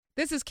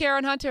This is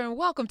Karen Hunter, and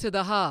welcome to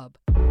The Hub.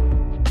 All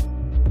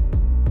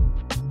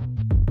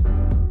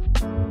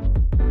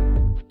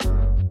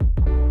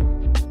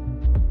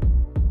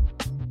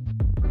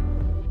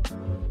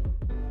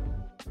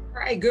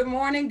right, good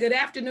morning, good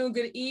afternoon,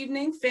 good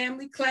evening,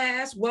 family,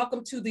 class.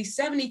 Welcome to the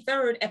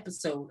 73rd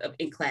episode of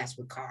In Class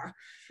with Carr.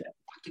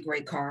 Dr.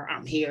 Great Carr,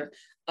 I'm here.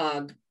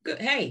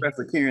 Hey.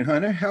 Professor Karen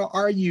Hunter, how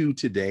are you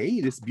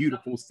today, this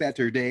beautiful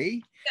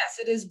Saturday? Yes,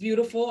 it is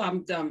beautiful.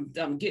 I'm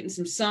getting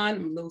some sun.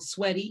 I'm a little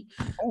sweaty.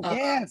 Oh,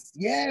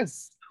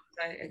 yes.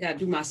 I got to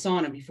do my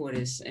sauna before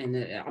this, and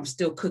I'm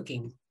still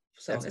cooking.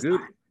 So that's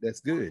good.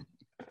 That's good.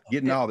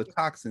 Getting all the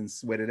toxins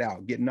sweated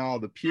out, getting all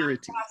the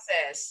purity.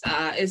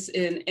 Process.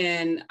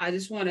 And I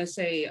just want to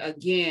say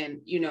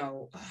again,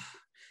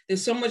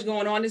 there's so much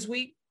going on this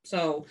week.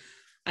 So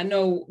I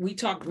know we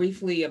talked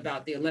briefly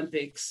about the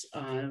Olympics.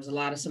 There was a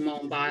lot of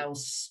Simone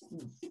Biles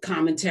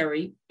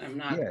commentary. I'm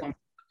not going to put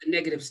the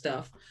negative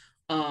stuff.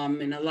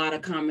 And a lot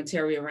of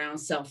commentary around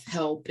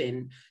self-help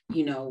and,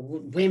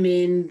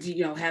 women,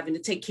 having to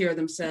take care of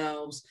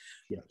themselves.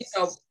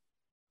 Yes.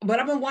 But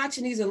I've been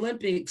watching these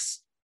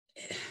Olympics,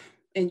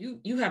 and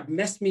you have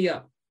messed me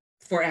up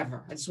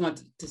forever. I just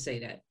wanted to say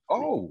that.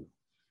 Oh.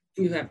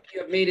 You have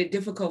made it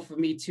difficult for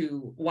me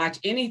to watch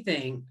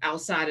anything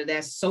outside of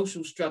that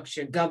social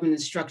structure,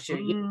 governance structure.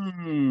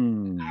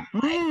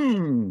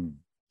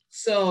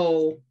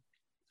 So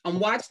I'm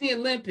watching the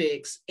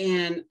Olympics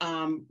and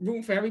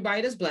rooting for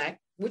everybody that's Black,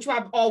 which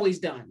I've always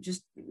done,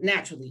 just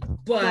naturally.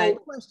 But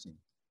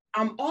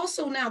I'm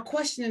also now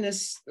questioning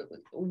this.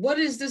 What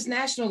is this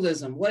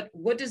nationalism?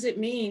 What does it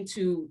mean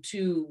to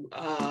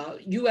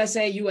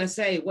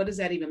USA? What does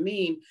that even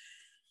mean?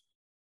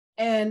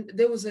 And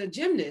there was a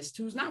gymnast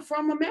who's not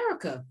from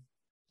America.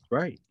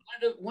 Right.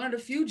 One of the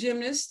few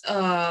gymnasts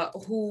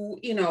who,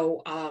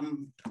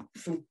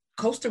 from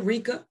Costa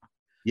Rica.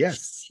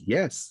 Yes.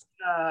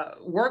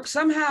 Worked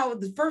somehow,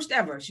 the first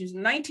ever. She was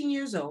 19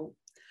 years old.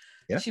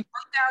 Yeah. She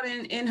worked out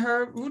in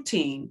her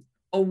routine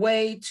a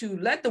way to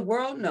let the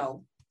world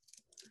know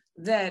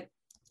that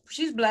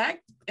she's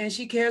Black and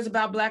she cares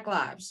about Black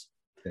lives.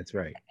 That's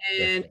right.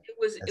 And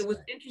it was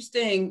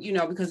interesting,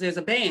 because there's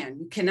a ban.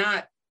 You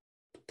cannot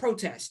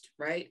protest,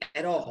 right,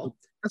 at all.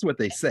 That's what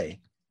they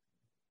say.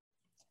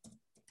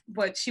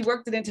 But she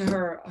worked it into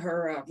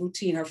her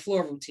routine, her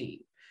floor routine.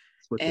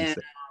 That's what they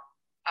say.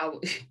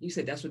 You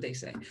said that's what they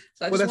say.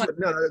 So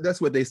that's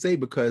what they say,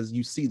 because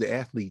you see the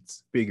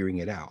athletes figuring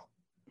it out.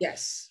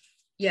 Yes.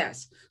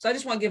 So I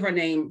just want to give her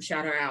name,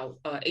 shout her out.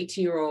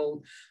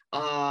 18-year-old.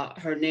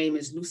 Her name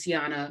is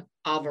Luciana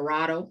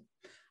Alvarado.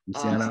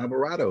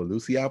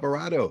 Lucy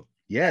Alvarado.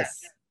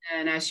 Yes.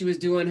 And as she was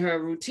doing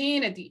her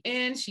routine, at the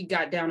end, she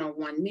got down on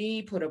one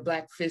knee, put her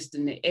Black fist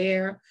in the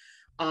air.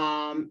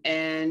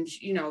 And,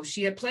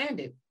 she had planned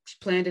it. She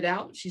planned it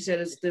out. She said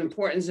it's the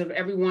importance of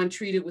everyone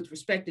treated with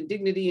respect and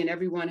dignity and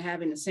everyone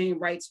having the same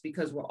rights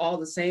because we're all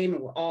the same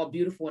and we're all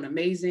beautiful and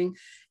amazing.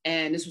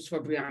 And this was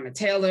for Breonna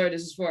Taylor.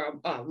 This is for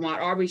Ahmaud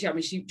Arbery.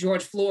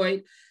 George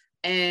Floyd.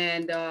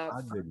 And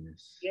my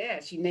goodness. Yeah,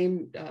 she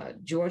named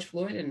George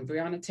Floyd and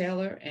Breonna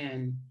Taylor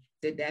and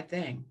did that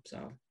thing.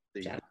 So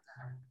shout out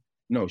to her.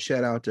 No,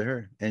 shout out to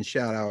her, and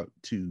shout out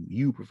to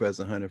you,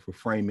 Professor Hunter, for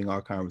framing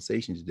our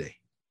conversation today.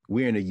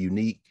 We're in a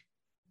unique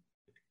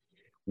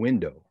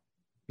window.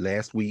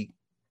 Last week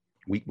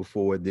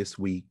before, this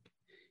week,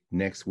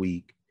 next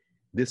week,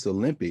 this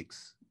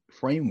Olympics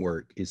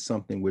framework is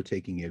something we're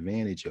taking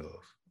advantage of.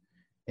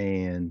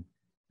 And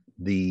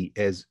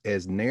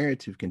as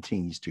narrative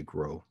continues to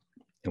grow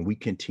and we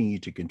continue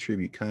to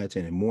contribute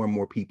content and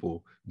more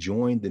people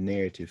join the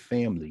narrative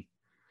family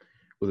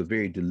with a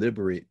very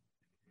deliberate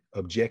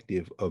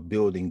objective of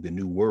building the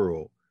new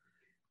world,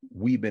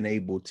 we've been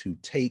able to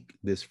take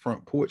this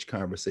front porch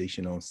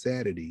conversation on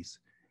Saturdays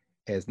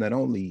as not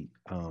only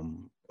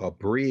a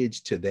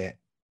bridge to that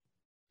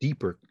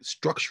deeper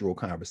structural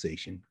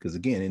conversation, because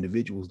again,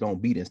 individuals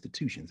don't beat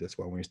institutions. That's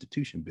why we're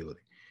institution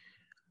building.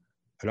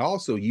 I'd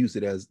also use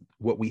it as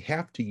what we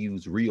have to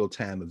use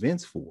real-time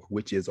events for,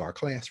 which is our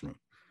classroom.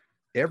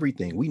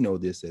 Everything, we know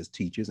this as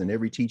teachers, and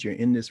every teacher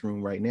in this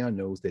room right now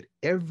knows that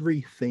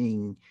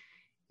everything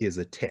is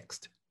a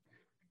text.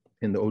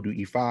 In the Odu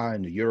Ifa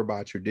and the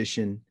Yoruba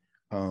tradition,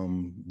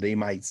 they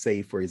might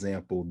say, for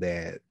example,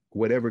 that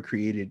whatever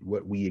created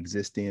what we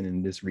exist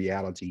in this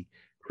reality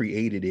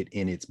created it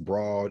in its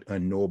broad,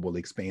 unknowable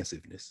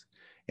expansiveness.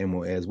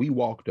 And as we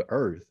walk the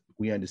earth,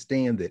 we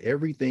understand that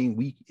everything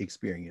we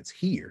experience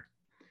here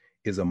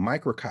is a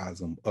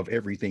microcosm of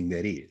everything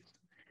that is.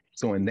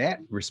 So in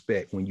that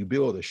respect, when you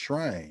build a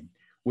shrine,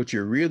 what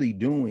you're really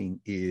doing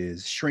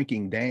is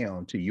shrinking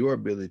down to your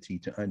ability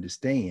to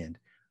understand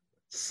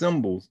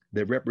symbols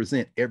that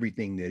represent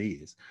everything that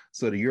is.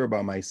 So the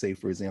Yoruba might say,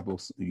 for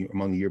example,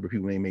 among the Yoruba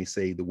people, they may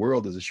say the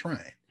world is a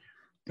shrine.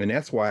 And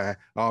that's why I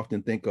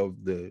often think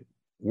of the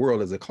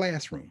world as a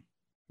classroom,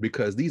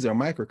 because these are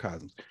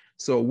microcosms.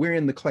 So we're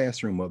in the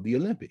classroom of the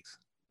Olympics,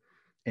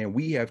 and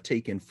we have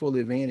taken full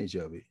advantage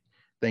of it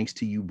thanks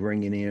to you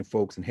bringing in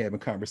folks and having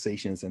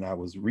conversations. And I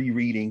was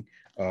rereading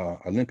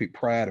Olympic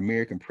Pride,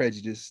 American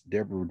Prejudice,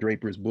 Deborah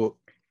Draper's book.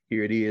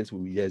 Here it is,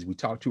 as we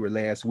talked to her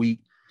last week,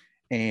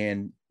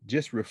 and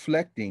just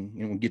reflecting,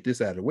 and we'll get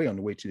this out of the way on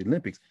the way to the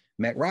Olympics.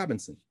 Mac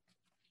Robinson,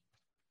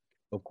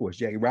 of course,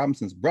 Jackie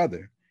Robinson's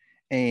brother.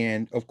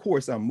 And of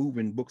course, I'm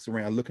moving books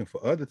around looking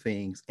for other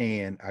things.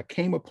 And I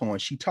came upon,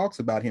 she talks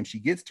about him. She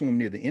gets to him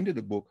near the end of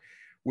the book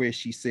where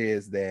she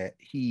says that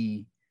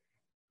he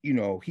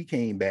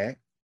came back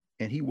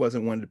and he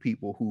wasn't one of the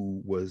people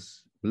who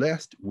was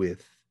blessed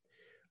with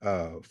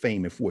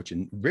fame and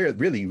fortune.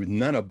 Really,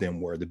 none of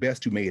them were. The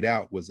best who made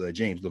out was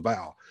James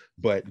Laval,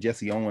 but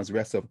Jesse Owens, the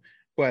rest of them.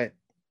 But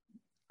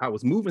I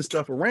was moving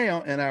stuff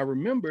around and I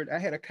remembered I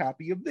had a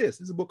copy of this.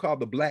 This is a book called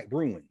The Black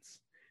Bruins.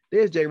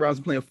 There's Jay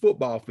Robinson playing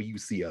football for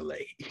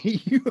UCLA.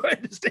 You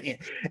understand?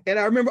 And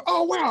I remember,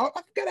 oh, wow,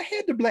 I forgot I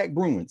had the Black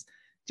Bruins.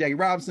 Jackie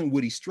Robinson,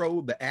 Woody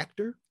Strode, the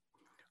actor,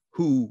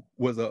 who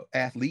was an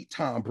athlete,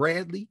 Tom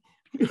Bradley,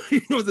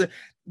 the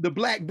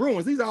Black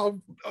Bruins. These are all,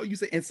 you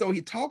say. And so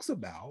he talks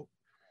about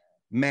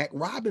Mac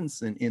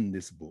Robinson in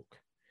this book.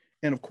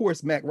 And of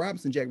course, Mac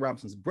Robinson, Jack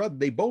Robinson's brother,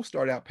 they both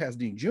started out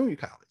Pasadena Junior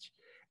College.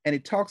 And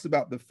it talks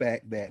about the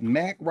fact that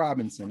Mac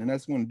Robinson, and I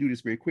just want to do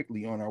this very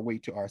quickly on our way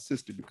to our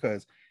sister,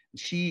 because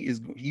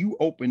you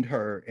opened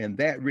her and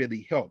that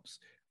really helps.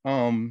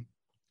 Let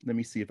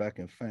me see if I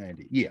can find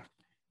it. Yeah,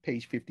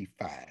 page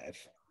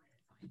 55.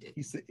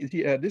 He said,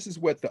 this is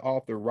what the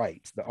author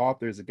writes. The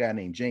author is a guy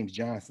named James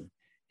Johnson.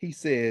 He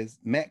says,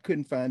 Mac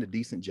couldn't find a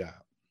decent job.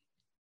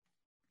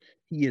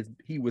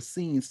 He was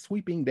seen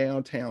sweeping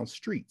downtown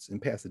streets in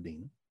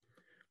Pasadena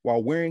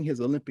while wearing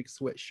his Olympic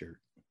sweatshirt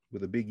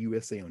with a big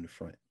USA on the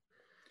front.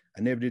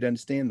 I never did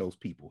understand those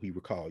people, he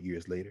recalled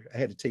years later. I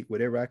had to take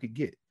whatever I could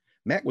get.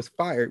 Mac was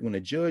fired when a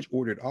judge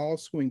ordered all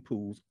swimming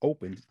pools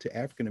opened to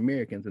African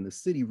Americans, and the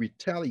city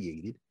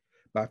retaliated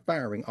by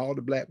firing all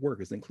the Black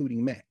workers,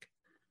 including Mac.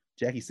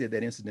 Jackie said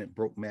that incident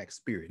broke Mac's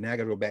spirit. Now I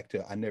got to go back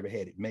to I Never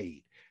Had It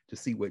Made to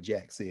see what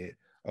Jack said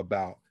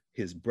about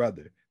his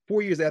brother.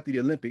 4 years after the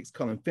Olympics,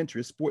 Cullen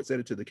Fentress, sports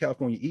editor of the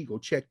California Eagle,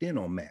 checked in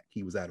on Mac.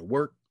 He was out of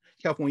work.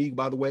 California Eagle,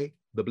 by the way,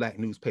 the Black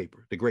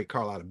newspaper, the great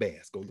Carlotta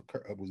Bass. Go look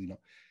her up,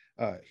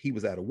 he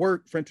was out of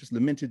work. Fentress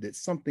lamented that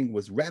something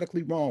was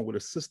radically wrong with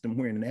a system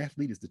wherein an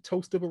athlete is the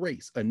toast of a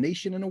race, a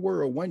nation, and a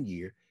world one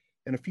year,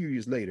 and a few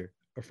years later,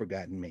 a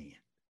forgotten man.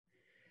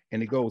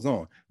 And it goes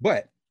on.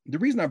 But the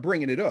reason I'm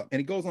bringing it up, and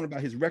it goes on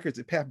about his records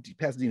at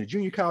Pasadena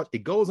Junior College,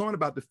 it goes on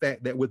about the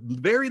fact that with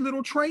very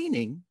little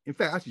training, in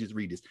fact, I should just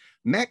read this.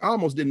 Mac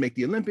almost didn't make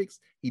the Olympics.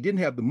 He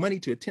didn't have the money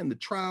to attend the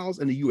trials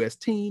and the U.S.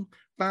 team.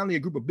 Finally, a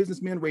group of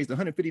businessmen raised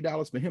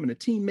 $150 for him and a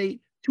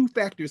teammate. Two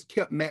factors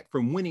kept Mac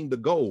from winning the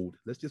gold.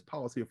 Let's just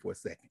pause here for a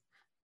second,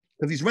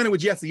 because he's running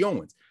with Jesse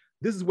Owens.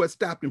 This is what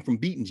stopped him from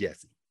beating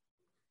Jesse.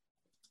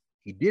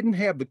 He didn't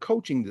have the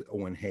coaching that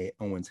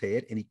Owens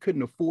had, and he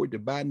couldn't afford to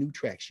buy new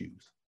track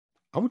shoes.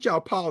 I want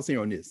y'all to pause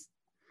here on this.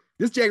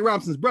 This is Jackie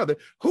Robinson's brother,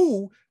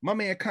 who my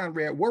man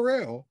Conrad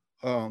Worrell,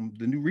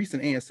 the new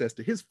recent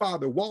ancestor, his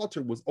father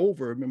Walter was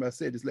over, remember I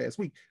said this last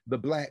week, the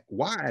Black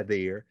Y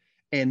there,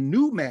 and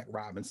knew Mac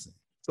Robinson.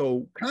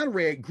 So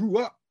Conrad grew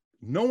up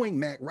knowing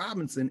Mac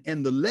Robinson,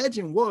 and the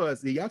legend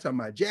was, y'all talking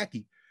about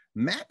Jackie,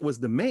 Mac was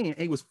the man, and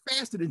he was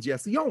faster than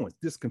Jesse Owens.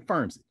 This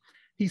confirms it.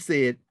 He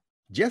said,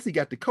 Jesse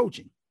got the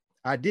coaching.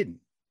 I didn't.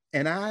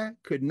 And I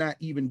could not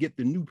even get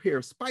the new pair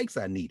of spikes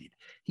I needed.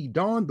 He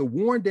donned the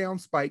worn down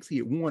spikes he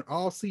had worn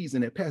all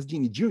season at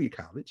Pasadena Junior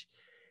College.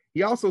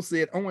 He also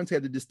said Owens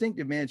had the distinct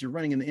advantage of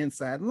running in the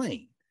inside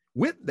lane.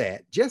 With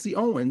that, Jesse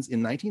Owens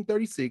in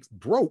 1936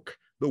 broke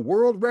the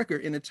world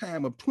record in a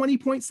time of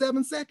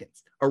 20.7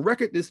 seconds, a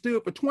record that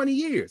stood for 20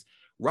 years.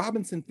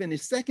 Robinson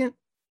finished second,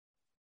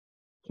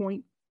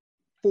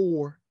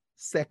 0.4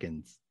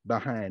 seconds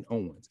behind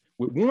Owens.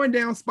 With worn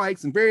down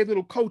spikes and very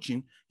little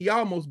coaching, he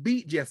almost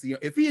beat Jesse.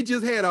 If he had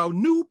just had a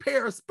new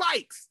pair of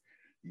spikes,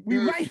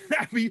 we'd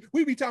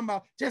be talking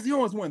about Jesse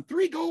Owens won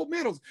 3 gold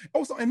medals.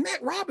 Also, and Mac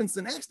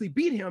Robinson actually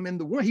beat him in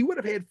the one. He would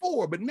have had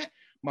 4, but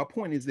my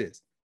point is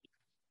this.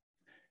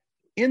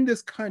 In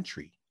this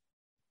country,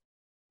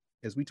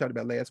 as we talked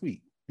about last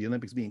week, the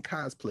Olympics being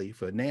cosplay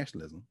for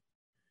nationalism,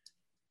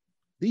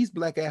 these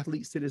Black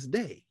athletes to this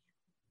day,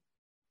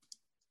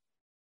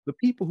 the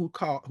people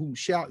who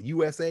shout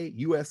USA,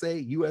 USA,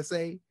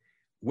 USA,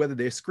 whether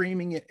they're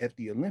screaming it at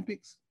the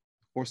Olympics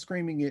or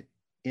screaming it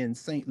in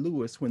St.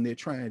 Louis when they're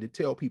trying to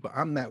tell people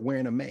I'm not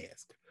wearing a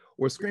mask,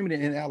 or screaming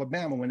it in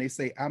Alabama when they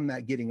say I'm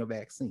not getting a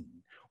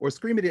vaccine, or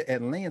screaming it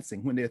at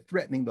Lansing when they're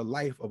threatening the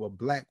life of a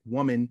Black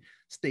woman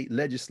state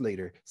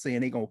legislator saying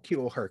they're gonna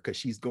kill her because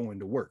she's going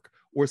to work,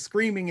 or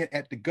screaming it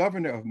at the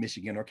governor of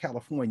Michigan or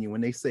California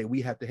when they say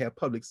we have to have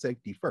public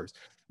safety first.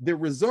 The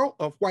result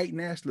of white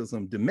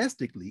nationalism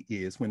domestically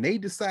is when they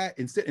decide,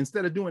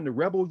 instead of doing the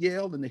rebel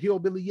yell and the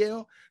hillbilly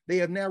yell, they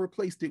have now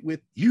replaced it with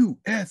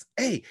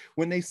USA.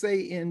 When they say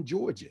in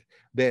Georgia,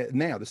 that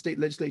now the state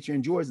legislature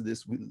in Georgia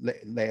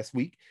last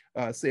week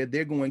said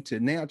they're going to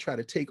now try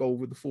to take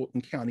over the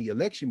Fulton County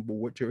Election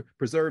Board to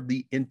preserve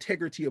the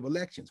integrity of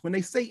elections. When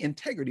they say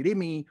integrity, they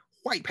mean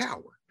white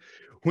power.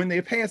 When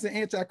they're passing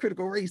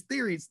anti-critical race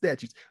theory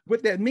statutes,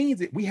 what that means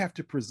is we have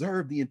to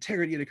preserve the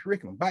integrity of the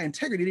curriculum. By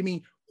integrity, they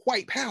mean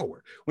white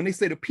power. When they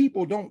say the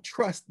people don't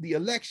trust the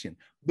election,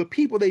 the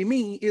people they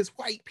mean is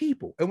white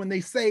people. And when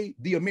they say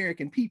the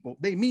American people,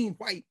 they mean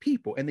white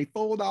people. And they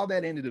fold all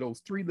that into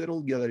those three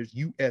little letters,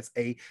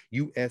 USA,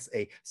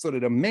 USA. So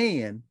that a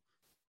man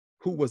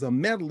who was a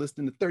medalist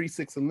in the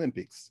 36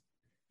 Olympics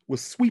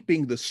was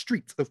sweeping the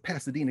streets of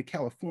Pasadena,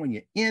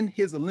 California in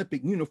his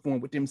Olympic uniform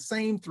with them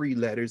same three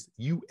letters,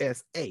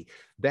 USA.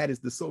 That is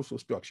the social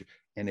structure.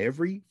 And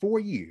every 4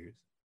 years,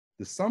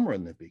 the Summer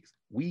Olympics,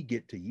 we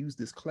get to use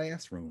this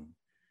classroom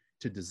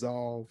to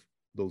dissolve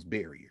those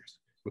barriers.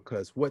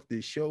 Because what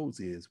this shows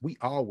is we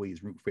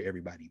always root for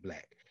everybody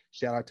Black.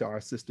 Shout out to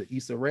our sister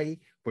Issa Rae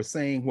for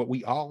saying what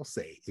we all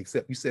say,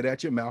 except you said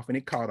out your mouth and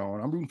it caught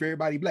on. I'm rooting for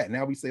everybody Black.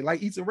 Now we say,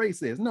 like Issa Rae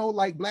says, no,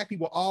 like Black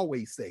people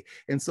always say.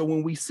 And so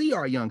when we see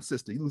our young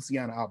sister,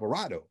 Luciana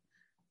Alvarado,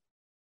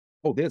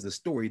 oh, there's a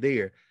story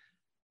there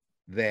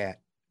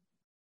that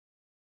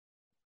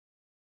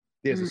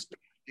there's a story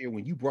there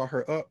when you brought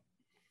her up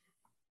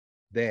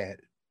that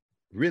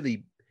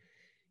really,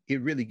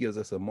 it really gives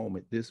us a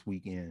moment this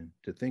weekend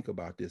to think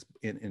about this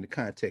in the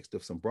context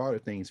of some broader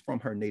things from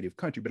her native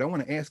country. But I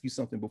want to ask you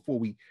something before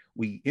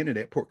we enter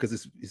that part,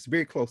 because it's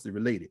very closely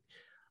related.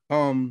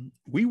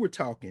 We were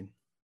talking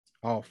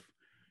off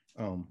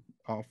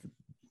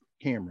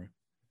camera.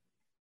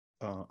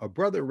 A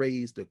brother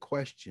raised a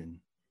question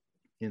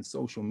in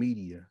social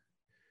media,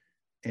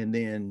 and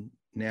then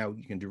now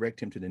you can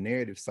direct him to the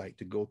narrative site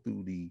to go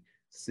through the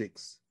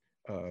 6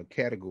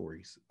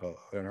 categories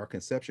in our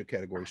conceptual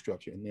category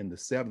structure. And then the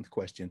 7th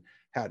question,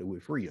 how do we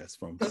free us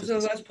from? So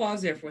let's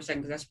pause there for a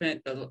second, because I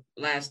spent the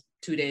last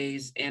 2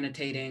 days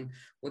annotating.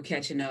 We're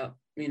catching up,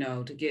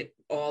 to get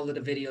all of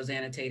the videos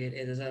annotated.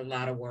 It is a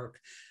lot of work.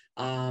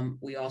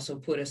 We also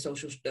put a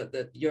social,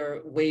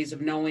 your ways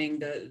of knowing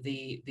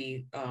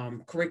the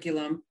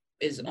curriculum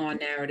is on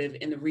narrative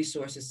in the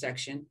resources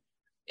section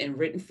in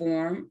written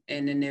form.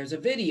 And then there's a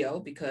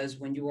video, because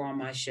when you were on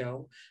my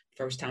show,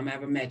 first time I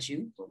ever met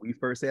you. We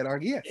first had our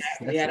guest.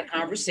 We had a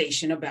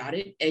conversation about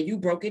it, and you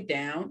broke it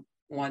down.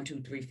 1,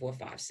 2, 3, 4,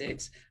 5,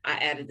 6. I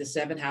added the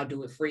 7, how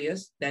do it free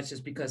us? That's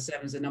just because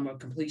 7 is the number of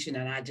completion,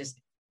 and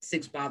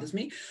 6 bothers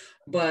me.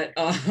 But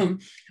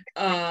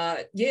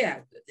yeah.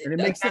 And it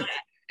makes sense.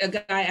 A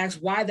guy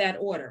asked, why that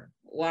order?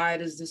 Why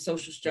does the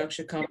social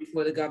structure come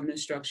before the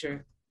governance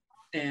structure?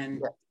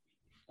 And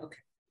okay.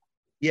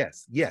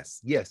 Yes. You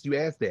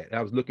asked that.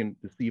 I was looking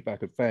to see if I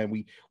could find,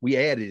 we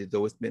added it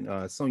though. It's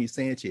been Sonia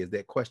Sanchez,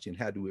 that question,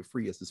 how do it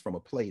free us, is from a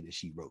play that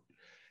she wrote.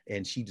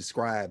 And she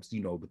describes,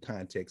 the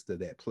context of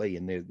that play.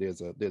 And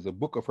there's a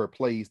book of her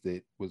plays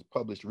that was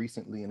published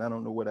recently. And I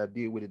don't know what I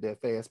did with it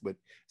that fast, but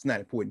it's not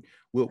important.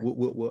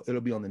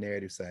 It'll be on the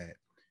narrative side.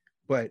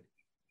 But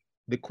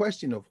the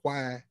question of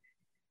why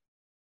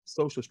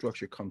social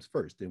structure comes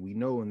first. And we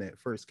know in that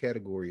first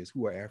category is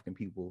who are African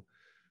people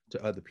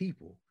to other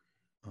people.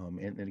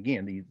 And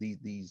again,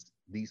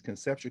 these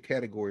conceptual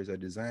categories are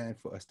designed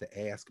for us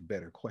to ask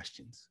better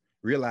questions,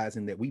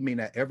 realizing that we may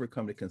not ever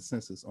come to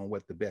consensus on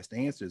what the best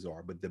answers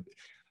are, but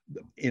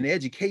in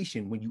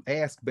education, when you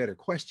ask better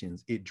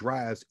questions, it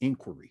drives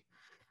inquiry.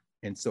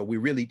 And so we're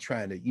really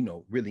trying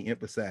to, really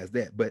emphasize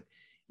that. But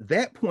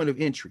that point of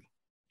entry,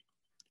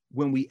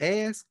 when we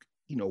ask,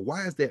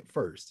 why is that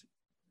first?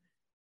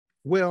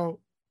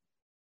 Well,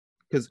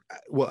 because,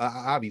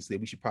 obviously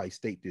we should probably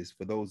state this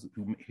for those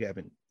who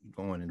haven't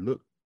gone and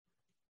looked.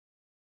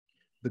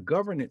 The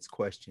governance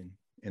question,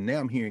 and now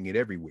I'm hearing it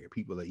everywhere.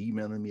 People are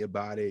emailing me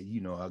about it.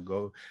 I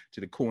go to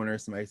the corner,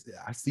 somebody says,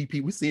 I see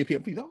people, we see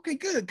people, okay,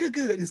 good.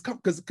 It's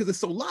because it's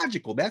so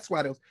logical. That's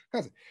why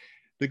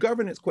the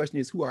governance question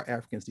is, who are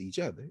Africans to each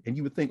other? And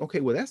you would think,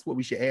 okay, well, that's what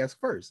we should ask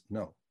first.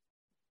 No.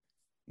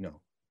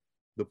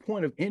 The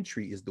point of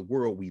entry is the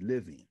world we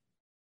live in.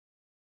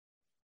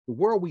 The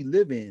world we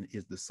live in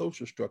is the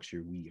social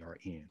structure we are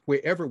in,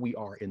 wherever we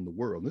are in the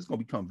world. This is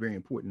going to become very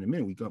important in a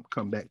minute. We're going to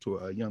come back to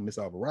a young Miss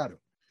Alvarado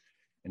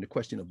and the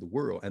question of the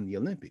world and the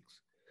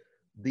Olympics.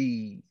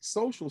 The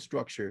social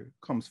structure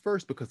comes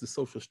first because the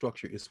social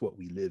structure is what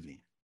we live in.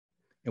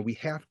 And we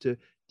have to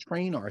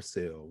train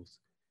ourselves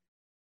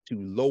to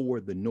lower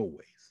the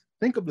noise.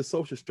 Think of the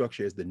social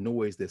structure as the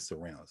noise that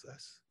surrounds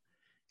us.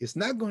 It's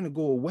not going to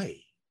go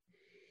away.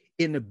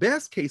 In the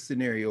best case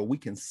scenario, we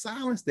can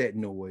silence that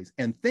noise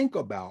and think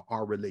about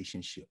our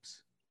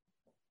relationships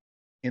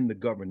in the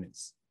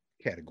governance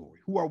category.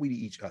 Who are we to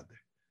each other?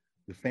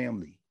 The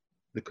family,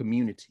 the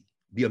community,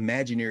 the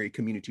imaginary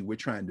community we're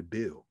trying to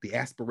build, the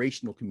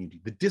aspirational community,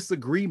 the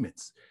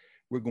disagreements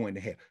we're going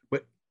to have.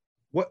 But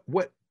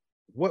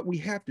what we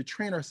have to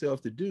train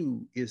ourselves to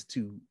do is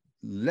to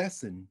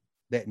lessen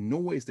that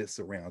noise that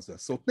surrounds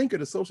us. So think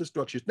of the social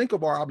structures, think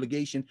of our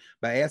obligation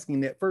by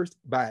asking that first,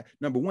 by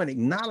number one,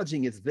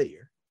 acknowledging it's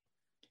there,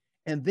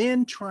 and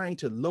then trying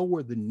to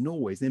lower the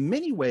noise. In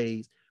many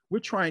ways, we're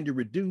trying to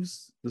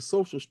reduce the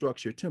social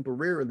structure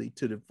temporarily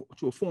to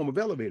a form of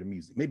elevator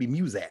music, maybe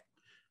Muzak,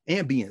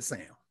 ambient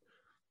sound.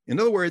 In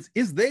other words,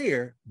 it's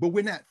there, but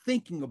we're not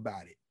thinking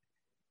about it.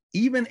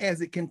 even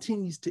as it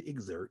continues to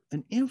exert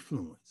an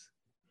influence.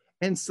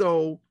 And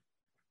so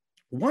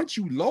once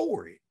you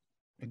lower it,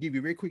 I'll give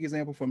you a very quick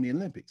example from the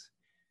Olympics.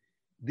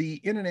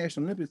 The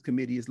International Olympics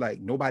Committee is like,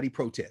 nobody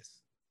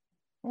protests.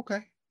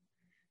 Okay.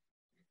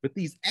 But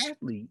these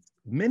athletes,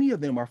 many of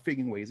them are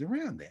figuring ways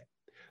around that.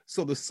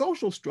 So the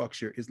social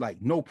structure is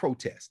like no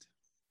protest.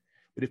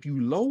 But if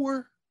you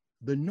lower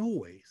the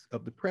noise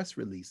of the press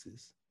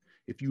releases,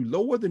 if you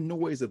lower the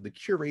noise of the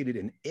curated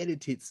and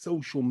edited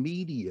social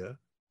media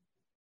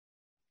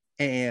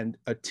and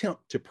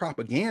attempt to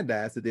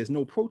propagandize that there's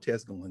no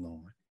protest going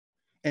on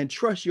and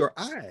trust your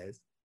eyes,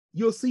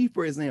 you'll see,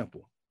 for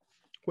example,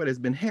 what has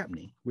been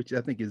happening, which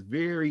I think is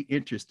very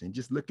interesting,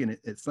 just looking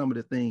at some of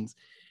the things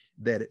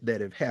that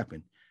have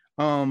happened.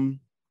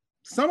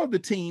 Some of the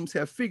teams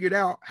have figured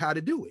out how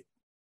to do it.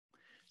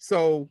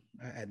 So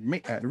I'd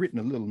written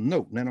a little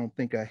note, and I don't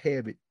think I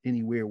have it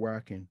anywhere where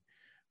I can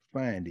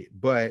find it.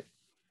 But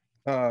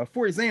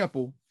for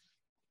example,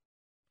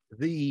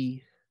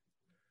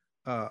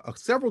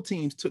 several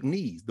teams took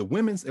knees. The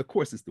women's, of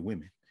course, it's the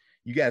women.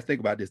 You guys think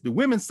about this. The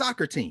women's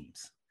soccer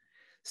teams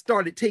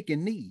started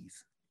taking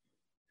knees.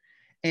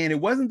 And it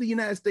wasn't the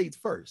United States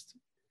first,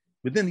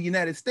 but then the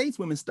United States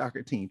women's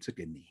soccer team took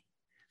a knee.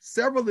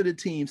 Several of the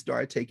teams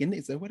started taking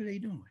knees. So what are they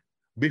doing?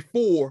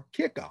 Before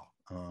kickoff.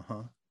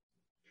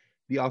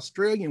 The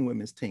Australian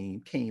women's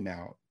team came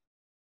out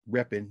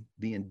repping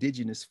the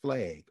indigenous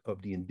flag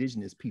of the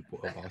indigenous people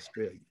of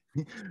Australia.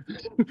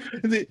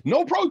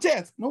 No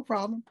protest, no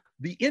problem.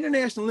 The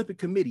International Olympic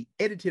Committee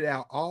edited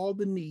out all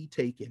the knee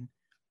taken,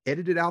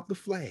 edited out the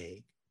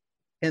flag,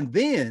 and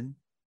then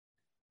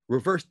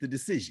reversed the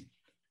decision.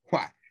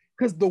 Why?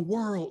 Because the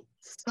world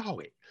saw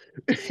it.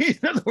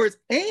 In other words,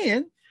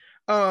 and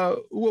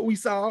what we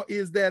saw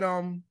is that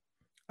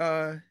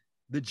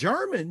the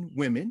German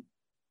women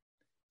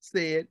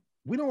said,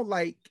 we don't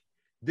like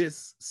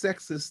this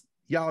sexist,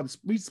 y'all,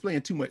 we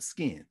displaying too much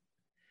skin.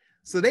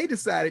 So they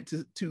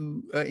decided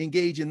to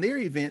engage in their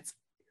events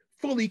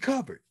fully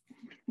covered.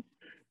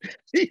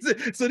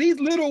 So these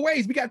little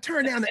ways, we got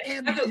turned down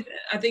the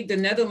I think the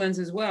Netherlands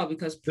as well,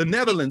 because the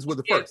Netherlands were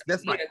the first.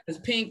 That's right.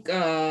 Because Pink,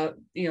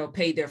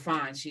 paid their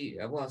fine. She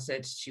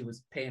said she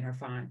was paying her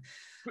fine.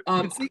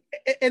 In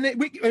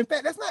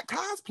fact, that's not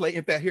cosplay.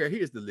 In fact,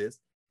 here's the list.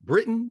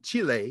 Britain,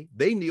 Chile,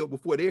 they kneeled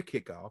before their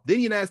kickoff. Then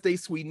the United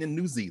States, Sweden, and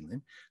New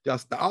Zealand. The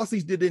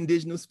Aussies did the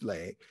indigenous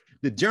flag.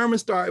 The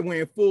Germans started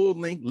wearing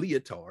full-length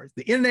leotards.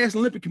 The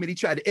International Olympic Committee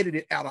tried to edit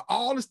it out of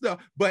all the stuff,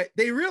 but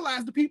they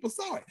realized the people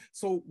saw it.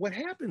 So what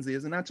happens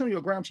is, and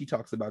Antonio Gramsci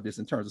talks about this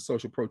in terms of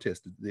social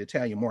protest, the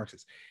Italian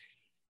Marxists.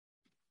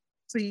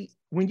 See,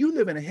 when you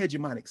live in a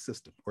hegemonic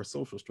system or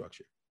social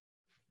structure,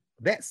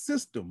 that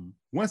system,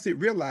 once it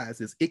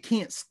realizes it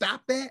can't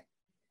stop that,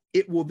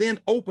 it will then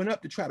open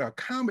up to try to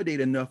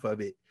accommodate enough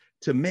of it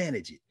to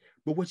manage it.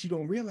 But what you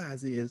don't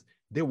realize is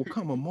there will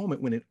come a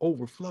moment when it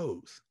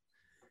overflows.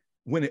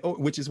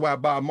 Which is why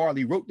Bob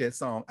Marley wrote that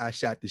song, I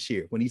Shot the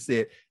Sheriff, when he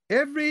said,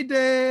 every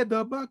day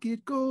the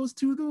bucket goes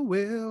to the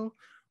well,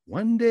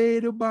 one day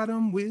the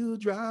bottom will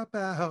drop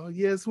out.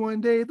 Yes, one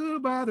day the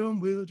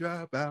bottom will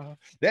drop out.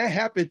 That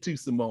happened to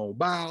Simone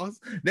Biles.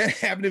 That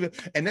happened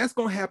and that's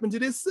going to happen to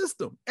this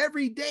system.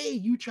 Every day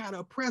you try to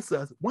oppress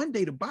us, one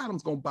day the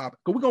bottom's going to pop,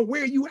 because we're going to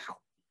wear you out.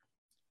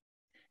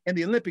 And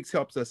the Olympics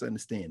helps us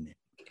understand that.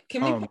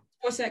 Can we pause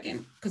for a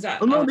second? Because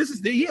this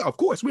is of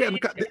course we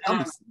haven't cut.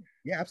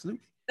 Yeah,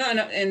 absolutely. No,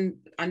 and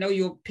I know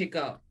you'll pick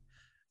up.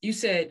 You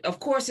said, of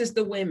course, it's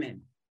the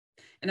women.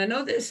 And I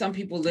know there's some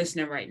people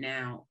listening right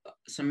now,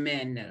 some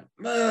men that,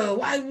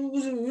 why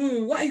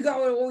you got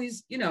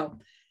always, And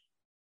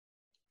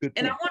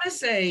I want to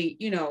say,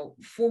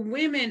 for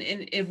women,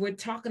 and if we're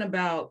talking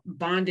about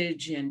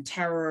bondage and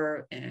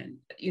terror and,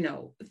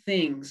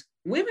 things,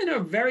 women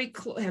are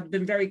have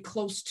been very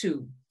close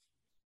to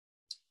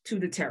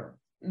the terror.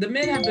 The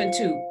men have been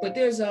too, but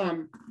there's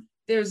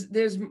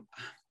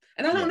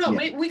and I don't know,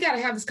 we got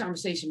to have this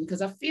conversation,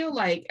 because I feel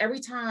like every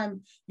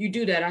time you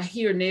do that, I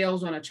hear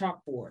nails on a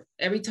chalkboard.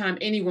 Every time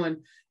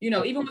anyone,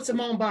 even with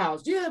Simone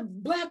Biles,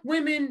 Black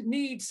women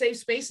need safe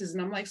spaces.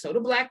 And I'm like, so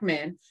do Black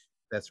men.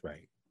 That's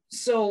right.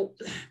 So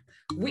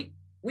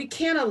we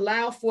can't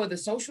allow for the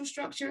social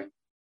structure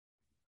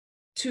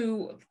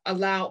to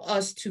allow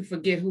us to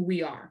forget who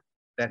we are.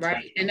 That's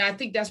right. And I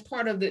think that's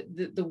part of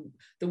the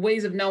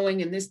ways of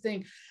knowing in this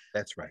thing.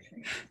 That's right.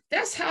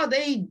 That's how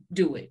they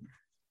do it.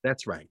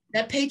 That's right.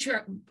 That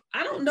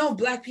I don't know if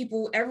Black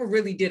people ever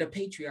really did a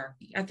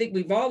patriarchy. I think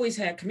we've always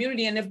had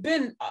community, and there've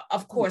been,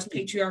 of course,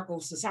 patriarchal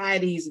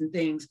societies and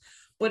things,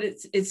 but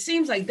it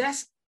seems like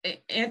that's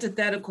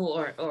antithetical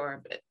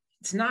or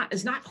it's not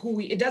who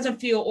it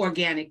doesn't feel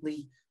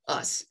organically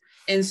us.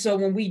 And so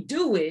when we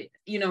do it,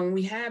 when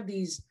we have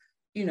these,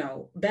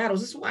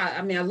 battles, this is why,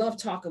 I love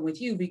talking with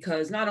you,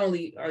 because not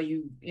only are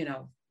you,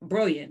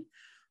 brilliant,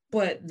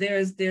 but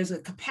there's a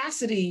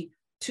capacity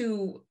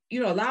to,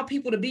 allow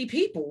people to be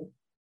people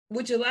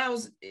which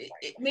allows,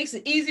 it makes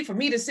it easy for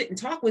me to sit and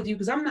talk with you,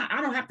 because I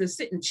don't have to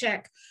sit and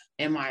check,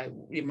 am I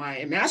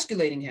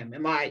emasculating him?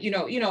 Am I,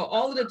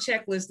 all of the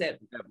checklists that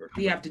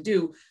we have to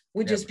do.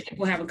 We're just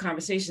people having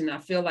conversation. And I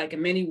feel like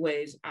in many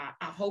ways, I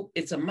hope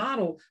it's a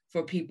model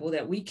for people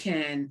that we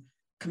can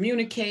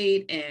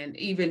communicate, and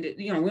even,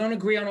 we don't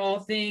agree on all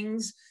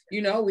things.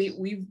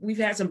 We've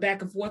had some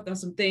back and forth on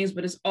some things,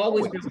 but it's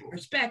always been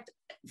respect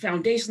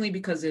foundationally,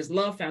 because there's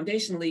love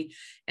foundationally.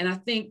 And I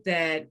think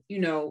that,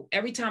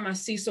 every time I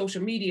see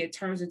social media, it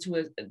turns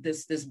into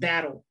this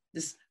battle,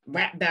 this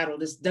rap battle,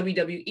 this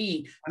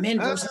WWE, men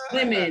versus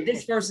women,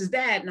 this versus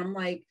that. And I'm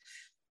like,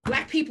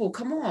 Black people,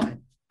 come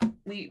on.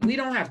 We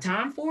don't have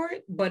time for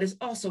it, but it's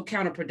also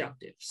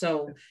counterproductive.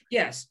 So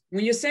yes,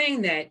 when you're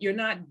saying that, you're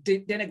not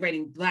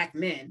denigrating Black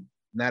men.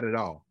 Not at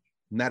all.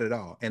 Not at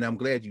all. And I'm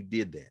glad you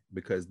did that,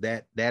 because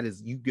that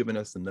is, you've given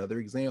us another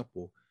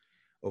example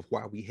of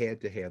why we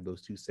had to have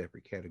those two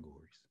separate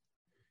categories.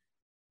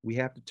 We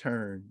have to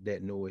turn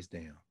that noise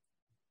down.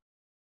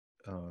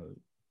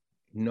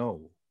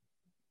 No,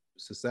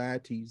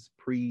 societies,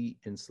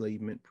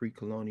 pre-enslavement,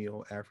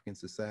 pre-colonial African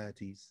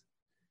societies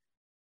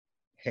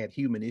had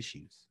human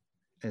issues,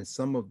 and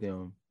some of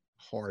them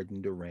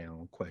hardened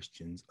around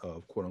questions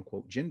of quote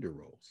unquote gender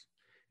roles.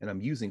 And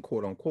I'm using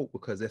quote unquote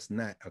because that's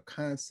not a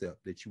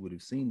concept that you would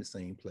have seen the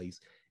same place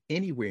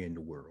anywhere in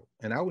the world.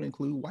 And I would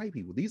include white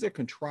people. These are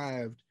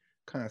contrived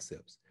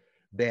concepts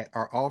that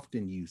are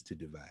often used to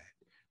divide.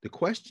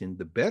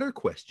 The better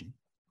question,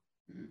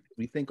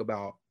 we think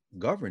about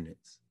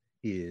governance,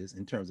 is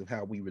in terms of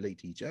how we relate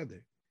to each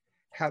other.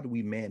 How do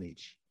we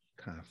manage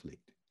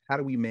conflict? How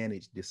do we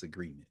manage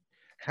disagreement?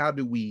 How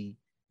do we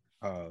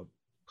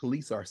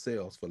police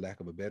ourselves, for lack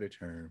of a better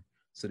term,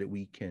 so that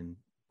we can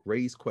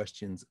raise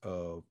questions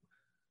of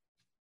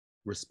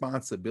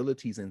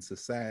responsibilities in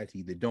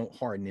society that don't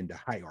harden into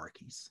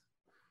hierarchies?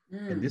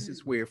 And this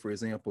is where, for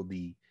example,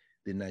 the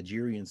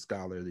Nigerian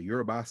scholar, the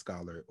Yoruba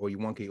scholar,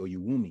 Oyewonke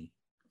Oyewumi,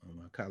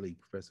 my colleague,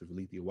 Professor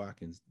Alethea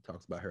Watkins,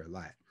 talks about her a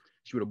lot.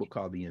 She wrote a book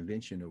called The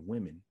Invention of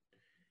Women.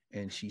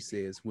 And she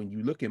says, when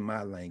you look in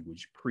my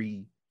language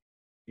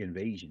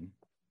pre-invasion,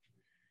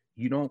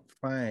 you don't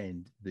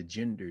find the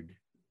gendered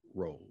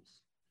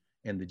roles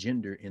and the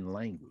gender in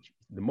language.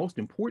 The most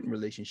important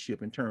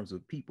relationship in terms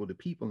of people to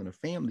people in a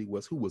family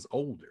was who was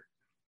older.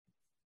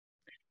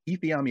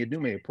 Ifeami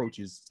Adume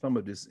approaches some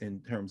of this in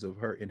terms of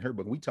in her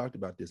book. We talked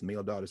about this,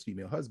 Male Daughters,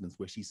 Female Husbands,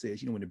 where she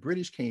says, when the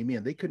British came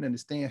in, they couldn't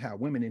understand how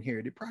women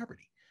inherited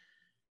property.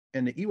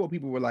 And the Igbo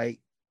people were like,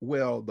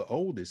 well, the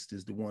oldest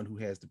is the one who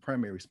has the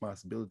primary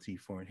responsibility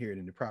for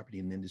inheriting the property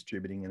and then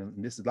distributing. And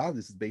a lot of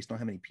this is based on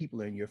how many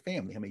people are in your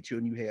family, how many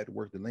children you had to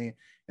work the land.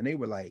 And they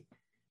were like,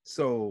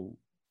 so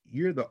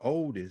you're the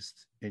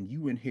oldest and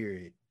you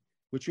inherit,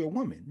 but you're a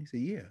woman. They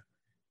said, yeah.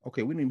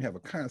 Okay, we don't even have a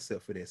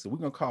concept for that. So we're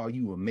going to call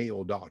you a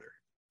male daughter.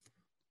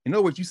 In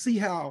other words, you see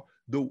how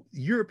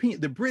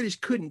the British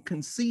couldn't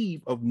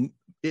conceive of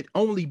it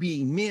only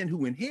being men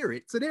who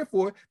inherit. So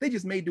therefore, they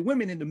just made the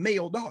women into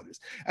male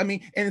daughters. I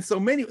mean, and so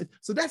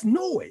that's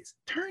noise.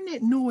 Turn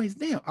that noise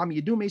down. I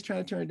mean, Adume's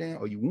trying to turn it down,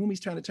 or Uwumi's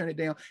trying to turn it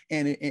down.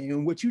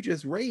 And what you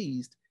just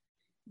raised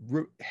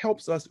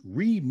helps us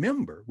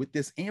remember, with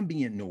this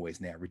ambient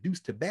noise now,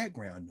 reduced to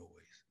background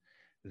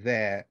noise,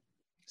 that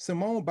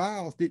Simone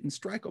Biles didn't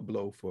strike a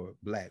blow for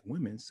Black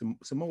women.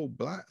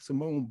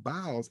 Simone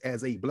Biles,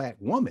 as a Black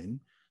woman,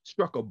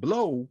 struck a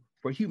blow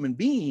for human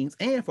beings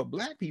and for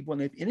Black people.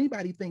 And if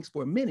anybody thinks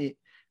for a minute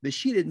that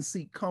she didn't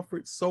seek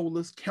comfort,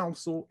 solace,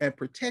 counsel, and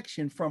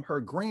protection from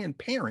her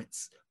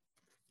grandparents,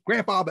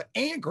 grandfather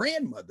and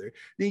grandmother,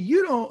 then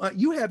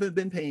you haven't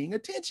been paying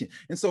attention.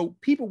 And so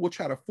people will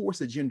try to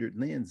force a gendered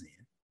lens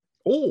in,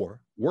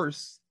 or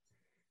worse,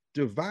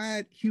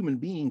 divide human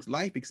beings'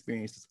 life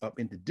experiences up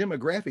into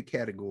demographic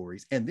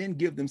categories and then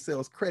give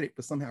themselves credit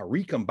for somehow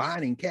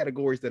recombining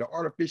categories that are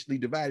artificially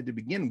divided to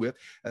begin with.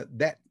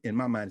 That, in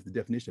my mind, is the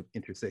definition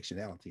of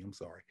intersectionality. I'm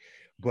sorry,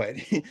 but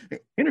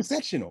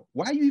intersectional.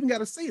 Why you even got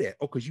to say that?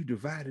 Oh, because you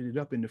divided it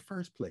up in the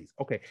first place.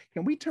 Okay,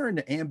 can we turn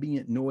the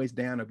ambient noise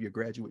down of your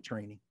graduate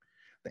training?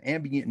 The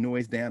ambient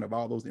noise down of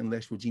all those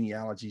intellectual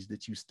genealogies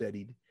that you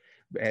studied,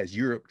 as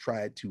Europe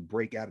tried to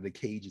break out of the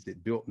cages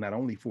it built not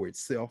only for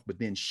itself, but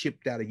then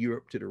shipped out of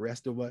Europe to the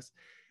rest of us.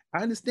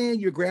 I understand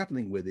you're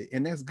grappling with it,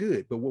 and that's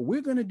good. But what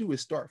we're going to do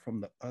is start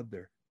from the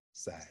other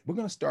side. We're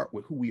going to start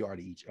with who we are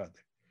to each other.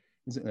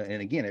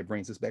 And again, it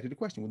brings us back to the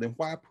question, well, then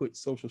why put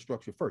social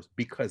structure first?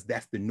 Because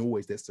that's the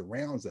noise that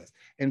surrounds us.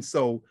 And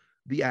so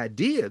the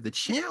idea, the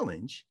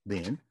challenge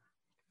then,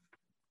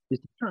 is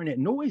to turn that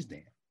noise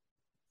down.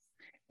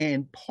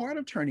 And part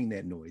of turning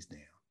that noise down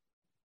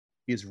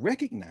is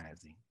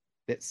recognizing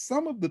that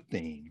some of the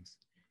things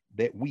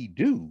that we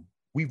do,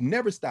 we've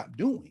never stopped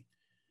doing.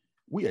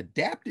 We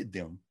adapted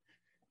them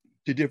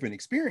to different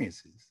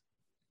experiences.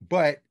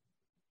 But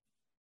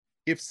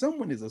if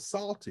someone is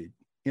assaulted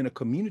in a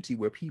community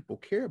where people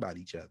care about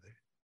each other,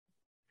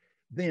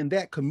 then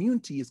that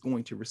community is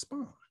going to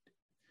respond.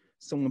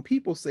 So when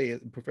people say,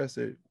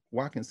 Professor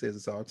Watkins says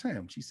this all the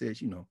time, she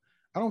says,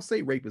 I don't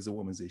say rape is a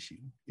woman's issue.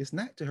 It's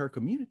not to her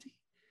community.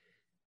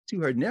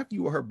 to her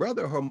nephew or her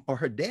brother or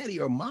her daddy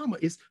or mama.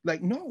 It's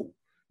like, no.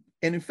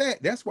 And in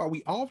fact, that's why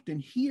we often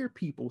hear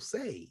people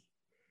say,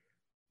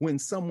 when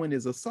someone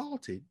is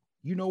assaulted,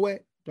 you know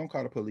what? Don't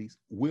call the police.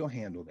 We'll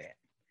handle that.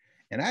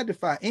 And I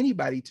defy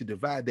anybody to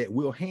divide that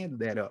 "we'll handle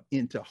that" up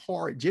into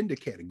hard gender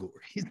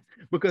categories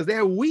because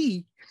that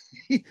 "we"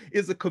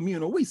 is a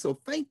communal "we." So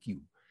thank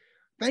you.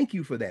 Thank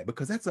you for that,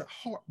 because that's a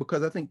hard,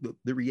 because I think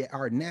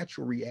our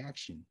natural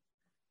reaction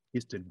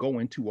is to go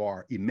into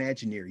our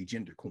imaginary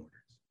gender corners.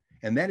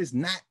 And that is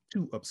not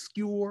to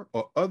obscure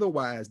or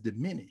otherwise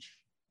diminish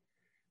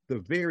the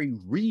very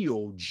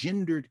real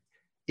gendered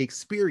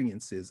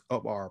experiences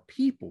of our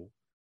people,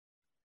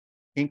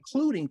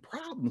 including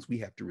problems we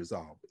have to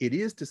resolve. It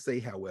is to say,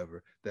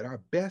 however, that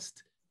our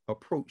best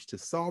approach to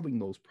solving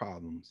those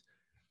problems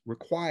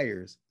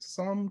requires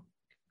some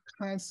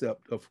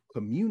concept of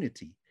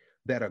community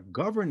that a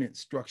governance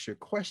structure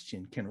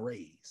question can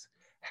raise.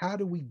 How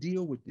do we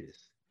deal with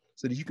this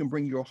so that you can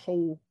bring your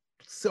whole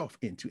self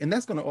into, and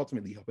that's going to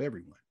ultimately help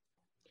everyone.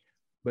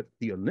 But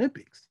the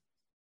Olympics,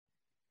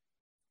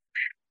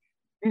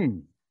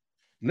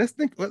 let's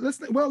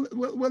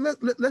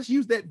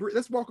use that.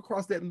 Let's walk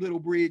across that little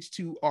bridge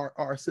to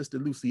our sister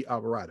Lucy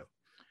Alvarado.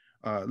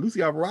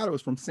 Lucy Alvarado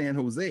is from San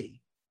Jose,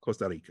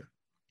 Costa Rica,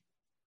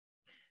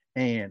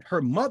 and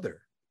her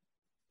mother,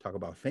 talk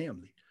about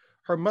family.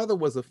 Her mother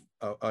was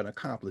an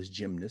accomplished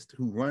gymnast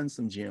who runs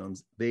some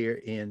gyms there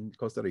in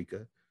Costa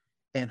Rica,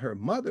 and her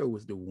mother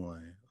was the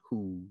one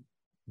who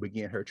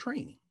began her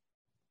training.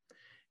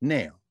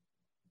 Now,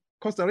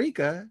 Costa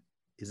Rica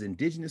is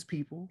indigenous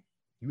people.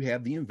 You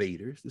have the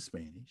invaders, the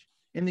Spanish,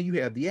 and then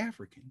you have the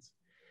Africans.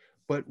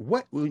 But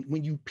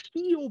when you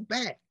peel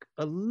back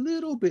a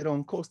little bit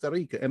on Costa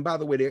Rica, and by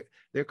the way,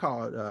 they're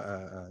called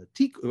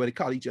Tico, or they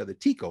call each other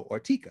Tico or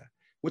Tica,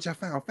 which I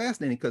found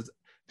fascinating because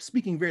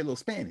speaking very little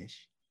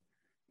Spanish,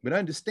 but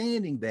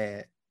understanding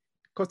that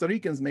Costa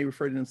Ricans may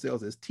refer to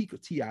themselves as Tico,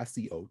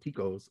 T-I-C-O,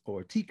 Ticos,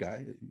 or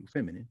Tica,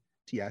 feminine,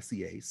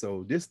 T-I-C-A.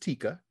 So this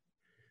Tica,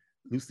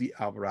 Lucy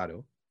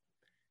Alvarado.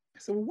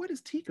 So what does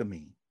Tica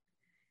mean?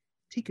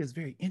 Tica is a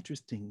very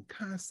interesting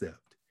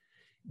concept.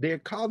 They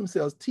call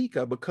themselves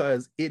Tica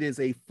because it is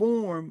a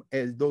form,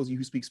 as those of you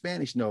who speak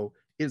Spanish know,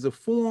 is a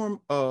form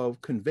of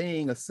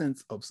conveying a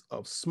sense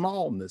of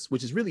smallness,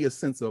 which is really a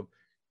sense of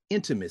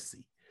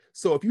intimacy.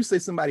 So if you say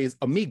somebody is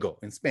amigo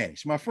in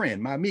Spanish, my friend,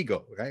 my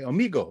amigo, right?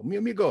 Amigo, mi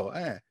amigo.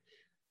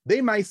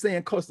 They might say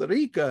in Costa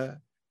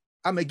Rica,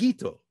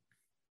 amiguito,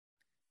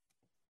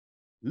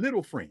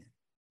 little friend.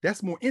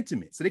 That's more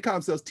intimate. So they call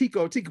themselves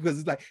Tico because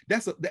it's like,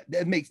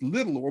 that makes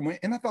little or more.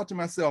 And I thought to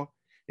myself,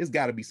 there's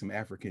got to be some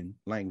African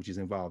languages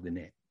involved in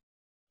that.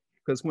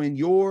 Because when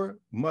your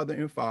mother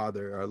and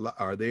father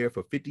are there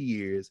for 50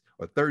 years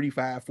or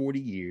 35, 40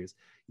 years,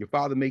 your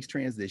father makes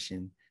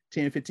transition,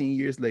 10, 15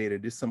 years later,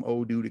 there's some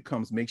old dude that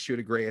comes, make sure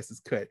the grass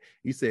is cut.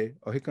 You say,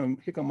 oh, here come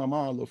my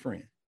mom, little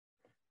friend.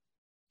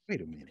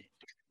 Wait a minute.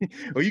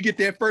 Or you get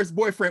that first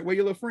boyfriend, where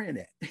your little friend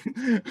at?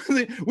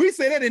 We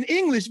say that in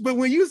English, but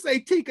when you say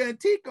Tica and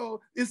Tico,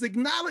 it's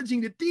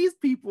acknowledging that these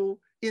people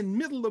in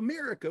Middle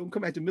America, we'll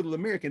come back to Middle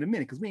America in a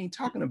minute, because we ain't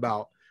talking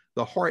about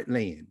the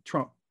heartland,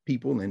 Trump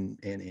people and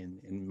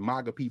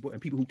MAGA people and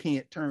people who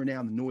can't turn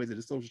down the noise of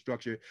the social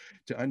structure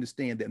to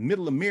understand that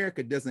Middle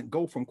America doesn't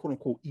go from quote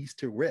unquote east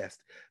to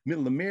west.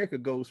 Middle America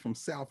goes from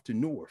south to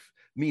north,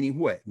 meaning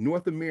what?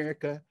 North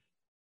America,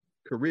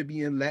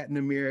 Caribbean, Latin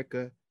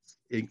America,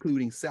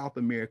 including South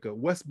America.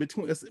 What's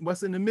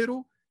in the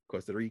middle?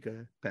 Costa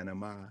Rica,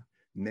 Panama,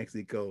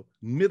 Mexico,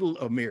 Middle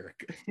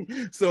America.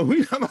 So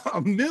we talk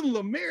about Middle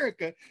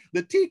America,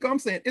 the Tico, I'm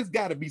saying it's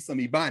got to be some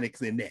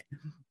Ebonics in that.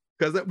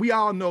 Because we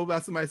all know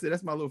about somebody said,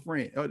 that's my little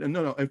friend.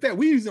 No. In fact,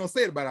 we usually don't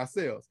say it about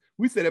ourselves.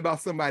 We say it about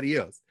somebody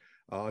else.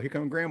 Oh, here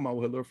comes grandma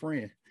with her little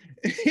friend.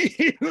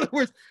 In other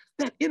words,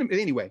 that intimate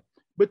anyway.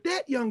 But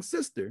that young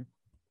sister,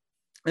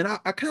 and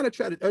I kind of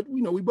tried to,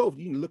 we both,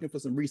 looking for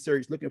some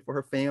research, looking for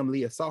her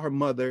family. I saw her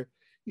mother,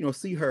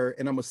 see her.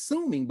 And I'm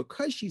assuming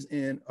because she's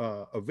in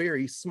a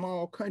very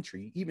small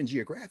country, even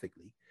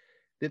geographically,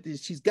 that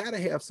she's got to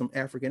have some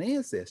African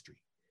ancestry.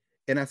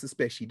 And I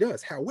suspect she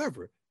does.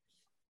 However,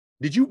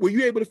 were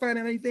you able to find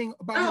out anything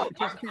about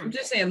her? I'm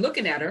just saying,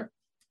 looking at her,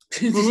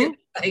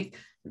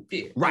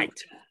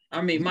 right.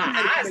 I mean,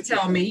 my eyes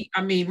tell me,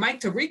 Mike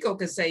Tirico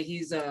could say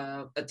he's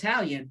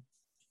Italian.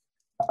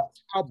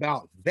 How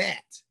about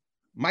that?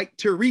 Mike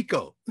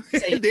Tirico.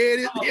 There it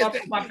is.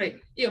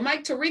 Yeah,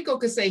 Mike Tirico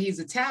could say he's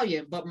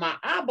Italian, but my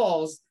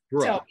eyeballs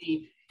tell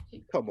me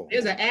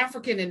there's an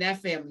African in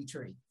that family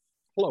tree.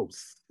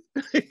 Close.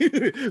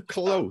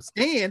 Close.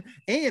 And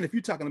if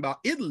you're talking about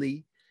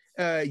Italy,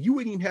 you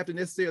wouldn't even have to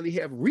necessarily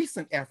have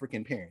recent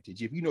African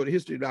parentage. If you know the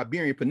history of the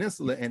Iberian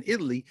Peninsula and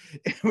Italy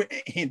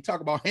and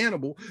talk about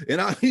Hannibal,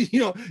 and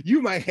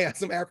you might have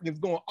some Africans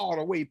going all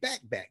the way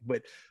back.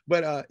 But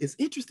it's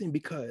interesting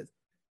because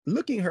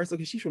looking at her, so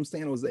she's from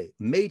San Jose,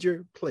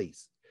 major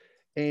place.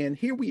 And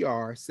here we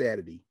are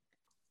Saturday,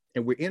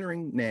 and we're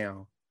entering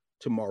now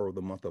tomorrow,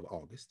 the month of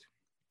August.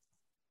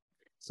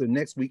 So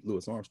next week,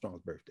 Louis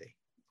Armstrong's birthday.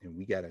 And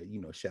we got to,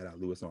 shout out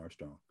Louis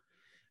Armstrong.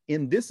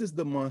 And this is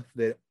the month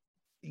that,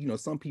 you know,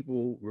 some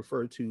people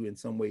refer to in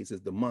some ways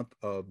as the month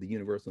of the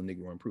Universal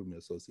Negro Improvement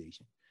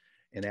Association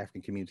and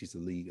African Communities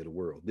League of the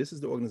World. This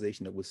is the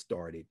organization that was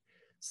started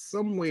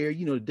somewhere,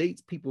 you know, the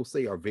dates people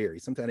say are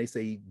varied. Sometimes they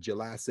say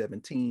July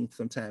 17th,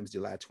 sometimes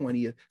July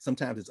 20th,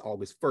 sometimes it's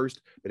August 1st,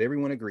 but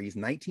everyone agrees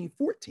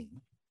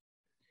 1914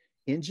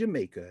 in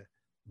Jamaica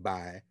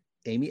by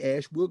Amy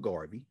Ashwood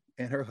Garvey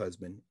and her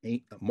husband,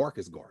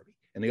 Marcus Garvey.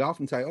 And they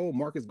often say, oh,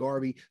 Marcus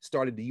Garvey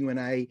started the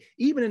UNIA.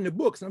 Even in the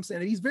books, I'm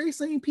saying these very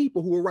same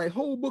people who will write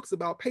whole books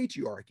about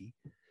patriarchy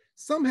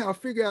somehow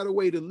figure out a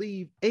way to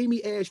leave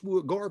Amy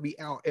Ashwood Garvey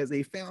out as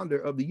a founder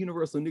of the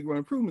Universal Negro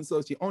Improvement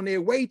Association on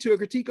their way to a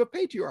critique of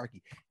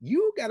patriarchy.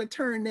 You got to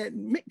turn that,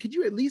 could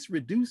you at least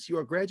reduce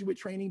your graduate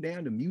training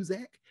down to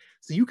MUSAC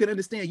so you can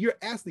understand you're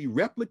actually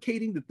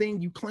replicating the thing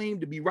you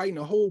claim to be writing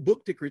a whole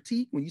book to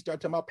critique when you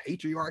start talking about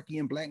patriarchy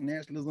and Black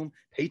nationalism,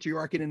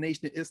 patriarchy in the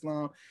Nation of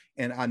Islam.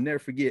 And I'll never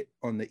forget,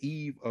 on the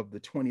eve of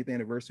the 20th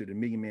anniversary of the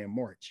Million Man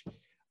March,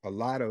 a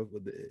lot of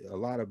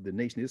the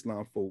Nation of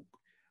Islam folk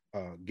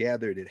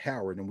gathered at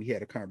Howard, and we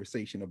had a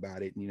conversation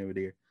about it, you know,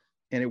 there.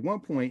 And at one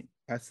point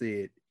I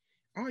said,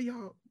 are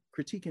y'all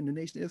critiquing the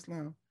Nation of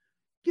Islam?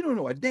 You don't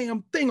know a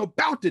damn thing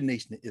about the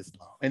Nation of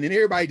Islam. And then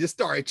everybody just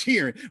started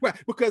cheering, right?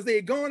 Because they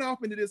had gone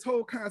off into this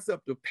whole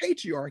concept of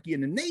patriarchy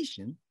in the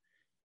nation.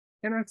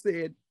 And I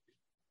said,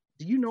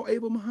 do you know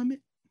Ava Muhammad?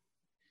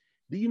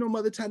 Do you know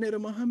Mother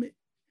Tanetta Muhammad?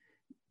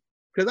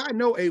 Because I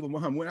know Ava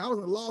Muhammad. When I was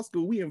in law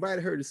school, we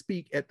invited her to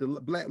speak at the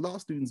Black Law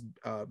Students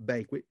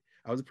banquet.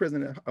 I was the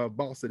president of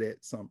BALSA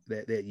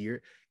that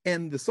year.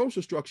 And the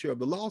social structure of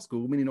the law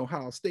school, meaning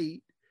Ohio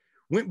State,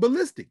 went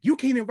ballistic. You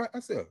can't invite,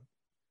 I said,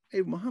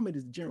 Ava Muhammad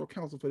is the general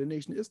counsel for the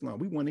Nation of Islam.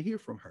 We want to hear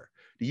from her.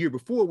 The year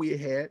before we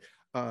had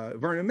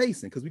Vernon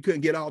Mason, because we couldn't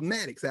get all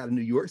Maddox out of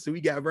New York. So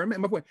we got Vernon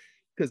Mason. My point,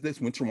 because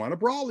this went Tawana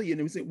Brawley,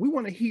 and we said, we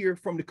want to hear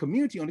from the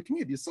community on the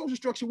community. The social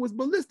structure was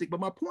ballistic. But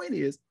my point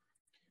is,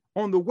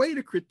 on the way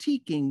to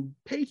critiquing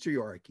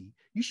patriarchy,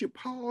 you should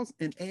pause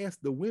and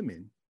ask the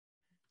women,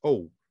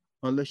 oh,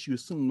 unless you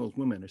assume those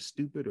women are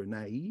stupid or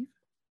naive.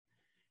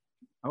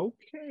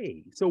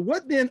 Okay, so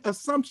what then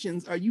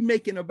assumptions are you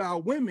making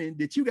about women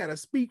that you got to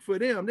speak for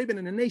them? They've been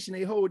in the nation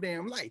their whole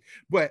damn life.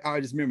 But I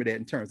just remember that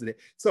in terms of that.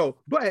 So,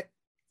 but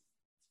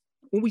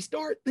when we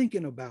start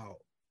thinking about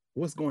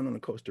what's going on in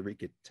Costa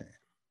Rica at the time,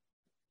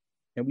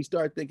 and we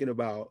start thinking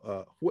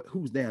about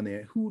who's down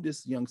there, who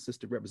this young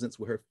sister represents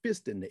with her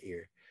fist in the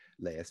air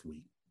last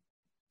week,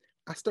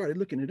 I started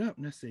looking it up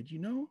and I said, you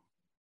know,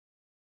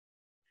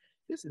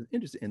 this is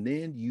interesting. And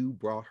then you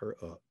brought her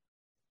up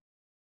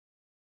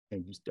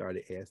and you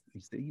started asking,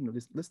 you said, you know,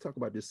 let's talk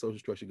about this social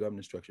structure,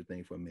 governance structure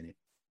thing for a minute.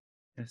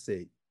 And I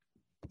said,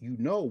 you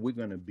know, we're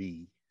going to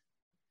be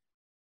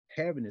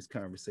having this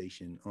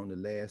conversation on the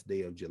last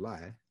day of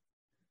July.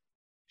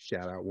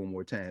 Shout out one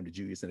more time to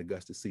Julius and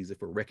Augustus Caesar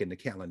for wrecking the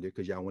calendar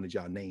because y'all wanted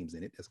y'all names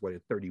in it. That's why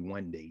they're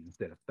 31 days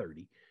instead of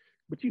 30.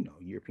 But you know,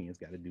 Europeans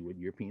got to do what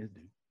Europeans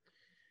do.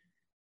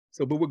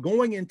 So, but we're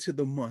going into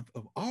the month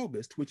of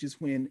August, which is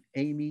when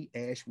Amy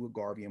Ashwood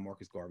Garvey and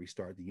Marcus Garvey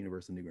started the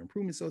Universal Negro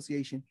Improvement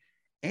Association.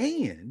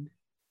 And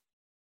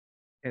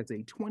as a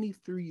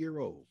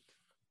 23-year-old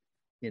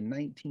in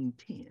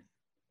 1910,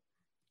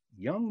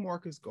 young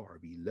Marcus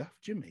Garvey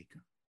left Jamaica,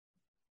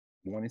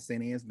 born in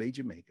St. Anne's Bay,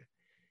 Jamaica.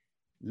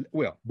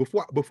 Well,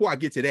 before I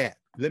get to that,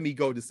 let me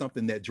go to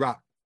something that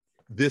dropped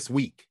this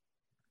week.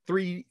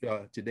 Today's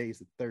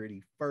the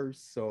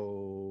 31st,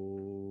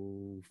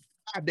 so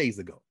 5 days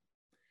ago.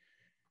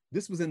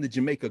 This was in the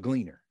Jamaica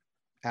Gleaner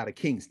out of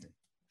Kingston.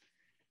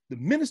 The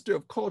Minister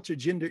of Culture,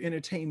 Gender,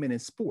 Entertainment,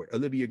 and Sport,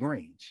 Olivia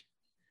Grange,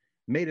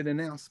 made an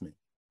announcement.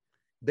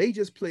 They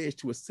just pledged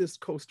to assist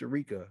Costa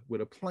Rica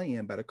with a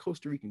plan by the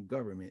Costa Rican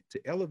government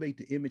to elevate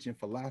the image and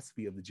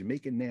philosophy of the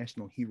Jamaican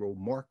national hero,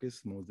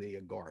 Marcus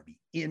Mosiah Garvey,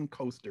 in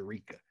Costa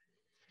Rica.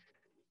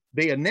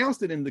 They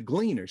announced it in the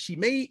Gleaner. She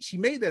made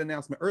that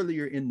announcement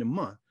earlier in the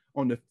month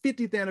on the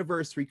 50th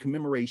anniversary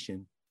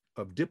commemoration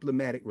of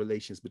diplomatic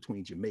relations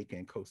between Jamaica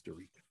and Costa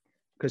Rica.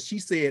 Because she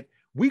said,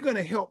 we're going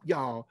to help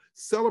y'all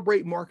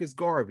celebrate Marcus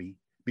Garvey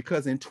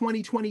because in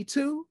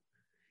 2022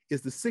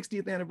 is the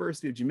 60th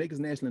anniversary of Jamaica's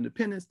national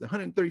independence, the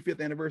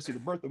 135th anniversary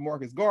of the birth of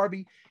Marcus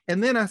Garvey.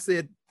 And then I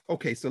said,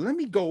 okay, so let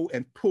me go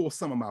and pull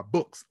some of my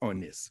books on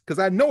this because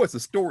I know it's a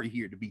story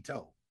here to be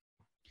told.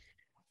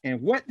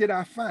 And what did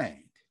I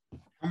find?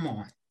 Come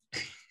on.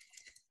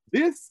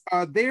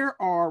 There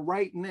are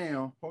right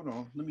now, hold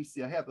on, let me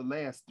see. I have the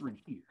last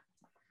three here.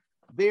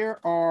 There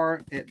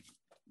are, at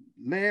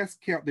last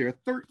count, there are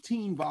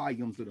 13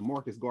 volumes of the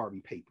Marcus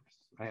Garvey papers.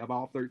 I have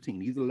all 13.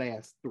 These are the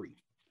last three.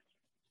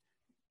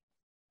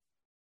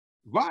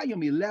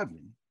 Volume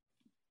 11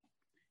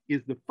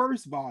 is the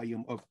first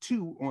volume of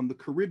 2 on the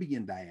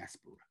Caribbean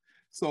diaspora.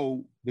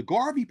 So the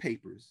Garvey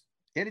papers,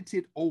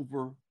 edited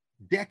over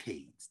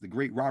decades, the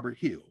great Robert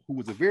Hill, who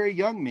was a very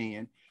young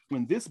man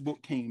when this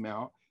book came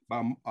out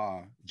by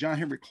John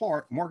Henry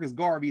Clark, Marcus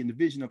Garvey and the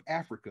Vision of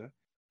Africa,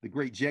 the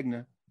great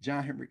Jegna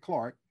John Henry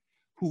Clark,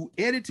 who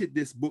edited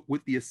this book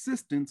with the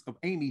assistance of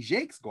Amy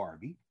Jacques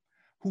Garvey,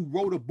 who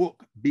wrote a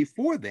book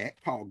before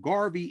that called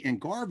Garvey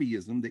and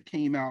Garveyism that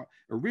came out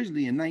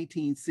originally in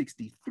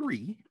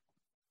 1963.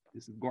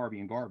 This is Garvey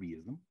and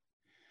Garveyism.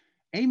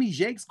 Amy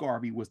Jacques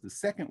Garvey was the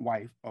second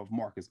wife of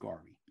Marcus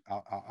Garvey.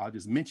 I'll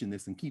just mention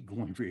this and keep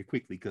going very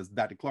quickly because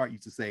Dr. Clark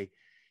used to say,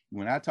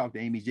 when I talked to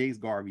Amy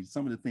Jacques Garvey,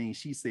 some of the things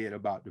she said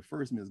about the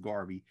first Miss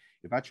Garvey,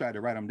 if I tried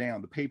to write them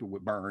down, the paper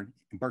would burn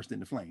and burst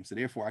into flames. So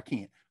therefore I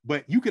can't.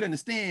 But you could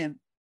understand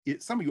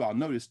it. Some of you all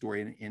know this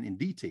story in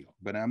detail,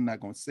 but I'm not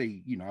going to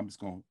say, I'm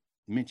just going to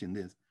mention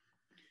this.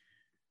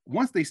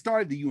 Once they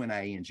started the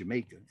UNIA in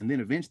Jamaica, and then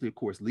eventually, of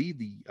course, leave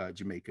the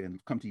Jamaica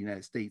and come to the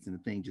United States, and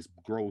the thing just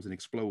grows and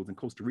explodes, and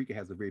Costa Rica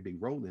has a very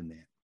big role in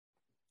that.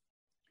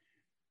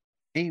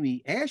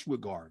 Amy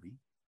Ashwood Garvey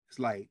is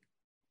like,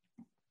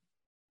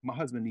 my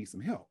husband needs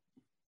some help.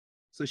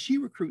 So she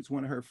recruits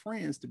one of her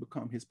friends to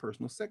become his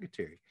personal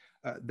secretary.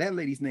 That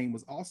lady's name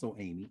was also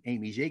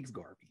Amy Jacques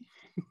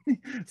Garvey.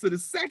 So the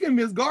second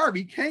Miss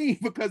Garvey came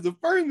because the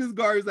first Miss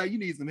Garvey was like, you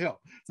need some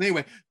help. So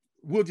anyway,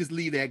 we'll just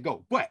leave that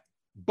go. But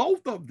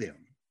both of them,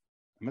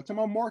 I'm not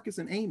talking about Marcus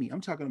and Amy,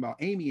 I'm talking about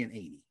Amy and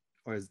Amy,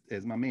 or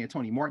as my man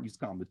Tony Martin used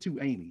to call them, the two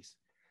Amy's,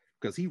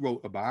 because he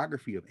wrote a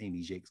biography of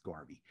Amy Jacques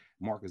Garvey,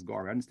 Marcus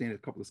Garvey. I understand there's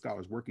a couple of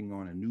scholars working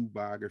on a new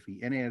biography,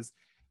 and as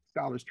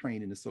scholars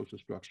trained in the social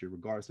structure,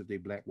 regardless if they're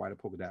black, white, or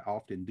polka dot,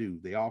 often do.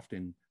 They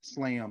often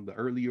slam the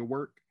earlier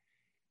work.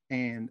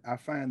 And I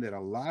find that a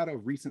lot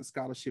of recent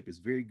scholarship is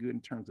very good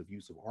in terms of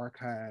use of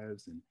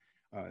archives and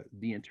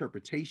the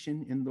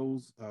interpretation in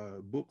those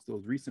books,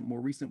 those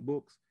more recent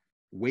books,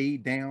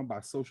 weighed down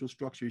by social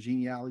structure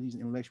genealogies,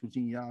 intellectual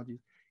genealogies,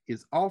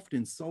 is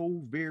often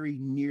so very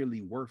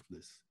nearly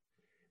worthless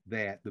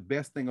that the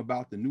best thing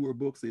about the newer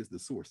books is the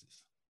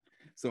sources.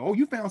 So, oh,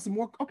 you found some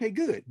more? Okay,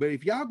 good. But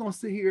if y'all gonna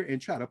sit here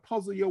and try to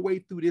puzzle your way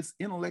through this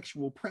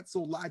intellectual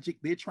pretzel logic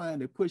they're trying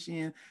to push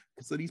in,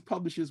 so these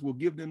publishers will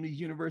give them these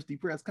university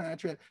press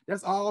contracts,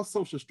 that's all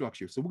social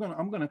structure. So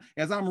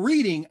as I'm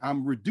reading,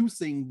 I'm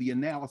reducing the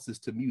analysis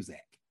to Muzak,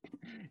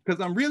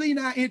 because I'm really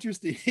not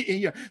interested in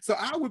you. So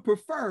I would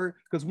prefer,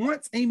 because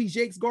once Amy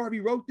Jacques Garvey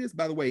wrote this,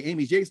 by the way,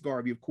 Amy Jacques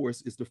Garvey, of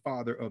course, is the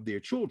father of their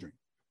children.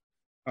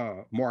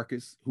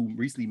 Marcus, who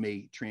recently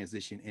made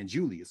transition, and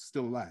Julius,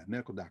 still alive,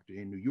 medical doctor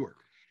in New York.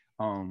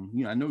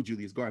 I know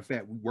Julius Garvey. In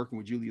fact, we're working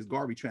with Julius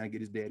Garvey trying to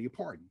get his daddy a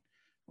pardon,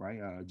 right?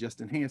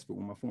 Justin Hansford,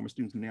 one of my former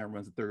students, who now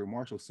runs the Thurgood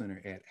Marshall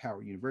Center at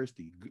Howard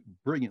University,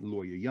 brilliant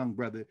lawyer, young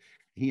brother.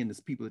 He and the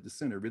people at the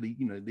center really,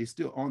 they're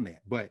still on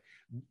that. But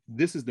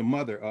this is the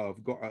mother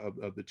of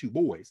the two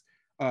boys.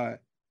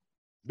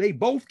 They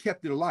both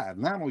kept it alive.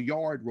 Lionel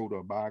Yard wrote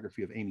a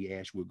biography of Amy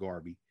Ashwood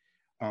Garvey.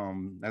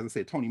 As I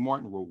said, Tony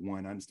Martin wrote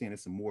one. I understand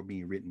there's some more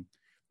being written.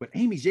 But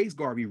Amy Jacques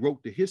Garvey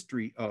wrote the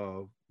history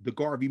of the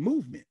Garvey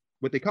movement,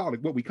 what we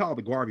call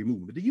the Garvey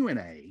movement, the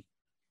UNIA.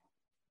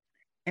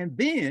 And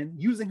then,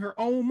 using her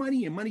own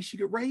money and money she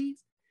could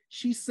raise,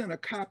 she sent a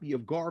copy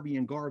of Garvey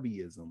and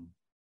Garveyism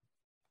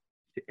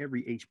to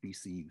every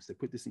HBCU. So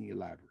put this in your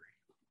library.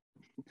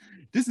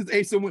 This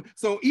is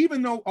so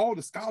even though all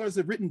the scholars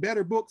have written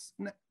better books,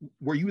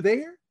 were you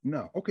there?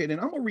 No. Okay, then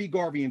I'm gonna read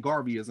Garvey and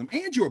Garveyism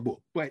and your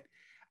book, but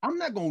I'm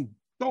not gonna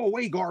throw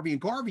away Garvey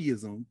and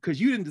Garveyism because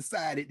you didn't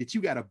decide that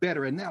you got a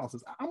better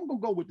analysis. I'm gonna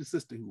go with the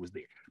sister who was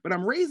there. But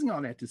I'm raising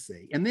all that to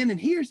say, and then in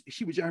here,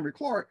 she was Henry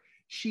Clark.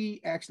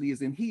 She actually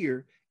is in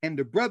here, and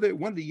the brother,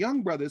 one of the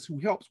young brothers who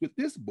helps with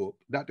this book,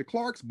 Dr.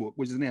 Clark's book,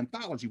 which is an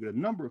anthology with a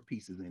number of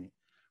pieces in it.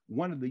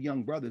 One of the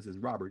young brothers is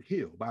Robert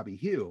Hill, Bobby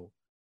Hill,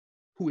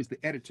 who is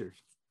the editor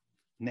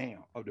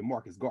now of the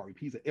Marcus Garvey.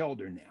 He's an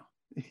elder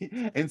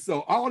now. And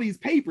so all these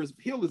papers,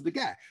 Hill is the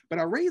guy. But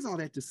I raise all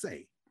that to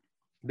say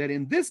that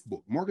in this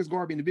book, Marcus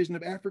Garvey and the Vision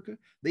of Africa,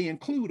 they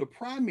include a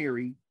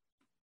primary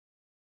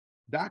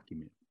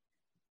document.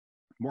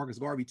 Marcus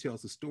Garvey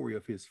tells the story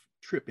of his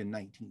trip in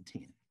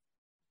 1910.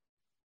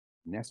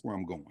 And that's where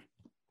I'm going.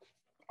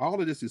 All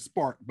of this is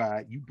sparked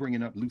by you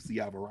bringing up Lucy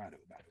Alvarado,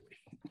 by the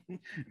way.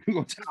 We're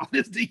going to tie all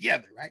this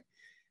together, right?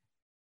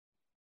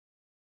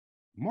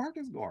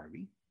 Marcus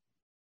Garvey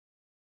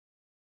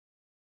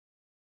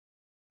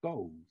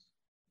goes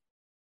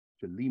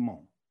to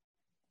Limon,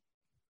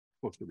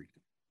 Costa Rica.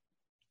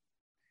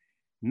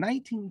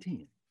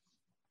 1910.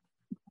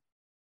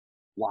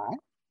 Why?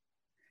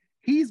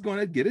 He's going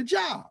to get a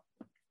job.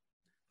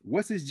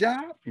 What's his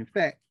job? In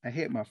fact, I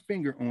had my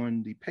finger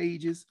on the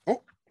pages.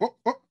 Oh.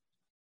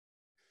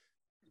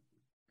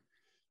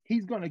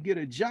 He's going to get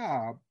a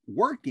job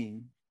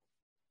working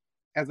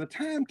as a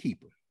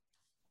timekeeper.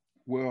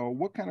 Well,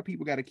 what kind of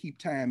people got to keep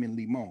time in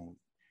Limon?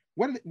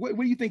 What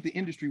do you think the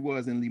industry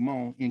was in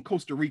Limon, in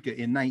Costa Rica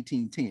in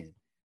 1910,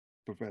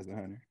 Professor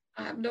Hunter?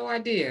 I have no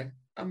idea.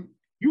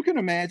 You can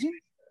imagine.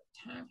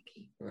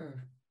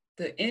 Timekeeper.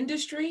 The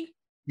industry?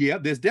 Yeah,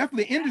 there's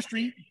definitely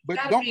industry, but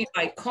it's gotta be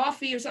like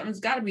coffee or something. It's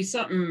got to be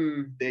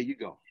something. There you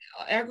go.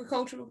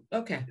 Agricultural.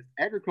 Okay.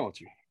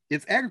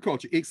 It's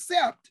agriculture.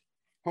 Except,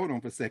 hold on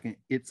for a second.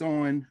 It's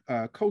on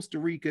Costa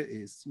Rica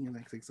is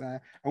CLXXI.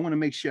 I want to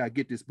make sure I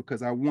get this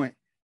because I want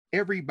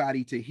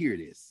everybody to hear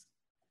this.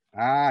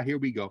 Here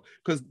we go.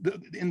 Because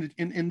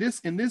in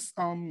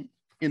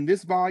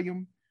this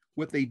volume,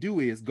 what they do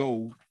is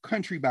go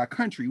country by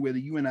country where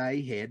the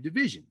UNIA had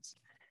divisions.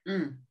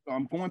 So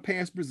I'm going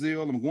past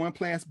Brazil, I'm going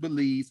past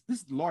Belize. This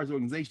is the largest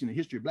organization in the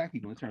history of Black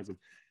people in terms of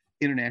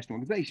international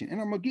organization.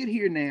 And I'm gonna get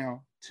here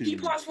now to— Can you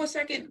pause for a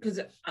second? Because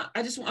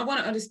I want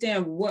to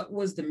understand what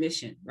was the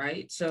mission,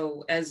 right?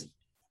 So as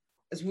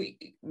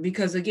we,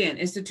 because again,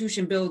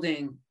 institution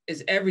building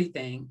is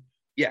everything.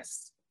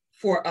 Yes.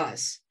 For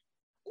us.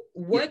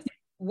 What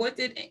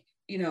did,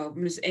 you know,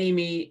 Miss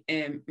Amy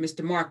and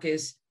Mr.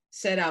 Marcus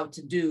set out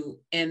to do?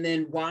 And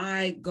then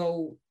why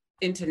go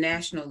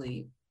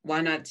internationally?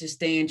 Why not just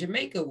stay in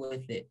Jamaica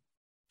with it?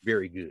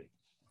 Very good.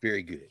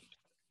 Very good.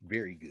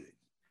 Very good.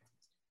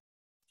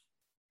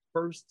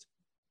 First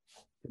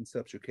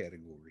conceptual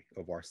category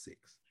of our 6,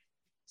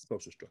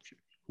 social structure.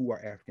 Who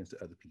are Africans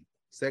to other people?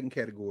 Second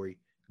category,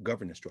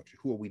 governance structure.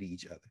 Who are we to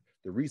each other?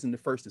 The reason the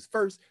first is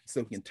first,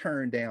 so we can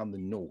turn down the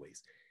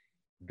noise.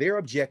 Their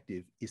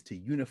objective is to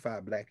unify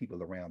Black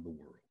people around the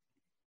world.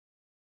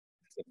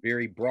 It's a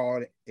very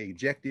broad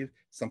objective.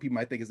 Some people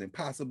might think it's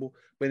impossible,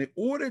 but in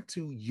order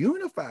to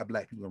unify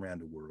Black people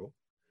around the world,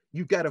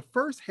 you've got to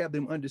first have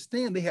them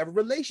understand they have a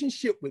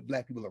relationship with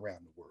Black people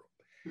around the world.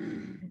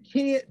 You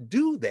can't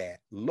do that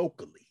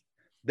locally.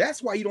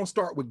 That's why you don't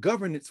start with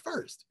governance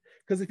first.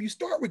 Because if you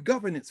start with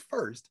governance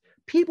first,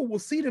 people will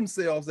see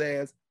themselves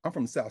as, I'm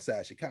from the South Side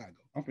of Chicago.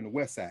 I'm from the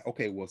West Side.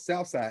 Okay, well,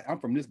 South Side, I'm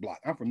from this block.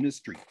 I'm from this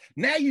street.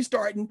 Now you're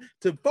starting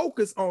to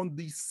focus on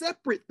the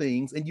separate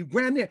things and you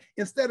grind there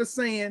instead of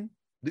saying,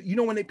 you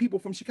know, when people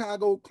from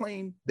Chicago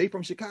claim they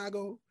from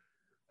Chicago,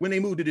 when they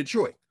move to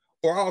Detroit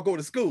or I'll go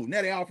to school,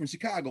 now they all from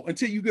Chicago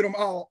until you get them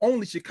all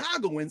only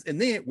Chicagoans.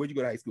 And then where'd you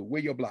go to high school?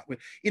 Where your block?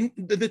 In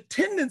the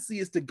tendency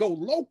is to go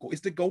local,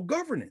 is to go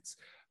governance,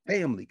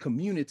 family,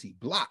 community,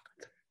 block.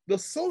 The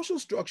social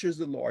structure is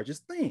the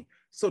largest thing.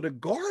 So the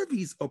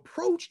Garvey's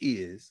approach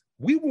is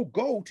we will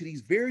go to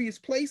these various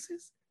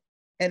places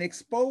and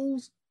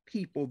expose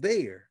people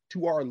there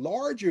to our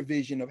larger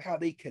vision of how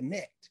they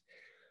connect.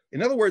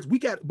 In other words,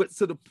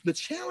 the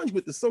challenge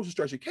with the social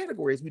structure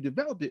category as we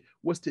developed it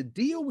was to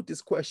deal with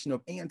this question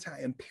of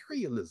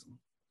anti-imperialism.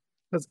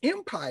 Because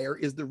empire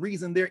is the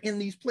reason they're in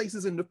these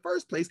places in the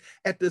first place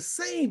at the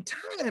same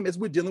time as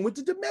we're dealing with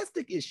the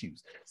domestic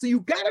issues. So you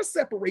got to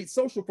separate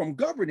social from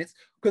governance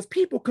because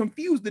people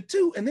confuse the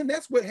two. And then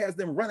that's what has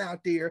them run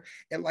out there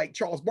and like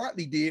Charles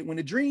Barkley did when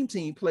the Dream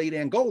Team played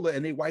Angola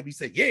and they wifey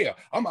said, yeah,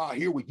 I'm out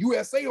here with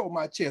USA on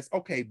my chest.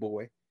 Okay,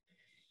 boy,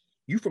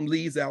 you from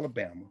Leeds,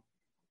 Alabama,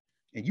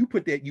 and you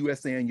put that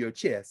USA on your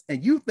chest.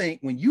 And you think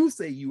when you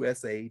say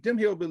USA, them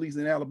hillbillies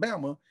in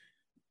Alabama,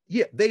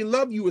 yeah, they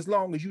love you as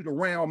long as you the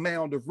round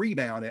mound of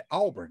rebound at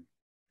Auburn.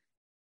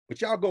 But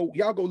y'all go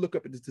look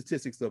up at the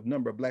statistics of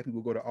number of Black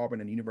people who go to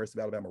Auburn and the University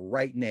of Alabama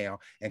right now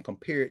and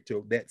compare it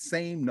to that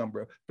same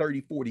number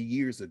 30, 40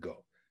 years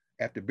ago.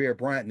 After Bear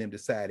Bryant and them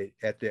decided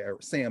after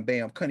Sam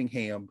Bam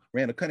Cunningham,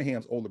 Randall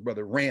Cunningham's older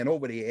brother, ran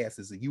over their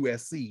asses at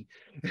USC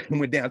and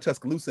went down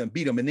Tuscaloosa and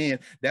beat them. And then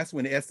that's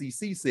when the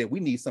SEC said, we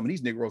need some of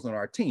these Negroes on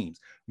our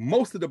teams.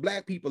 Most of the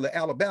Black people at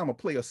Alabama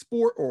play a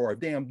sport or are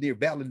damn near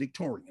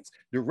valedictorians.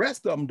 The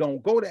rest of them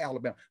don't go to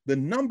Alabama. The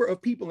number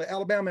of people in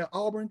Alabama and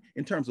Auburn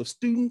in terms of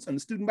students and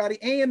the student body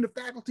and the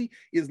faculty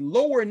is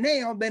lower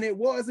now than it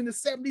was in the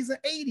 70s and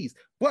 80s.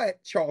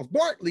 But Charles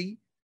Barkley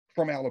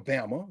from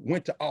Alabama,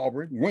 went to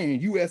Auburn, wearing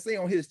USA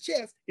on his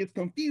chest, is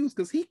confused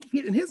because he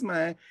in his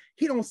mind,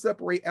 he don't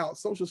separate out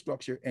social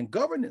structure and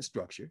governance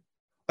structure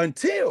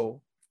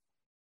until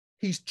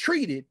he's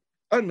treated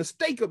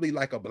unmistakably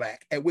like a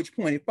Black, at which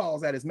point it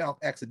falls out his mouth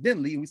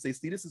accidentally. And we say,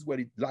 see, this is where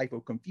the life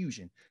of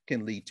confusion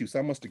can lead to. So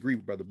I must agree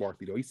with Brother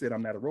Barkley, though. He said,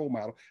 I'm not a role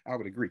model. I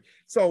would agree.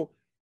 So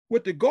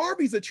what the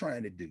Garveys are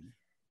trying to do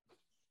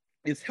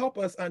is help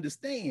us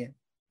understand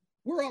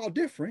we're all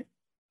different,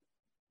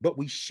 but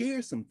we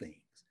share some things.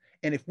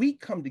 And if we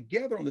come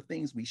together on the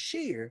things we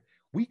share,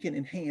 we can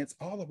enhance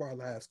all of our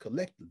lives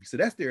collectively. So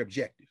that's their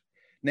objective.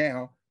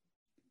 Now,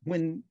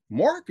 when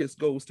Marcus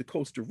goes to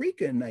Costa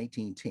Rica in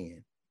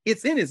 1910,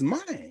 it's in his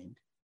mind,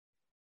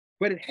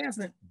 but it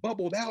hasn't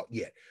bubbled out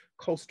yet.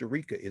 Costa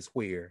Rica is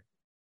where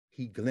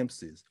he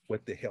glimpses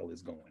what the hell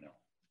is going on.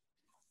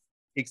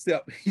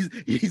 Except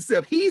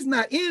he's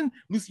not in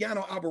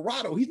Luciano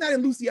Alvarado. He's not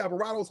in Lucy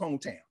Alvarado's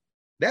hometown.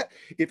 That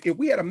if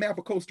we had a map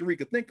of Costa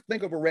Rica, think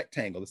of a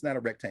rectangle. It's not a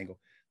rectangle.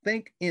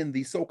 Think in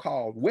the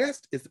so-called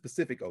West is the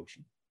Pacific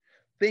Ocean.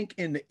 Think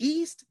in the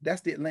East,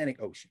 that's the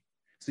Atlantic Ocean.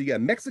 So you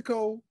got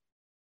Mexico,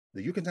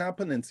 the Yucatan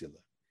Peninsula.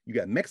 You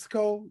got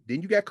Mexico,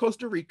 then you got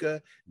Costa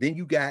Rica, then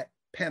you got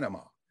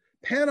Panama.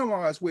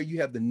 Panama is where you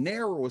have the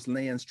narrowest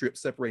land strip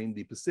separating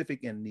the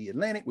Pacific and the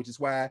Atlantic, which is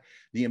why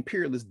the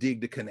imperialists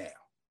dig the canal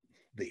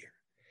there.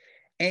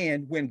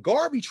 And when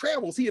Garvey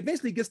travels, he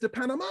eventually gets to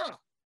Panama.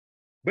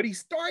 But he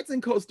starts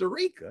in Costa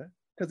Rica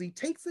because he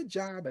takes a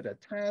job at a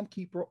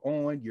timekeeper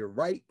on, you're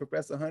right,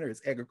 Professor Hunter,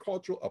 it's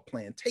agricultural, a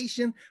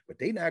plantation, but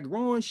they're not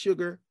growing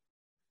sugar.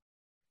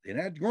 They're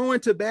not growing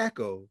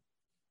tobacco.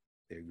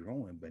 They're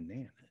growing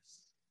bananas.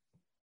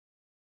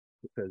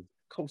 Because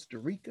Costa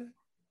Rica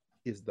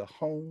is the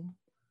home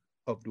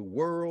of the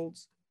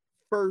world's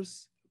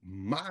first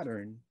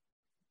modern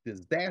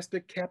Disaster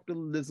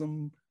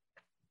Capitalism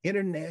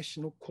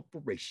International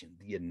Corporation,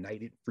 the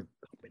United Fruit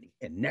Company.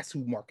 And that's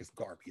who Marcus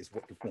Garvey is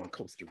working for in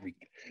Costa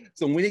Rica.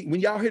 So when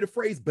y'all hear the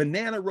phrase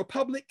banana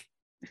republic,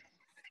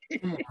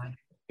 come on.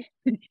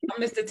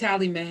 I'm Mr.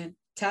 Tally Man.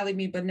 Tally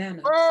me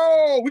banana.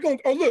 Oh,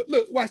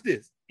 look, watch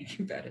this.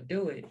 You better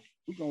do it.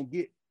 We're gonna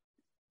get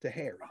to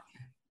Harry.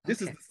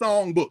 This is the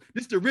songbook.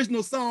 This is the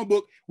original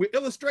songbook with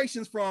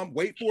illustrations from,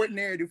 wait for it,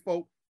 narrative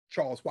folk,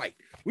 Charles White.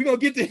 We're gonna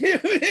get to him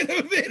in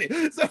a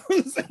minute. So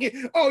I'm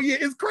saying, oh yeah,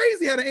 it's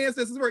crazy how the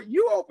ancestors work.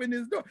 You open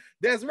this door.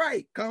 That's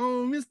right.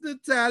 Come, Mr.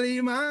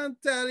 Tallyman,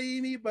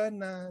 tally me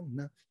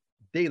banana.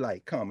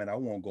 Daylight come and I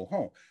won't go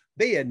home.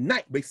 They at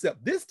night,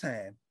 except this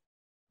time,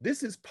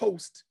 this is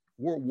post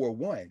World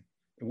War I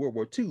and World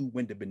War II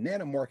when the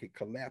banana market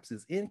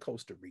collapses in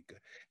Costa Rica.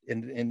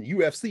 And the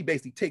UFC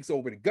basically takes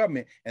over the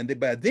government. And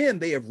by then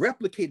they have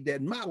replicated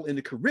that model in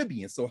the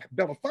Caribbean. So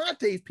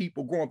Belafonte's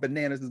people growing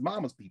bananas, his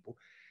mama's people,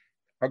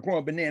 are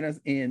growing bananas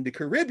in the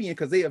Caribbean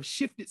because they have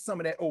shifted some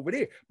of that over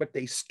there. But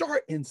they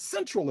start in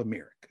Central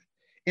America.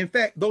 In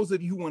fact, those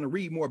of you who want to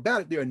read more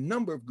about it, there are a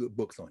number of good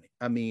books on it.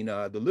 I mean,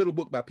 the little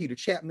book by Peter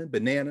Chapman,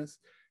 Bananas,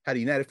 How the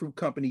United Fruit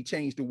Company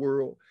Changed the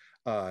World.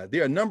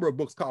 There are a number of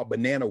books called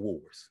Banana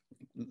Wars.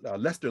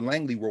 Lester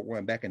Langley wrote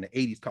one back in the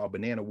 80s called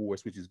Banana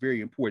Wars, which is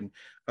very important.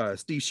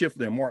 Steve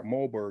Schiffler and Mark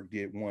Moberg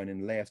did one in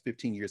the last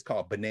 15 years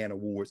called Banana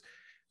Wars,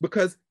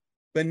 because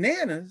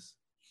bananas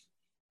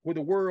were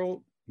the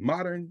world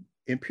modern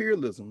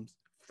imperialism's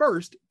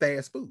first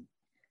fast food.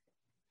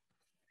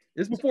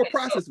 It's before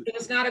processed.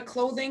 It's not a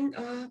clothing.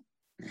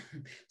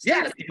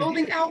 Yeah, a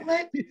clothing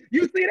outlet.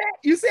 You see that?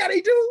 You see how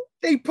they do?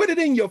 They put it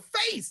in your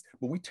face,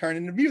 but we turn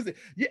into music.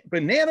 Yeah,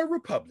 Banana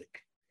Republic.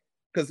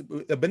 Because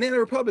the Banana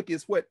Republic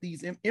is what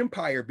these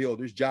empire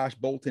builders, Josh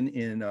Bolton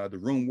in The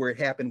Room Where It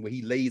Happened, where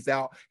he lays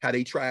out how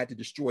they tried to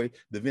destroy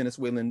the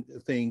Venezuelan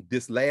thing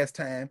this last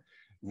time.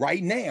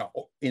 Right now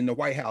in the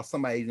White House,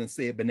 somebody even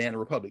said Banana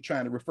Republic,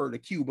 trying to refer to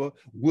Cuba,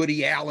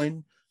 Woody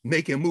Allen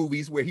making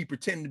movies where he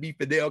pretended to be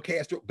Fidel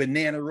Castro,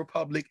 Banana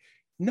Republic.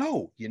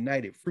 No,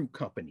 United Fruit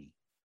Company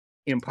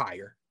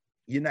empire,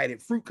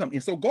 United Fruit Company.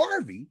 And so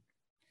Garvey,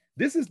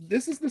 this is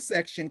the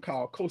section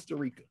called Costa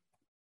Rica.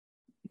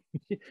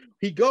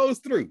 He goes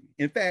through,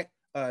 in fact,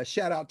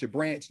 shout out to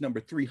branch number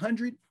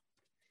 300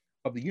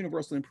 of the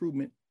Universal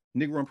Improvement,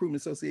 Negro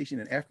Improvement Association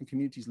and African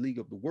Communities League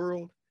of the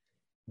World.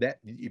 That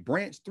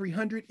branch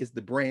 300 is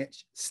the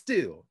branch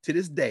still to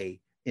this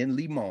day in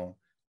Limon,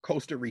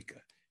 Costa Rica.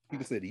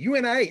 People say the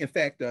UNIA, in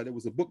fact, there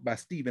was a book by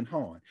Stephen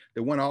Hahn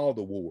that won all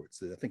the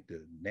awards. I think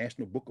the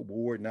National Book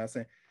Award, and I was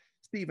saying,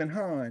 Stephen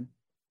Hahn,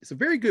 it's a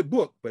very good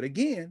book, but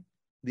again,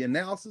 the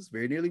analysis,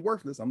 very nearly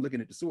worthless. I'm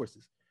looking at the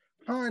sources.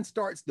 Hahn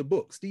starts the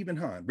book, Stephen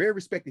Hahn, very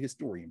respected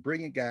historian,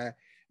 brilliant guy,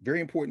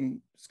 very important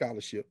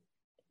scholarship.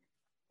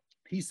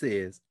 He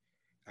says,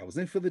 I was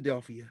in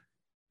Philadelphia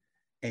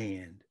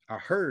and I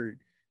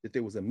heard that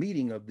there was a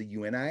meeting of the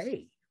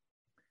UNIA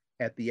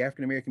at the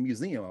African American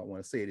Museum. I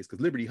want to say this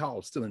because Liberty Hall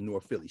is still in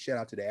North Philly. Shout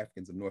out to the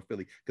Africans of North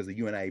Philly because the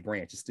UNIA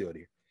branch is still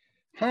there.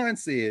 Hahn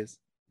says,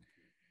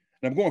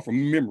 and I'm going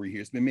from memory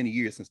here, it's been many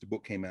years since the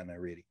book came out and I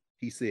read it.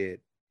 He said,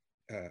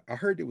 I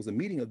heard there was a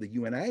meeting of the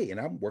UNIA and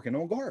I'm working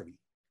on Garvey.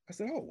 I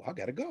said, oh, I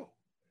gotta go.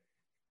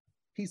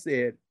 He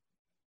said,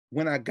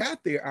 when I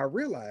got there, I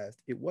realized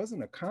it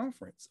wasn't a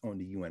conference on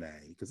the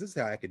UNIA, because this is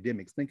how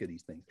academics think of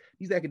these things.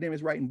 These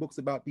academics writing books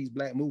about these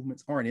Black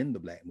movements aren't in the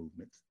Black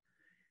movements.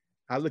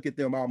 I look at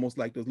them almost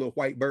like those little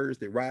white birds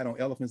that ride on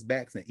elephants'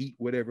 backs and eat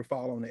whatever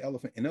fall on the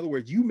elephant. In other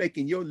words, you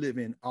making your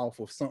living off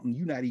of something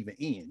you're not even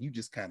in. You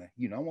just kind of,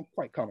 I won't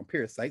quite call them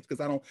parasites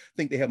because I don't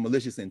think they have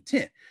malicious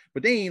intent,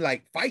 but they ain't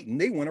like fighting.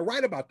 They want to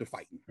write about the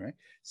fighting, right?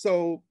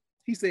 So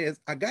he says,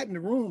 I got in the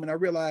room and I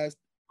realized,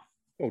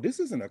 oh, this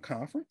isn't a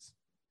conference.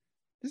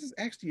 This is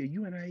actually a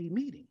UNIA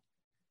meeting.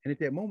 And at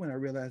that moment, I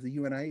realized the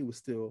UNIA was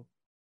still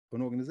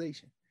an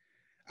organization.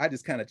 I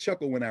just kind of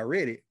chuckled when I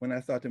read it, when I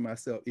thought to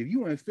myself, if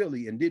you were in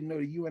Philly and didn't know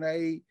the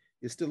UNIA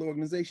is still an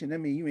organization, that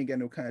means you ain't got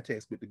no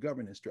context with the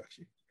governance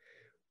structure,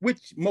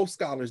 which most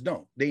scholars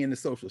don't. They in the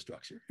social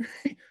structure.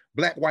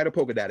 Black, white, or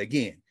polka dot.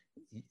 Again,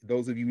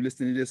 those of you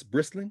listening to this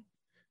bristling,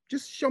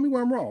 just show me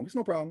where I'm wrong. It's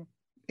no problem.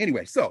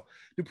 Anyway, so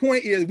the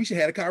point is we should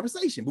have a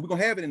conversation, but we're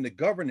going to have it in the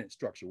governance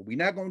structure. What we're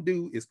not going to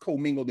do is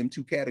commingle them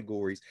two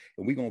categories,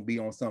 and we're going to be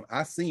on some.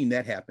 I've seen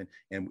that happen.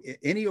 And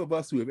any of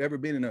us who have ever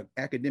been in an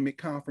academic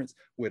conference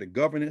where the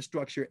governance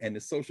structure and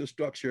the social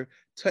structure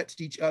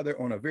touched each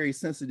other on a very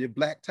sensitive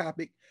Black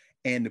topic,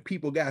 and the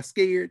people got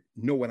scared,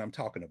 know what I'm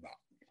talking about.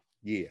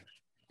 Yeah.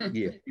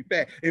 Yeah.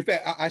 In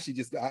fact, I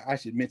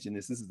should mention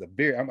this. This is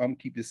I'm gonna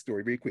keep this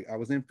story very quick. I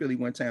was in Philly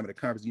one time at a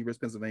conference at the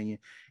University of Pennsylvania,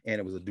 and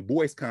it was a Du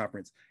Bois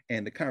conference,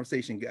 and the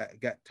conversation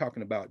got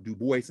talking about Du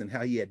Bois and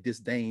how he had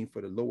disdain for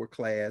the lower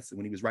class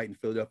when he was writing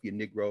Philadelphia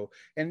Negro.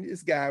 And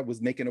this guy was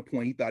making a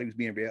point. He thought he was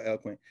being very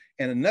eloquent.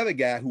 And another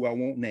guy who I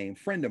won't name,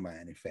 friend of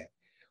mine, in fact,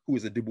 who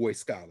is a Du Bois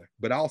scholar,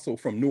 but also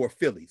from North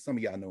Philly. Some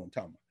of y'all know what I'm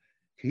talking about.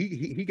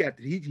 He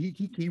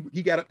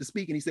got up to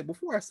speak, and he said,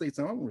 before I say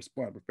something, I'm gonna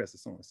respond to Professor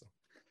so-and-so.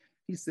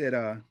 He said,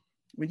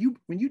 when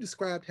you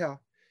described how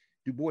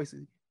Du Bois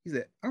said, he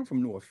said, I'm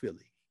from North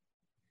Philly.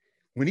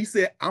 When he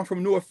said, I'm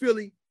from North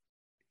Philly,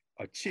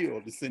 a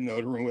chill just sitting in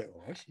the room. Went,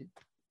 oh, shit.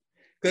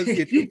 Because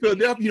if you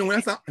Philadelphia, you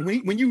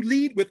know, when you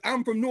lead with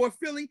I'm from North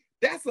Philly,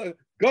 that's a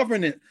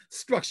governance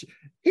structure.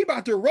 He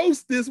about to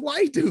roast this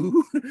white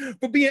dude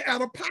for being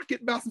out of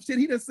pocket about some shit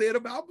he done said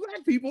about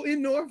Black people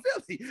in North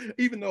Philly.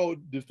 Even though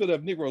the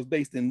Philadelphia Negro is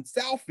based in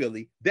South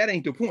Philly, that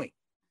ain't the point.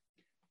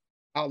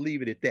 I'll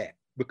leave it at that,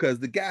 because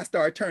the guy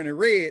started turning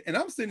red and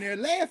I'm sitting there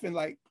laughing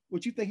like,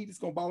 what, you think he just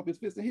gonna ball up his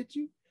fist and hit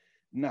you?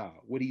 Nah,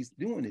 what he's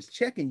doing is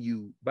checking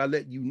you by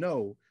letting you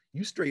know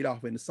you straight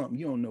off into something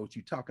you don't know what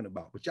you're talking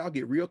about. But y'all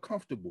get real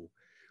comfortable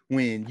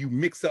when you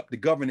mix up the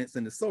governance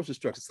and the social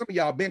structure. Some of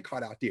y'all been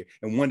caught out there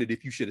and wondered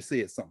if you should have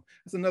said something.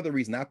 That's another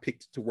reason I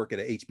picked to work at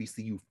a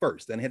HBCU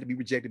first, and I had to be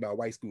rejected by a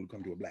white school to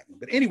come to a Black one.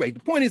 But anyway, the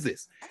point is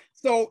this.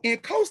 So in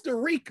Costa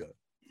Rica,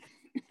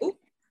 no,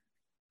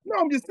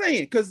 I'm just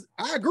saying, because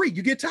I agree,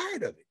 you get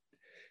tired of it.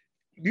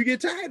 You get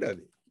tired of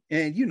it.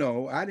 And, you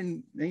know,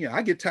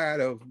 I get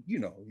tired of, you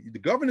know, the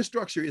governance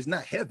structure is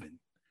not heaven.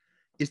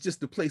 It's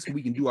just the place where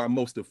we can do our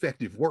most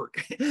effective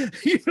work.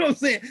 You know what I'm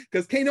saying?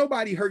 Because can't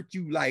nobody hurt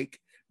you like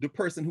the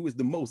person who is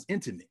the most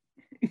intimate.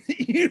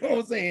 You know what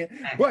I'm saying?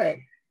 But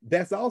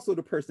that's also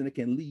the person that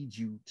can lead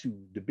you to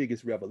the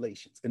biggest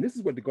revelations. And this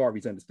is what the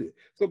Garveys understood.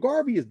 So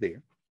Garvey is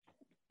there.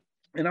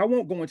 And I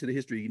won't go into the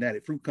history of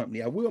United Fruit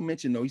Company. I will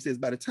mention, though, he says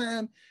by the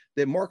time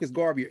that Marcus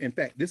Garvey, in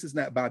fact, this is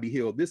not Bobby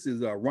Hill, this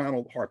is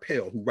Ronald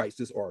Harpel who writes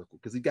this article,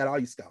 because he got all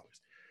these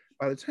scholars.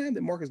 By the time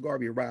that Marcus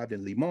Garvey arrived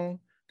in Limon,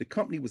 the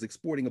company was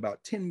exporting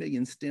about 10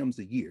 million stems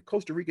a year.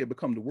 Costa Rica had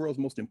become the world's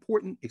most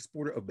important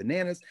exporter of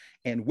bananas,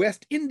 and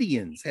West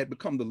Indians had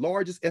become the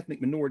largest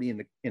ethnic minority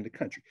in the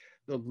country.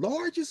 The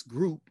largest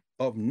group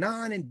of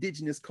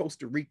non-indigenous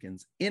Costa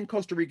Ricans in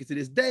Costa Rica to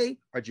this day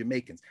are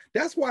Jamaicans.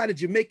 That's why the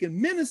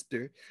Jamaican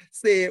minister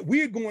said,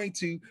 we're going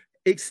to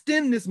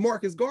extend this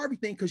Marcus Garvey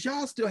thing because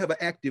y'all still have an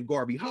active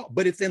Garvey Hall,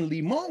 but it's in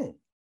Limon.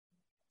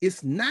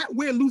 It's not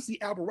where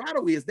Lucy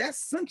Alvarado is. That's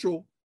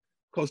central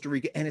Costa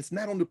Rica, and it's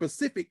not on the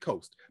Pacific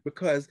coast,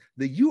 because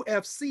the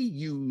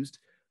UFC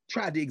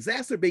tried to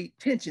exacerbate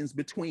tensions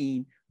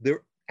between the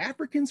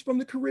Africans from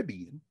the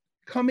Caribbean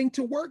coming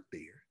to work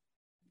there,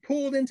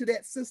 pulled into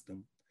that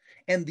system,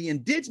 and the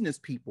indigenous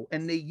people,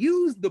 and they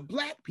used the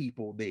Black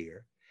people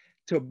there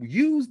to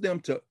use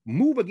them to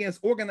move against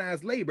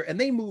organized labor, and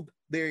they moved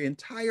their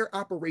entire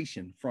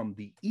operation from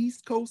the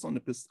East Coast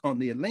on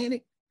the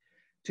Atlantic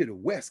to the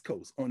West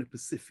Coast on the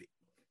Pacific,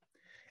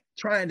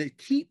 trying to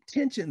keep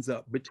tensions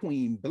up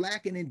between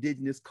Black and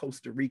indigenous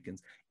Costa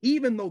Ricans,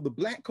 even though the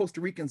Black Costa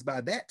Ricans by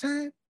that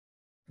time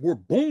were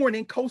born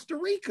in Costa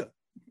Rica.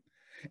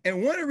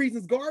 And one of the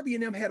reasons Garvey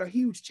and them had a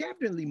huge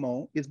chapter in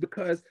Limon is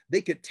because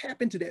they could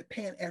tap into that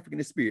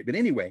Pan-Africanist spirit. But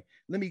anyway,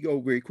 let me go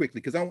very quickly,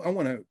 because I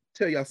want to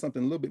tell y'all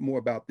something a little bit more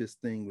about this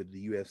thing with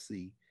the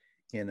UFC.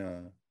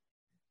 And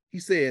he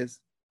says,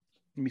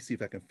 let me see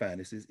if I can find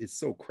this. It's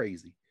so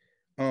crazy.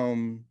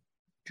 Oh,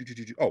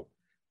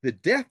 the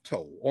death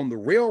toll on the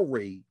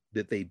railway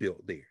that they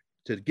built there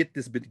to get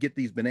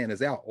these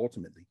bananas out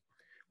ultimately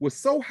was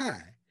so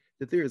high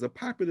that there is a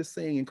popular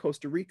saying in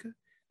Costa Rica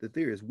that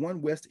there is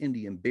one West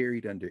Indian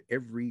buried under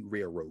every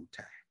railroad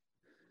tie.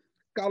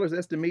 Scholars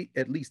estimate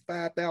at least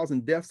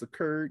 5,000 deaths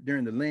occurred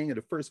during the laying of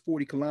the first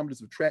 40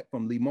 kilometers of track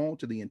from Limon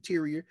to the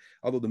interior.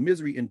 Although the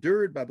misery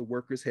endured by the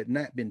workers had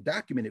not been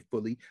documented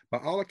fully, by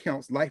all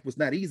accounts, life was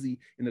not easy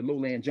in the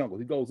lowland jungle.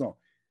 He goes on.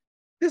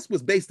 This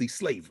was basically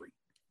slavery,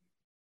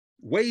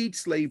 wage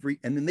slavery,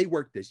 and then they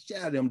worked the shit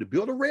out of them to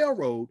build a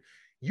railroad.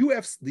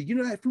 The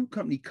United Fruit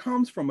Company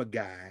comes from a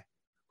guy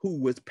who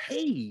was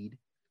paid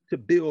to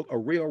build a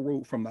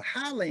railroad from the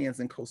highlands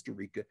in Costa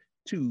Rica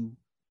to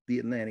the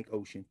Atlantic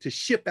Ocean to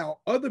ship out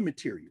other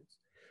materials.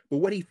 But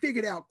what he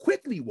figured out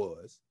quickly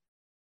was,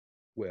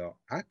 well,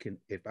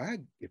 if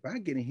I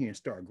get in here and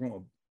start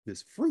growing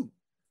this fruit,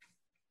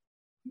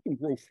 you can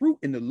grow fruit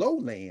in the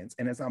lowlands.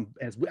 And as I'm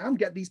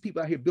got these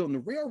people out here building the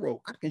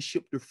railroad, I can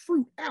ship the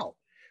fruit out.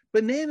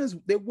 Bananas,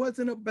 there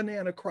wasn't a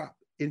banana crop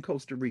in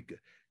Costa Rica.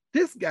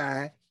 This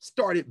guy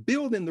started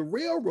building the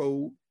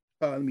railroad.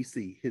 Let me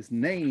see, his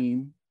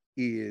name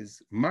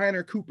is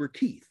Minor Cooper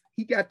Keith.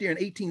 He got there in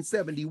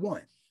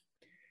 1871.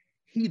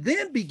 He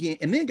then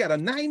got a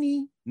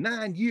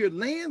 99-year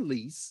land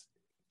lease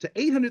to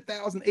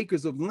 800,000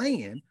 acres of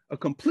land, a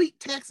complete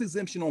tax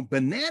exemption on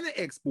banana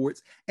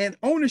exports, and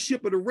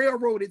ownership of the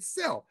railroad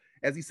itself.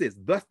 As he says,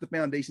 thus the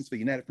foundations for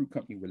United Fruit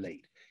Company were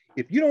laid.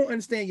 If you don't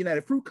understand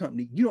United Fruit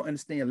Company, you don't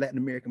understand Latin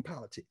American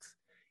politics.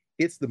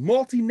 It's the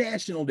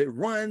multinational that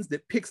runs,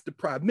 that picks the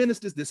prime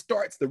ministers, that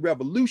starts the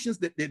revolutions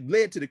that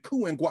led to the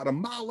coup in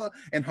Guatemala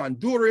and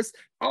Honduras,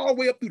 all the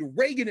way up through the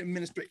Reagan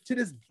administration. To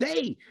this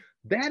day,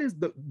 that is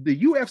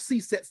the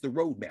UFC sets the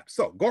roadmap.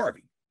 So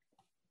Garvey,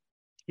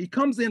 he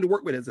comes in to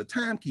work with as a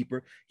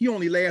timekeeper. He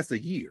only lasts a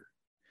year.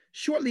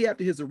 Shortly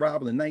after his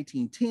arrival in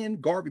 1910,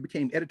 Garvey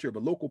became editor of a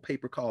local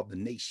paper called The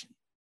Nation.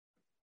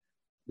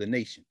 The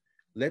Nation.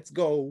 Let's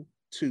go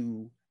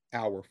to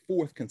our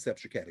fourth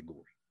conceptual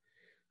category.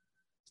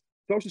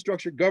 Social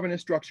structure, governance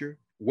structure,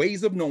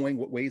 ways of knowing,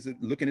 what ways of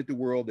looking at the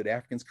world that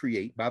Africans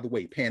create. By the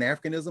way,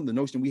 Pan-Africanism, the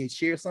notion we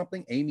share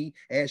something, Amy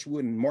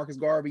Ashwood and Marcus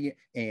Garvey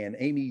and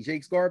Amy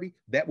Jakes Garvey,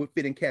 that would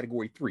fit in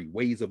category 3,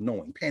 ways of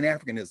knowing.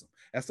 Pan-Africanism,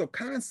 that's a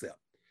concept.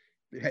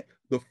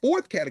 The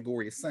 4th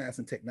category is science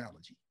and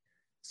technology.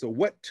 So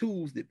what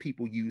tools did Black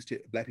people use to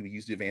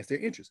advance their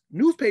interests?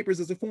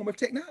 Newspapers is a form of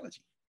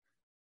technology.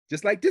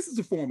 Just like this is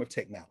a form of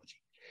technology.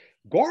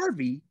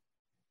 Garvey,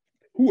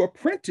 who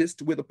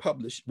apprenticed with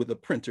a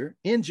printer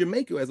in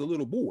Jamaica as a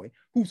little boy,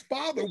 whose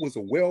father was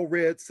a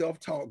well-read,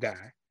 self-taught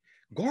guy.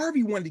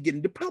 Garvey wanted to get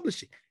into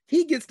publishing.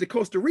 He gets to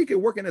Costa Rica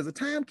working as a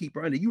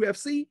timekeeper under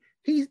UFC.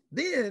 He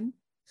then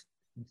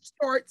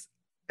starts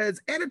as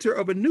editor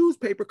of a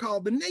newspaper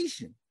called The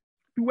Nation.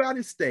 Throughout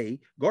his stay,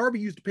 Garvey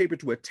used the paper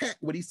to attack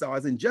what he saw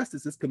as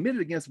injustices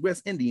committed against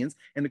West Indians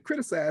and to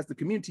criticize the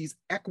community's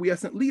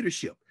acquiescent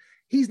leadership.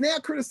 He's now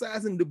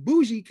criticizing the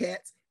bougie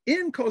cats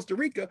in Costa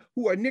Rica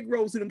who are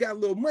Negroes who got a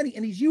little money,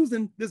 and he's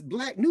using this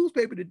Black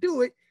newspaper to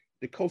do it.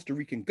 The Costa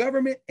Rican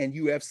government and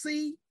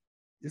UFC,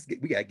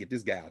 we gotta get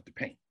this guy out the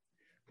paint.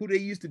 Who they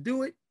used to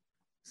do it?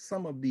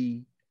 Some of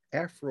the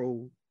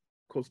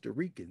Afro-Costa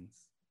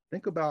Ricans.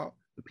 Think about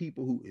the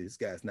people who, this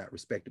guy's not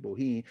respectable.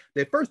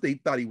 At first they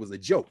thought he was a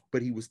joke,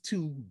 but he was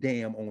too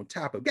damn on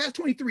top of, guy's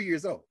 23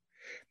 years old.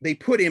 They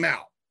put him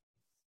out.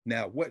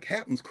 Now what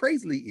happens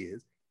crazily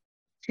is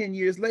 10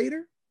 years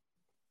later,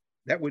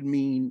 that would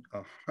mean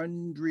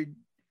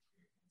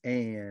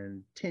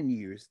 110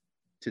 years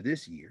to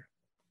this year.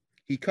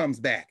 He comes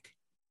back.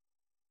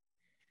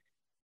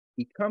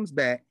 He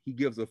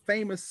gives a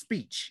famous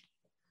speech.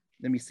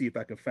 Let me see if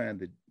I can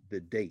find the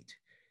date.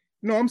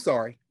 No, I'm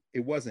sorry.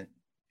 It wasn't.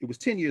 It was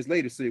 10 years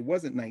later, so it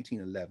wasn't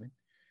 1911.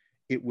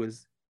 It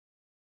was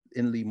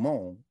in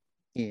Limon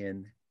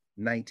in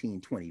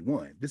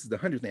 1921. This is the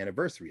 100th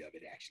anniversary of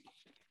it, actually.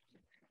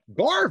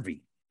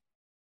 Garvey.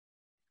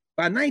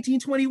 By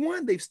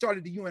 1921, they've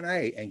started the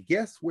UNIA, and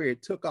guess where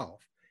it took off?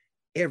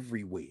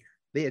 Everywhere.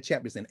 They had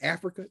chapters in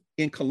Africa,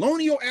 in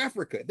colonial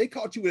Africa. They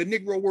caught you with a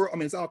Negro world. I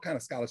mean, it's all kind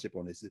of scholarship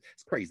on this.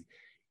 It's crazy.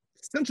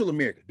 Central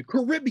America, the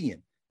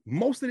Caribbean.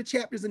 Most of the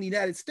chapters in the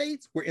United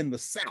States were in the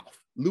South,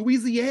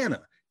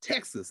 Louisiana,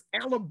 Texas,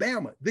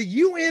 Alabama, the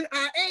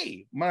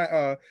UNIA.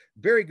 My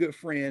very good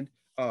friend,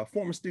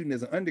 former student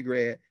as an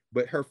undergrad,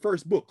 but her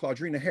first book,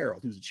 Claudrena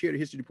Harold, who's the chair of the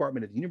history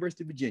department at the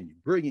University of Virginia,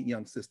 brilliant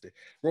young sister,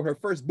 wrote her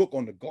first book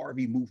on the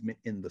Garvey movement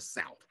in the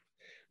South.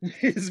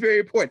 It's very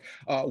important.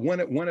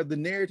 One of the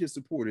narrative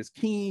supporters,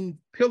 keen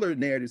pillar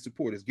narrative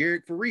supporters,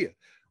 Garrick Faria,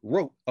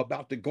 wrote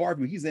about the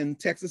Garvey. He's in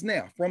Texas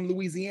now, from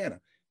Louisiana.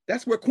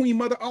 That's where Queen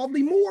Mother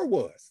Audley Moore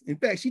was. In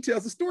fact, she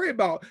tells a story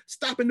about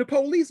stopping the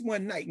police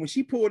one night when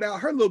she pulled out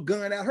her little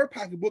gun out her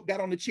pocketbook,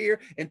 got on the chair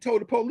and told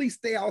the police,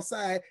 stay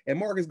outside. And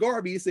Marcus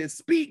Garvey says,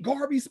 speak,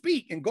 Garvey,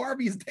 speak. And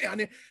Garvey's down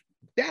there.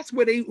 That's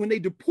where when they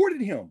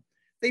deported him,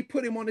 they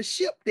put him on a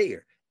ship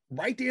there,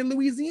 right there in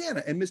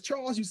Louisiana. And Miss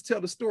Charles used to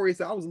tell the story.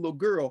 So I was a little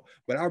girl,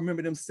 but I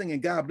remember them singing,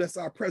 God bless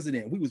our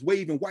president. We was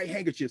waving white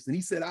handkerchiefs and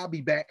he said, I'll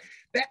be back.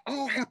 That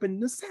all happened in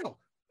the South.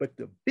 But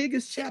the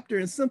biggest chapter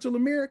in Central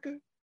America,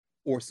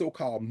 or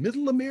so-called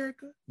Middle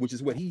America, which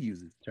is what he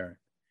uses the term,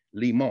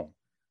 Limon,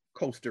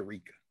 Costa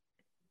Rica.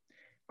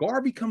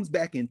 Garvey comes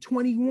back in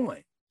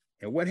 21.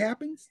 And what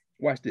happens?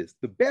 Watch this.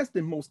 The best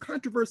and most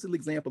controversial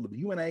example of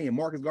the UNIA and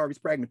Marcus Garvey's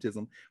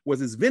pragmatism was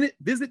his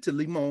visit to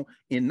Limon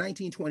in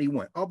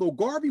 1921. Although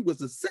Garvey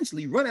was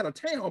essentially run out of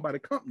town by the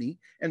company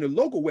and the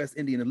local West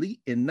Indian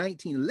elite in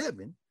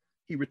 1911,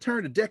 he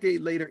returned a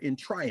decade later in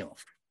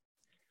triumph.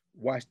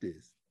 Watch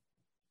this.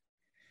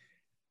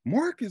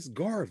 Marcus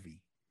Garvey,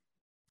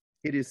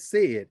 it is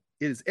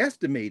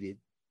estimated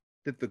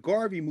that the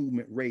Garvey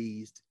movement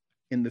raised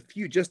in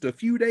just a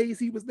few days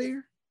he was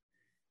there,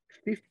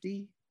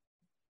 $50,000.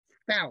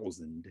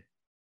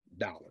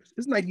 This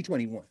is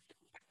 1921.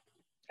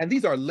 And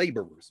these are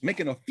laborers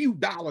making a few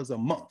dollars a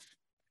month.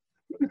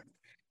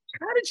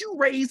 How did you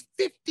raise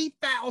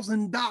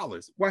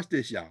 $50,000? Watch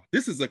this, y'all.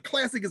 This is a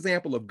classic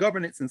example of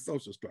governance and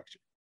social structure.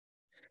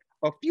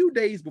 A few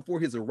days before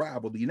his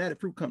arrival, the United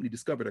Fruit Company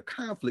discovered a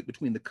conflict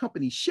between the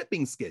company's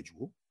shipping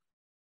schedule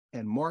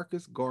and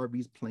Marcus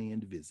Garvey's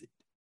planned visit.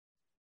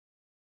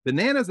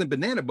 Bananas and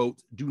banana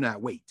boats do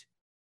not wait.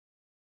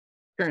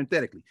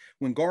 Parenthetically,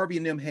 when Garvey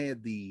and them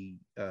had the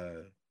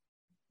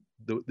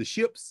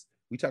ships,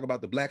 we talk about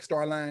the Black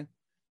Star Line,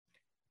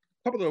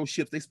 a couple of those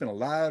ships, they spent a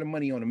lot of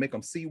money on to make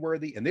them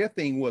seaworthy. And their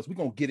thing was, we're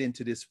gonna get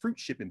into this fruit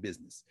shipping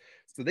business.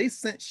 So they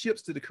sent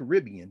ships to the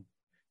Caribbean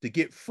to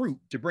get fruit,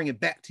 to bring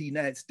it back to the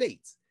United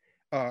States.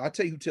 I'll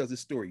tell you who tells this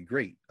story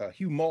great.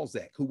 Hugh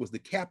Malzac, who was the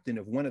captain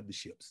of one of the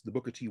ships, the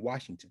Booker T.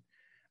 Washington.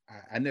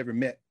 I never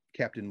met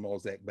Captain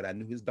Malzac, but I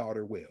knew his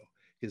daughter well.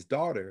 His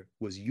daughter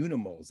was Una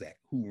Malzac,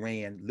 who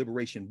ran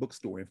Liberation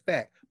Bookstore. In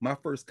fact, my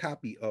first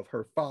copy of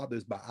her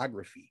father's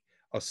biography,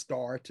 A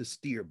Star to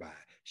Steer By,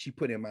 she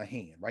put in my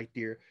hand right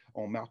there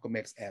on Malcolm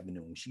X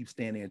Avenue. And she was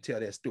standing there and tell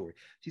that story.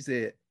 She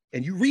said,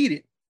 and you read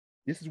it,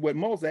 this is what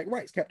Malzac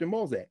writes, Captain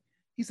Malzac.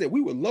 He said,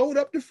 we would load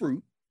up the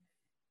fruit,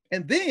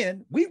 and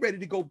then we ready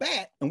to go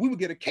back, and we would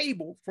get a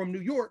cable from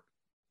New York.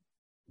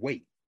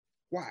 Wait,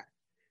 Why?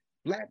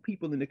 Black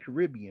people in the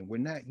Caribbean were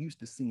not used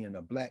to seeing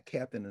a Black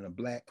captain and a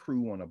Black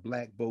crew on a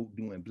Black boat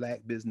doing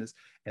Black business.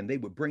 And they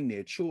would bring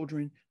their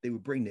children, they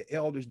would bring their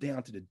elders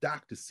down to the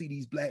dock to see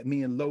these Black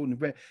men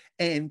loading.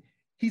 And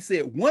he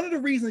said, one of the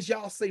reasons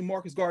y'all say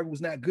Marcus Garvey was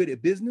not good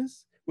at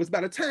business was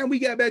by the time we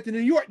got back to New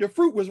York, the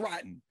fruit was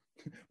rotten.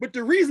 But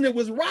the reason it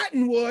was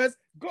rotten was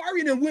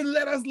Garvey wouldn't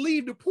let us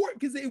leave the port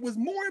because it was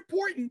more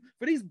important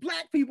for these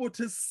Black people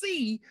to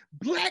see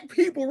Black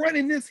people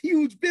running this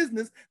huge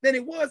business than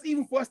it was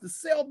even for us to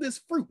sell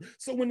this fruit.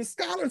 So when the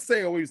scholars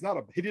say, oh,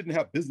 he didn't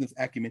have business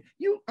acumen,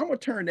 I'm gonna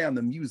turn down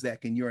the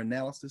Muzak in your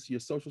analysis,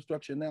 your social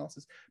structure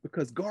analysis,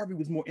 because Garvey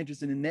was more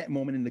interested in that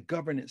moment in the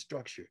governance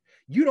structure.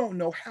 You don't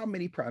know how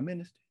many prime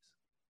ministers,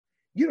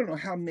 you don't know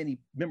how many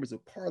members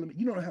of parliament,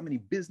 you don't know how many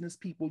business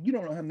people, you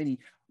don't know how many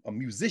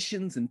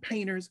musicians and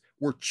painters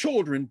were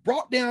children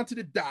brought down to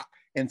the dock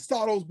and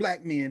saw those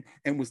Black men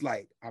and was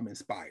like, I'm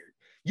inspired.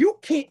 You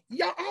can't,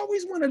 y'all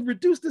always want to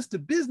reduce this to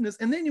business.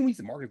 And then we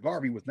say Marcus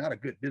Garvey was not a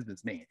good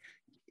businessman.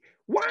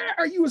 Why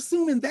are you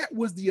assuming that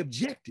was the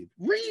objective?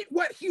 Read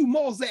what Hugh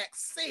Mozak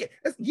said.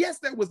 Yes,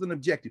 that was an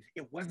objective.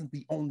 It wasn't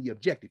the only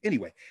objective.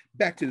 Anyway,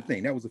 back to the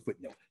thing. That was a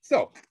footnote.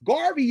 So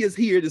Garvey is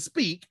here to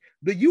speak.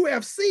 The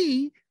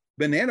UFC,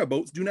 banana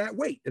boats do not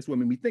wait. That's what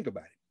made me think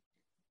about it.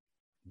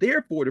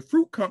 Therefore, the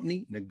fruit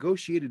company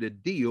negotiated a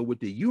deal with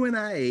the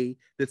UNIA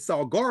that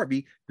saw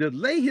Garvey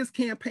delay his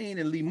campaign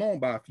in Limon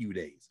by a few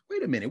days.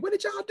 Wait a minute, what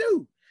did y'all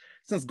do?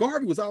 Since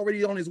Garvey was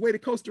already on his way to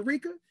Costa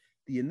Rica,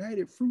 the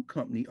United Fruit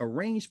Company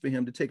arranged for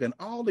him to take an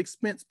all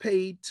expense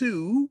paid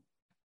to,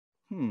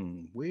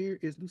 where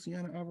is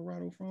Luciana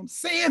Alvarado from?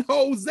 San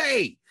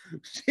Jose.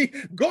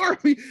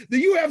 Garvey,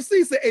 the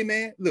UFC said, hey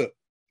man, look,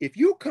 if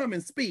you come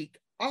and speak,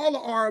 all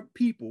of our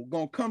people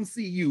gonna come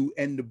see you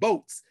and the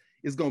boats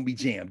is gonna be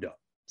jammed up.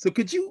 So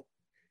could you,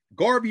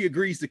 Garvey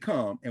agrees to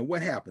come, and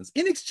what happens?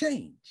 In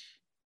exchange,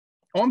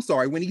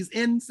 when he's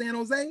in San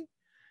Jose,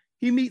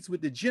 he meets with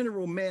the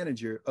general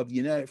manager of the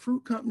United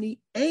Fruit Company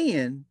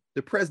and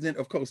the president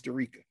of Costa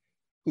Rica,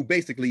 who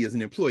basically is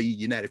an employee of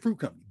United Fruit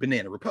Company,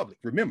 Banana Republic,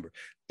 remember.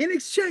 In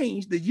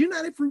exchange, the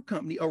United Fruit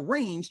Company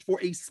arranged for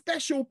a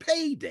special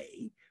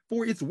payday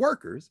for its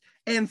workers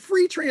and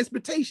free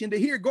transportation to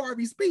hear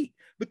Garvey speak.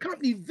 The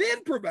company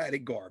then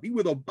provided Garvey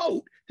with a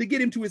boat to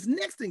get him to his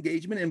next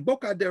engagement in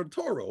Boca del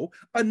Toro,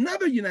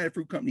 another United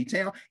Fruit Company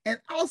town, and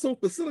also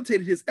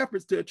facilitated his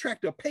efforts to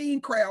attract a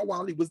paying crowd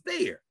while he was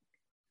there.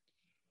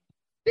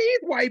 These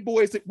white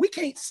boys said, we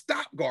can't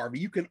stop Garvey.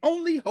 You can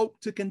only hope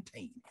to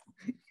contain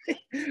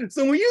him.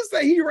 So when you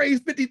say he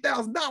raised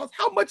 $50,000,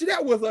 how much of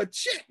that was a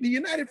check? The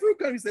United Fruit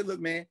Company said, look,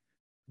 man,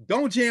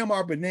 don't jam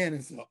our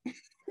bananas up.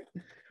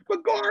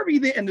 But Garvey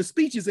then, and the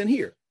speech is in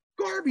here,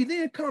 Garvey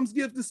then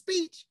gives the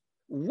speech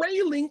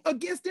railing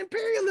against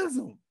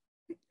imperialism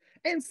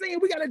and saying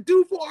we got to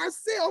do for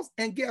ourselves.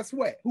 And guess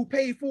what? Who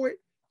paid for it?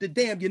 The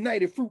damn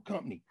United Fruit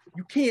Company.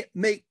 You can't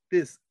make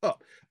this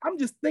up. I'm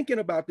just thinking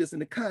about this in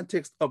the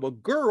context of a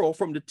girl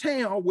from the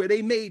town where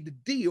they made the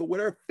deal with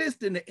her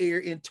fist in the air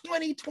in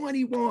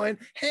 2021,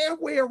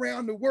 halfway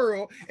around the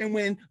world. And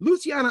when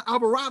Luciana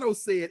Alvarado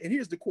said, and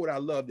here's the quote I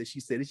love that she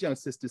said, this young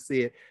sister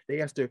said,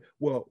 they asked her,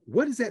 well,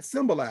 what does that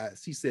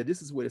symbolize? She said,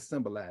 this is what it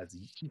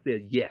symbolizes. She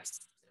said,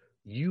 yes,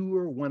 you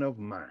are one of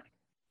mine.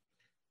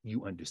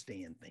 You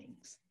understand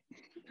things.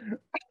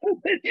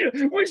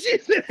 When she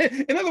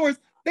said, in other words,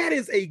 that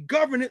is a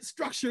governance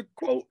structure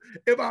quote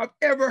if I've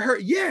ever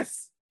heard.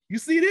 Yes, you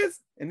see this?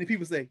 And then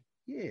people say,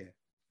 yeah,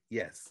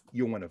 yes,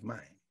 you're one of mine.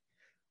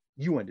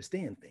 You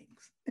understand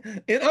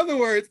things. In other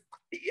words,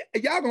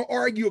 y'all gonna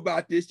argue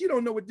about this. You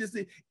don't know what this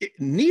is.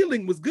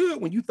 Kneeling was good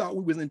when you thought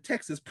we was in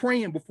Texas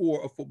praying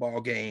before a football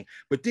game,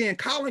 but then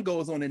Colin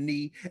goes on a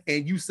knee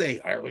and you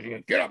say,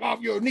 get up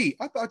off your knee.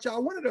 I thought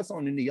y'all wanted us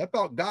on the knee. I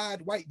thought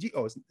God,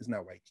 it's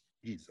not white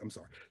Jesus, I'm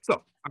sorry. So,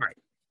 all right,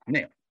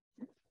 now,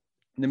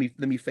 let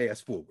me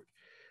fast forward,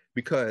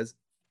 because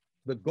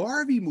the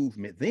Garvey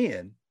movement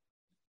then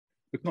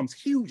becomes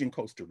huge in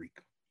Costa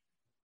Rica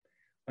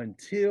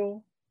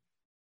until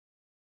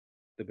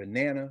the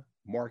banana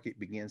market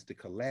begins to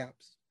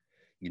collapse.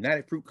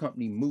 United Fruit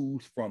Company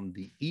moves from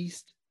the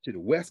east to the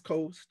west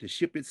coast to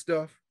ship its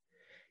stuff,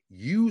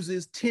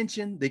 uses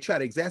tension. They try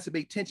to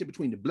exacerbate tension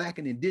between the Black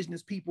and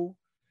indigenous people,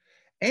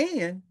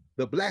 and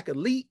the Black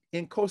elite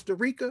in Costa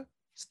Rica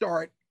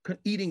start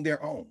eating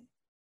their own.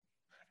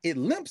 It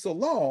limps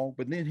along,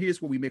 but then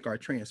here's where we make our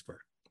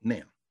transfer.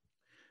 Now,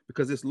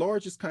 because this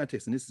largest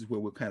context, and this is where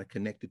we'll kind of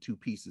connect the two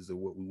pieces of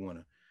what we want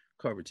to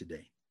cover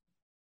today.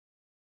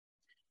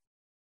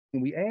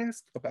 When we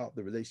ask about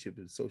the relationship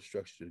of the social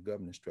structure to the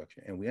governance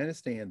structure, and we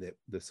understand that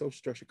the social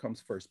structure comes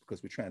first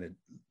because we're trying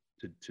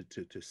to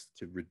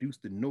reduce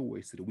the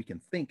noise so that we can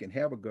think and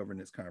have a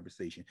governance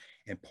conversation.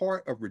 And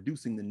part of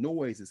reducing the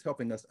noise is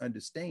helping us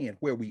understand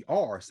where we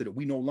are so that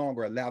we no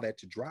longer allow that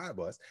to drive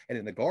us. And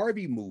in the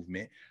Garvey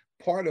movement,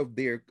 part of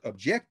their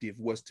objective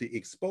was to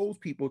expose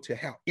people to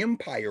how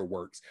empire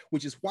works,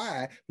 which is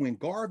why when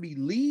Garvey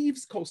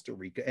leaves Costa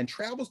Rica and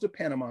travels to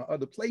Panama,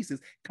 other places,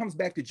 comes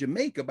back to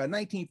Jamaica by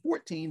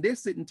 1914, they're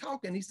sitting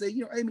talking. He said,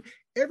 you know, I mean,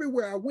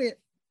 everywhere I went,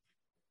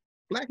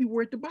 Black people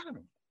were at the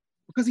bottom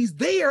because he's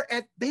there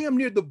at damn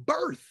near the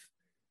birth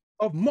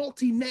of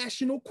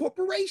multinational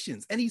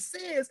corporations. And he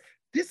says,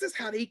 this is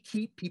how they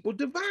keep people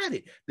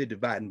divided. They're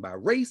dividing by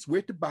race. We're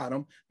at the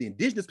bottom. The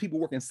indigenous people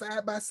working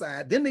side by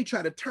side. Then they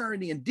try to turn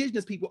the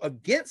indigenous people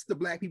against the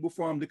Black people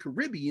from the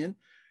Caribbean,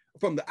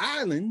 from the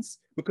islands,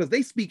 because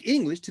they speak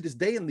English. To this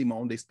day in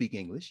Limon, they speak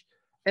English.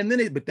 And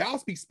then but they all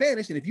speak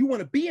Spanish. And if you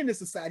want to be in this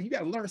society, you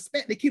got to learn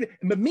Spanish. They keep it.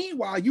 But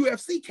meanwhile,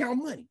 UFC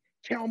count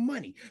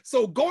money.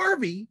 So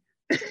Garvey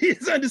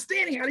is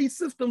understanding how these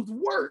systems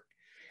work.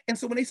 And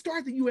so when they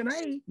start the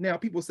UNA, now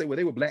people say, well,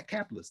 they were Black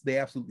capitalists. They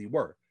absolutely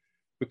were,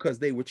 because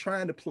they were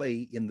trying to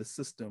play in the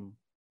system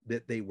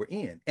that they were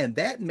in. And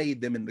that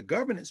made them, in the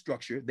governance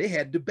structure, they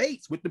had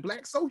debates with the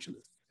Black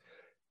socialists.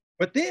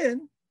 But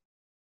then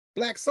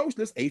Black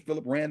socialists, A.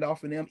 Philip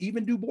Randolph and them,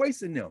 even Du Bois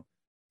and them,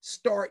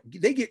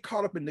 they get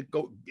caught up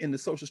in the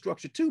social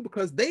structure too,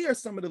 because they are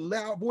some of the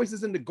loud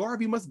voices in the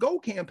Garvey Must Go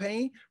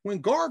campaign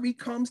when Garvey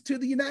comes to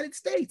the United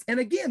States.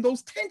 And again,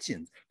 those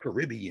tensions,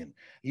 Caribbean,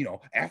 you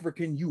know,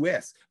 African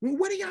US, I mean,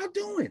 what are y'all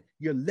doing?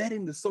 You're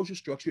letting the social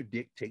structure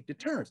dictate the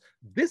terms.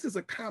 This is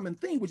a common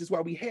thing, which is why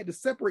we had to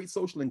separate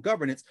social and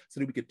governance so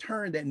that we could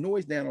turn that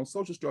noise down on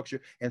social structure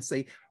and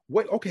say,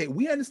 okay,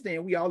 we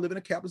understand we all live in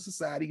a capitalist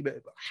society,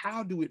 but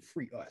how do it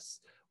free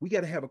us? We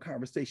got to have a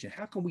conversation.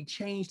 How can we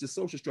change the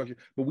social structure?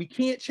 But we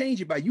can't change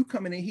it by you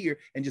coming in here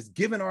and just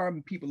giving our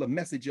people a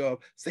message of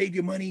save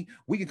your money.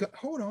 We can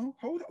hold on.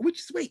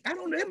 Wait, I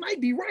don't know. It might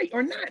be right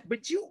or not, but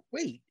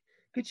wait,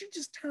 could you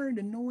just turn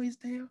the noise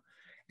down?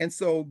 And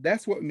so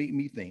that's what made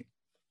me think.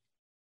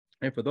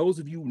 And for those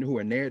of you who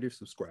are narrative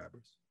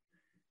subscribers,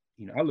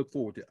 you know, I look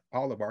forward to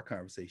all of our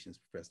conversations,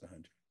 Professor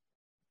Hunter.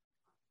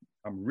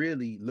 I'm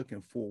really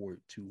looking forward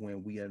to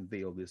when we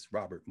unveil this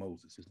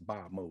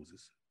Bob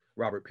Moses,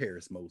 Robert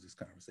Paris Moses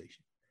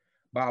conversation.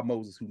 Bob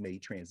Moses, who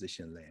made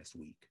transition last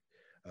week,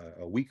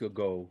 a week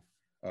ago,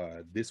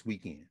 this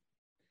weekend.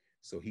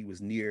 So he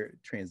was near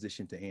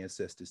transition to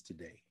ancestors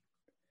today,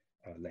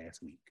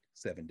 last week,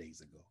 7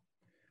 days ago.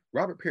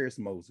 Robert Paris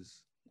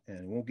Moses, and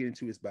I won't get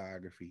into his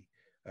biography.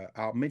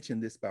 I'll mention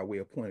this by way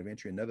of point of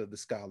entry. Another of the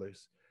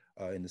scholars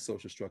in the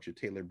social structure,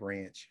 Taylor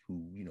Branch,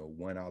 who, you know,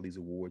 won all these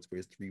awards for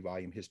his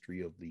 3-volume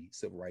history of the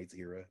civil rights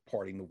era,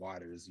 Parting the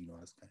Waters, you know,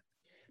 that's kind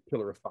of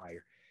pillar of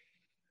fire.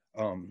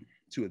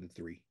 2 of the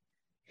 3.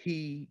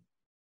 He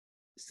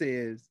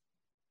says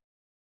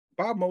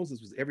Bob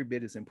Moses was every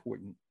bit as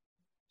important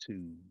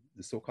to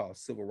the so-called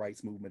civil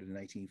rights movement of the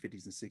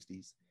 1950s and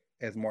 60s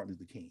as Martin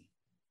Luther King.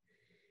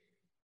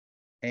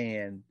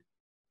 And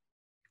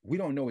we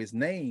don't know his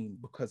name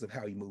because of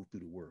how he moved through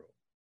the world.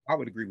 I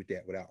would agree with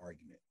that without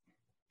argument.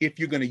 If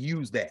you're going to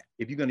use that,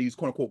 if you're going to use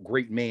quote unquote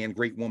great man,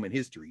 great woman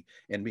history.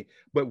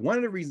 But one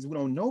of the reasons we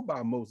don't know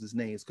Bob Moses'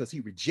 name is because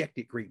he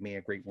rejected great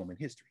man, great woman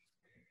history.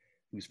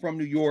 He was from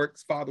New York.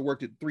 His father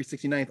worked at the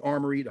 369th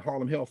Armory, the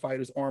Harlem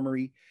Hellfighters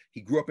Armory.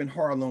 He grew up in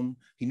Harlem.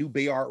 He knew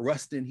Bayard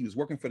Rustin. He was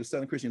working for the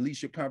Southern Christian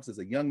Leadership Conference as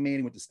a young man.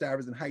 He went to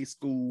Stuyvesant High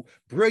School,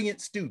 brilliant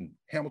student,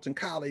 Hamilton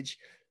College,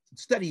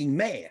 studying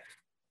math.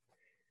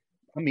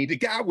 I mean, the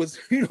guy was,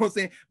 you know what I'm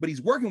saying? But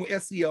he's working with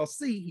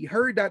SCLC. He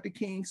heard Dr.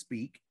 King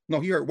speak.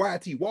 No, he heard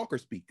Y.T. Walker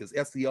speak, because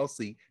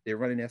SCLC, they're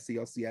running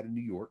SCLC out of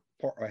New York,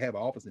 or have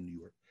an office in New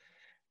York.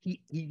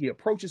 He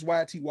approaches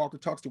Y.T. Walker,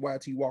 talks to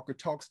Y.T. Walker,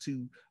 talks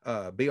to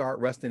Bayard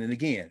Rustin. And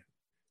again,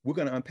 we're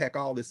going to unpack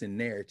all this in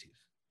narrative.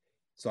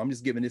 So I'm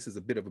just giving this as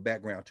a bit of a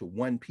background to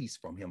one piece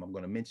from him I'm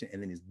going to mention,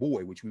 and then his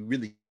boy, which we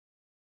really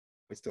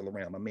is still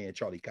around, my man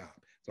Charlie Cobb.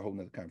 It's a whole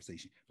nother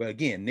conversation. But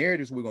again,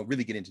 narratives, we're going to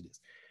really get into this.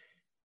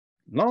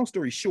 Long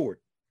story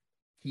short,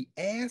 he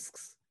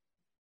asks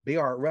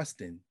Bayard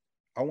Rustin,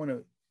 I want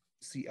to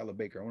see Ella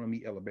Baker. I want to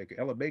meet Ella Baker.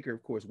 Ella Baker,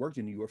 of course, worked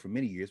in New York for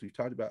many years. We've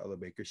talked about Ella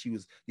Baker. She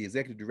was the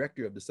executive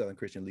director of the Southern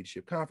Christian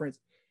Leadership Conference.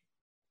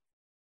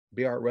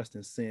 Bayard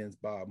Rustin sends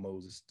Bob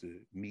Moses to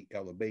meet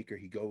Ella Baker.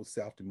 He goes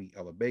south to meet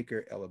Ella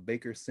Baker. Ella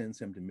Baker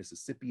sends him to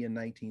Mississippi in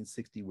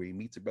 1960, where he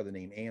meets a brother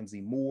named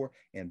Amzie Moore,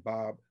 and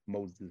Bob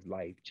Moses'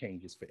 life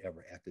changes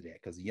forever after that,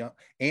 because young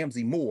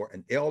Amzie Moore,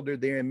 an elder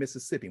there in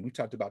Mississippi, and we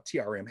talked about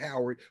T.R.M.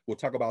 Howard, we'll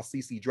talk about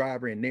C.C.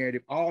 Driver and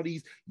narrative, all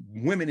these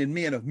women and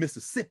men of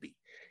Mississippi.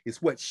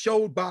 It's what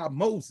showed Bob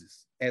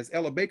Moses, as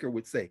Ella Baker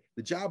would say,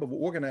 the job of an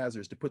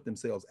organizer is to put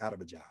themselves out of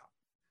a job.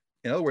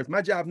 In other words,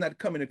 my job is not to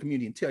come in the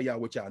community and tell y'all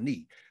what y'all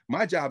need.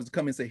 My job is to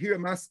come and say, here are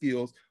my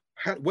skills.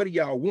 What do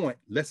y'all want?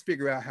 Let's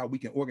figure out how we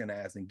can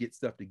organize and get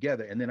stuff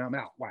together. And then I'm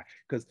out. Why?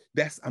 Because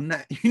I'm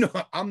not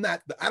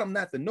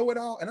the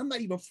know-it-all, and I'm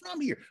not even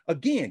from here.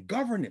 Again,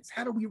 governance.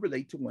 How do we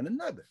relate to one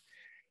another?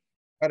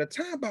 By the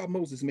time Bob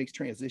Moses makes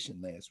transition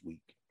last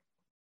week,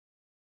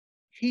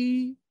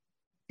 he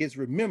is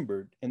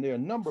remembered, and there are a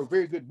number of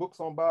very good books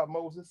on Bob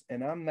Moses,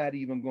 and I'm not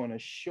even going to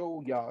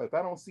show y'all. If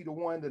I don't see the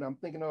one that I'm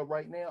thinking of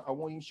right now, I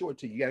won't even show it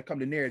to you. You got to come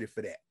to narrative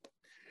for that.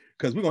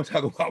 because we're going to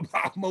talk about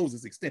Bob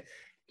Moses extent.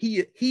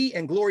 He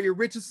and Gloria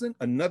Richardson,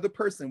 another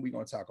person we're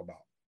going to talk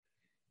about,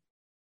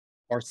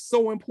 are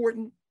so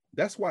important.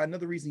 That's why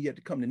another reason you have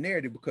to come to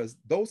narrative, because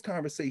those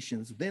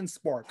conversations then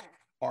spark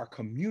our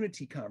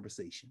community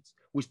conversations,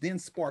 which then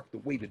spark the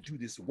way to do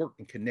this work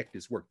and connect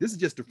this work. This is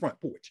just the front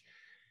porch.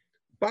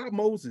 Bob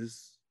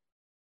Moses,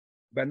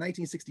 by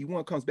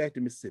 1961, comes back to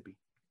Mississippi.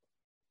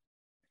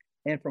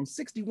 And from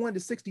 61 to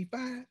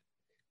 65,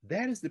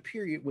 that is the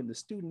period when the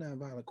Student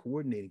Nonviolent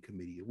Coordinating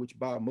Committee, of which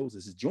Bob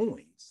Moses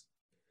joins,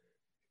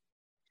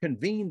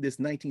 convened this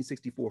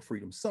 1964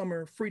 Freedom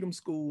Summer, freedom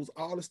schools,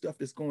 all the stuff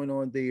that's going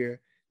on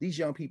there. These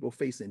young people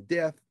facing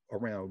death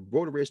around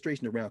voter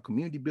registration, around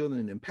community building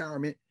and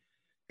empowerment.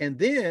 And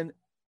then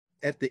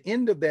at the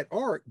end of that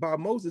arc,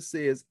 Bob Moses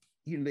says,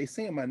 you know, they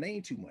saying my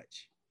name too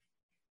much.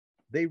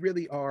 They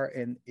really are.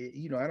 And,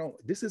 you know,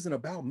 this isn't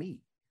about me.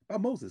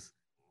 Bob Moses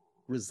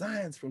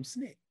resigns from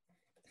SNCC.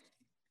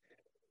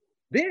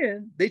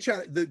 Then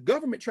the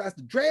government tries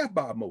to draft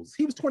Bob Moses.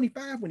 He was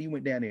 25 when he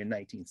went down there in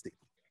 1960.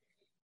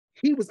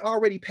 He was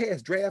already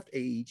past draft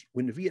age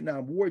when the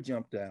Vietnam War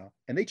jumped out,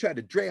 and they tried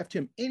to draft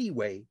him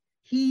anyway.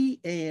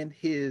 He and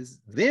his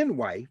then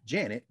wife,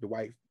 Janet, the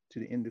wife to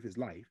the end of his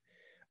life,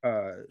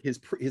 his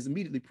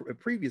immediately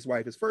previous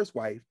wife, his first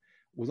wife,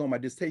 was on my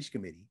dissertation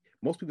committee.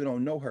 Most people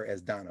don't know her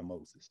as Donna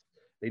Moses.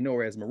 They know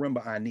her as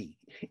Marimba Ani.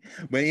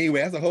 But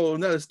anyway, that's a whole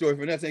nother story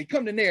for that.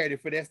 Come to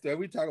narrative for that story.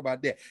 We talk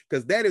about that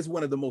because that is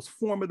one of the most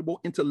formidable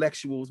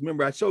intellectuals.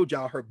 Remember, I showed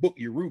y'all her book,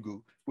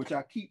 Yurugu, which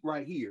I keep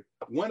right here.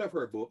 One of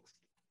her books,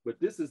 but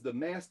this is the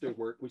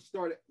masterwork, which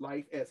started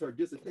life as her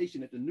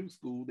dissertation at the New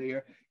School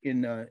there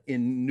in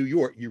New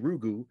York,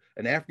 Yurugu,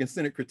 an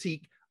African-centered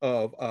critique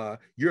of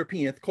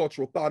European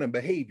cultural thought and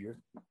behavior.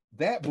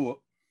 That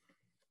book,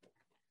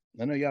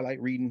 I know y'all like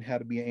reading how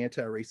to be an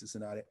anti-racist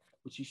and all that,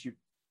 but you should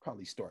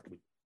probably start with.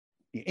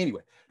 Yeah,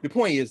 anyway, the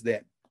point is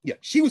that, yeah,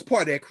 she was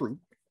part of that crew.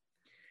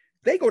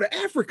 They go to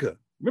Africa.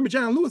 Remember,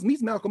 John Lewis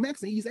meets Malcolm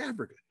X in East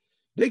Africa.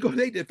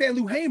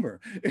 Fanlou Hamer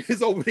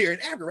is over there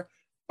in Africa.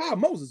 Bob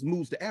Moses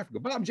moves to Africa.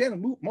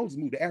 Moses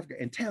moved to Africa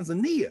and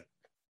Tanzania,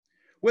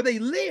 where they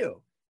live.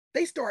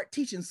 They start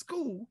teaching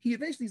school. He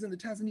eventually is in the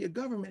Tanzania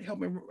government,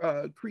 helping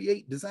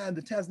design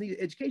the Tanzania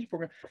education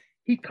program.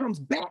 He comes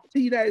back to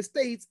the United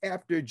States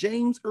after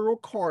James Earl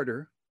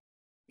Carter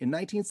in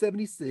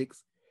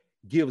 1976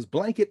 gives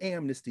blanket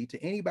amnesty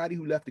to anybody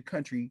who left the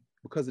country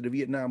because of the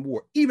Vietnam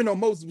War, even though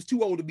Moses was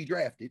too old to be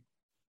drafted.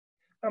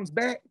 Comes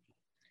back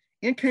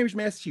in Cambridge,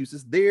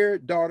 Massachusetts. Their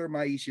daughter,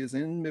 Maisha, is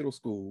in middle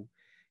school.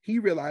 He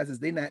realizes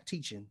they're not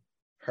teaching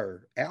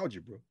her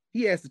algebra.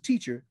 He asks the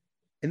teacher,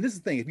 and this is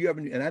the thing, if you ever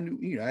knew, and I knew,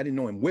 you know, I didn't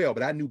know him well,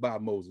 but I knew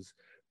Bob Moses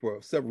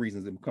for several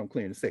reasons that will become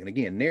clear in a second.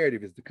 Again,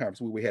 narrative is the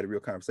conversation where we had a real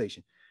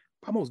conversation.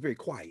 Bob Moses was very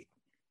quiet.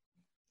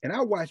 And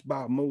I watched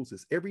Bob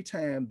Moses every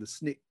time the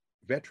SNCC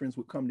veterans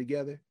would come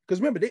together.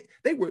 Because remember,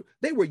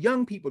 they were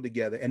young people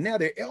together, and now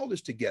they're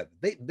elders together.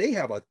 They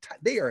are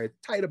a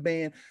tighter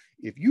band.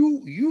 If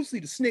you see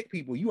the SNCC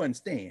people, you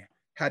understand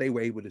how they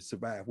were able to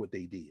survive what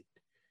they did.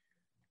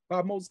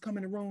 Bob Moses come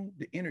in the room,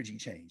 the energy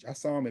changed. I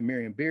saw him at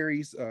Marion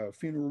Barry's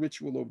funeral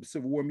ritual over the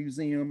Civil War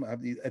Museum.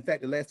 In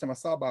fact, the last time I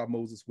saw Bob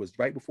Moses was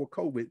right before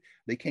COVID.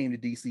 They came to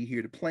DC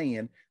here to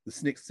plan the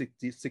SNCC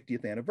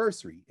 60th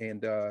anniversary.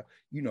 And,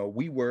 you know,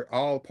 we were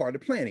all part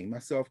of planning.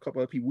 Myself, a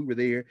couple of people, we were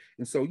there.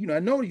 And so, you know,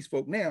 I know these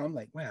folk now. I'm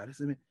like, wow, this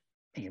is,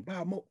 man,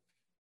 Bob Moses,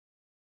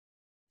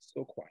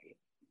 so quiet.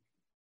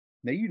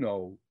 Now, you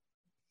know,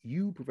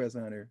 you,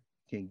 Professor Hunter,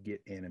 can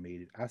get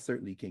animated. I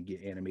certainly can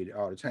get animated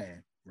all the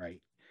time,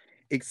 right?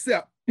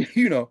 Except,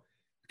 you know,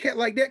 a cat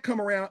like that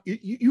come around,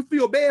 you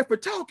feel bad for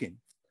talking.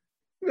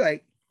 You're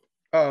like,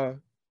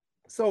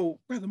 so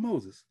Brother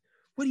Moses,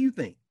 what do you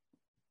think?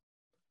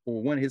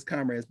 Or one of his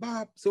comrades,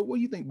 Bob, so what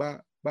do you think,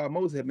 Bob? Bob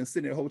Moses had been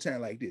sitting there the whole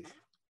time like this.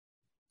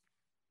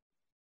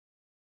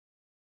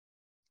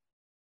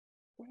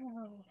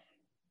 Well,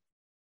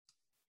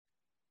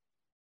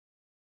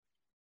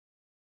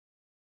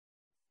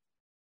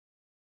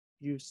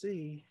 you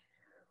see,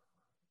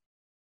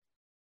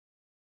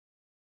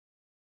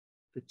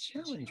 the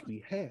challenge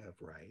we have,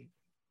 right?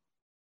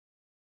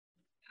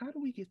 How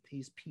do we get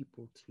these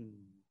people to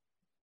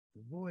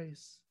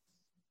voice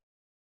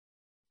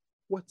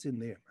what's in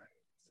their minds?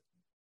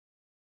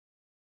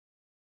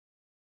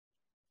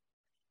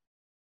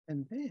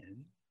 And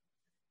then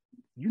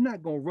you're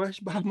not gonna rush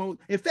Bob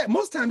Moses. In fact,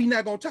 most of the time, you're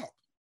not gonna talk.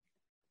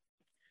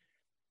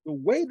 The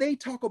way they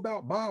talk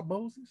about Bob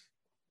Moses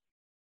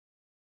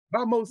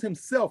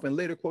himself in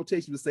later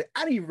quotations would say, I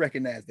didn't even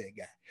recognize that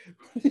guy.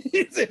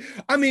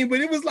 I mean, but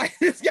it was like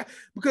this guy,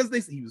 because they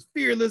said he was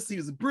fearless, he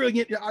was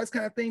brilliant, all this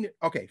kind of thing.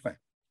 Okay, fine.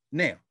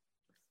 Now,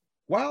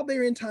 while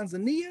they're in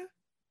Tanzania,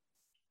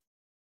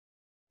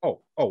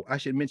 I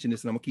should mention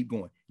this and I'm gonna keep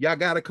going. Y'all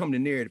gotta come to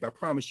narrative, I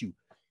promise you,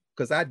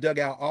 because I dug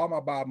out all my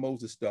Bob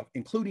Moses stuff,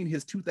 including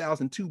his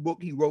 2002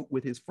 book he wrote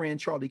with his friend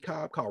Charlie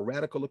Cobb called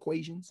Radical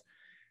Equations,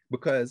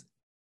 because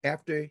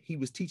after he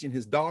was teaching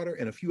his daughter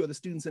and a few other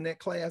students in that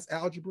class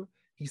algebra,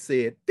 he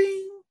said,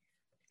 ding,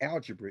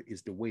 algebra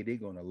is the way they're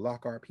going to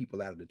lock our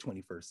people out of the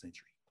 21st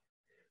century.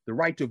 The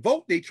right to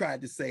vote, they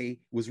tried to say,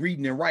 was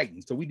reading and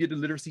writing. So we did the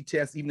literacy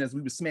test, even as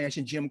we were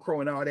smashing Jim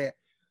Crow and all that.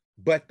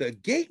 But the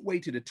gateway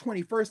to the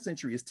 21st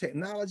century is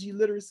technology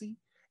literacy,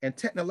 and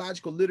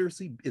technological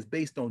literacy is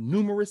based on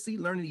numeracy,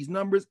 learning these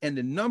numbers, and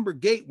the number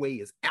gateway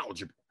is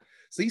algebra.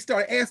 So he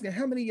started asking,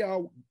 how many of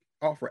y'all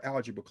offer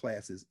algebra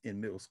classes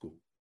in middle school?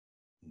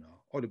 No.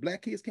 Oh, the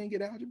black kids can't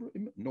get algebra?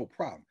 No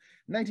problem.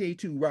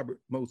 1982, Robert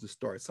Moses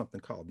started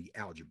something called the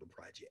Algebra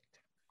Project.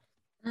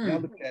 Now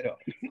look that up.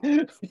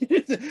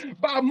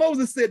 Bob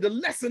Moses said, the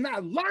lesson I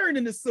learned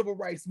in the civil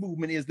rights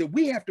movement is that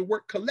we have to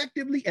work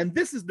collectively, and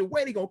this is the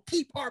way they're gonna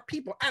keep our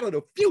people out of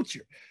the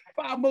future.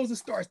 Bob Moses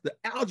starts the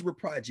Algebra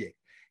Project.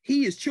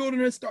 He is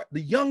children and start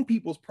the Young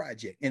People's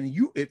Project. And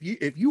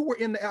if you were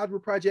in the Algebra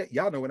Project,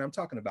 y'all know what I'm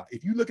talking about.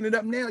 If you're looking it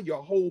up now,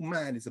 your whole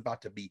mind is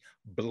about to be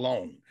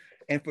blown.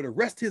 And for the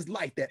rest of his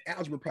life, that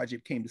Algebra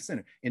Project came to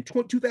center. In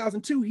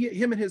 2002,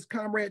 him and his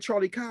comrade,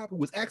 Charlie Cobb, who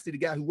was actually the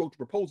guy who wrote the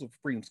proposal for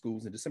Freedom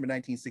Schools in December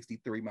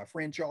 1963, my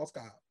friend Charles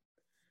Cobb,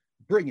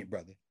 brilliant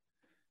brother.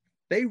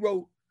 They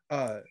wrote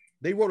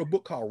a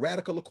book called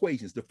Radical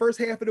Equations. The first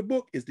half of the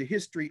book is the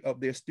history of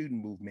their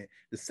student movement.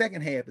 The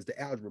second half is the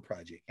Algebra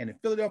Project. And in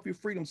Philadelphia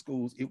Freedom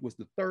Schools, it was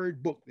the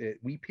third book that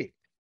we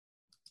picked.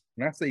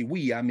 When I say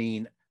we, I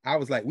mean, I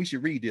was like, we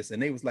should read this.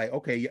 And they was like,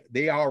 okay,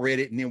 they all read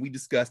it. And then we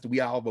discussed it. We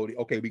all voted,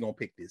 okay, we're going to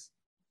pick this.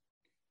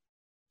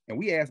 And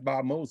we asked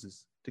Bob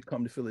Moses to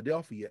come to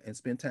Philadelphia and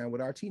spend time with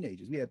our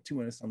teenagers. We had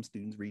 200 some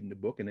students reading the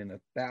book, and then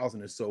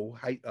 1,000 or so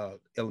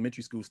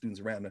elementary school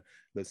students around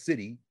the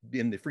city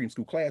in the Freedom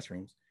School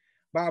classrooms.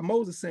 Bob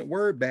Moses sent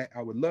word back,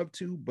 I would love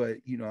to, but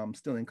I'm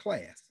still in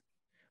class.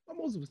 Bob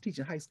Moses was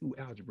teaching high school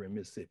algebra in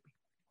Mississippi.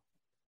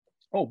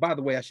 Oh, by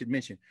the way, I should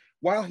mention,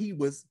 while he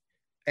was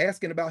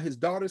asking about his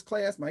daughter's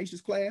class,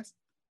 Maisha's class,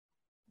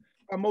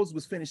 Bob Moses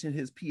was finishing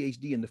his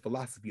PhD in the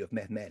philosophy of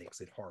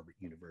mathematics at Harvard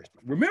University.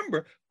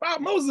 Remember,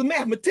 Bob Moses is a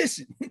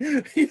mathematician.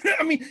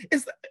 I mean,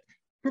 it's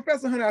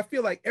Professor Hunter, I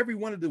feel like every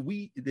one of the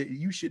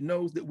you should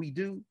knows that we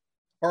do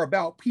are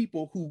about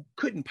people who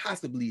couldn't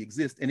possibly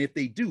exist. And if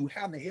they do,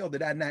 how in the hell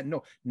did I not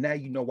know? Now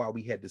you know why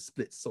we had to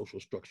split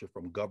social structure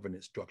from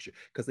governance structure,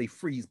 because they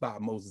freeze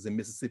Bob Moses in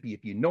Mississippi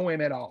if you know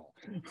him at all.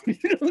 You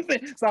know what I'm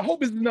saying? So I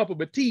hope it's enough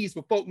of a tease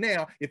for folk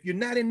now. If you're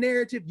not in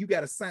narrative, you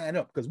got to sign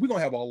up, because we're going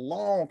to have a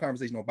long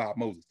conversation on Bob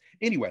Moses.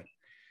 Anyway,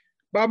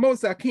 Bob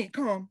Moses, I can't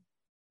come.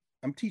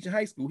 I'm teaching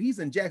high school. He's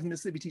in Jackson,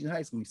 Mississippi teaching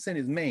high school. He sent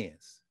his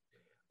mans,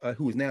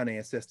 who is now an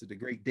ancestor, the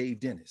great Dave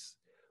Dennis,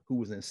 who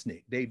was in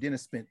SNCC. Dave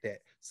Dennis spent that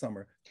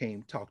summer,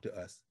 came talk to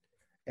us.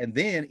 And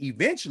then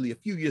eventually, a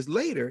few years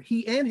later,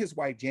 he and his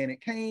wife,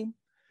 Janet, came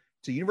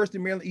to University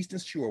of Maryland Eastern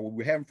Shore, where we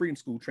were having Freedom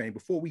School training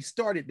before we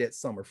started that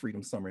summer,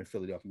 Freedom Summer in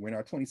Philadelphia. We're in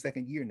our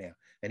 22nd year now.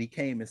 And he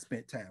came and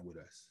spent time with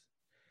us.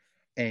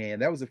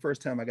 And that was the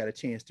first time I got a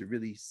chance to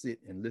really sit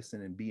and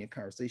listen and be in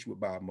conversation with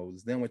Bob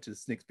Moses. Then went to the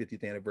SNCC's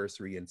 50th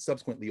anniversary, and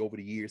subsequently over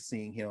the years,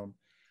 seeing him,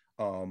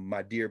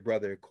 my dear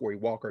brother, Corey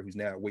Walker, who's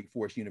now at Wake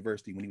Forest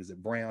University. When he was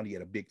at Brown, he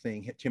had a big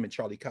thing. Him and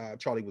Charlie Cobb.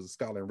 Charlie was a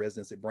scholar in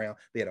residence at Brown.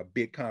 They had a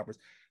big conference.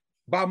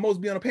 Bob Moses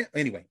be on a panel.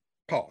 Anyway,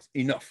 pause.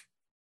 Enough.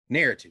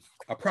 Narrative.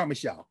 I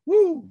promise y'all.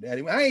 Woo! I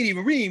ain't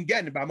even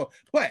gotten to Bob Moses.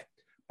 But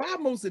Bob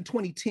Moses in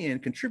 2010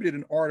 contributed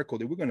an article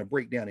that we're going to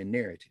break down in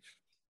narrative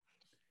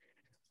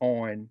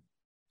on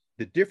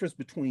the difference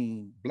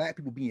between Black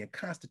people being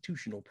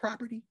constitutional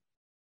property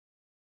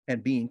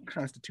and being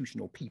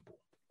constitutional people.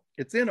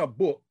 It's in a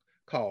book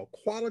called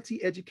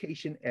Quality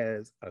Education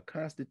as a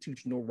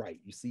Constitutional Right.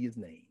 You see his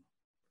name.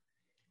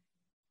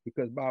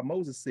 Because Bob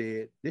Moses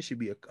said there should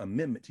be an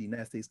amendment to the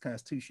United States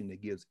Constitution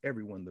that gives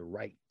everyone the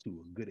right to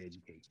a good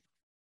education.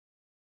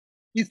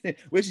 He said,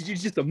 well, you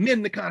just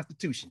amend the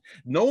Constitution.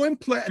 No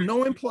implied,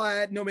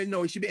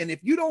 it should be. And if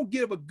you don't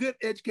give a good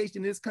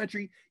education in this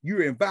country,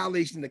 you're in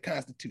violation of the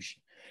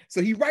Constitution.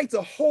 So he writes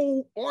a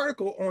whole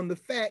article on the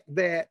fact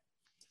that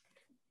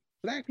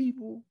Black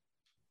people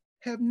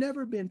have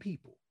never been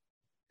people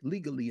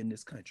legally in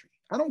this country.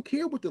 I don't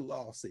care what the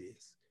law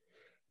says.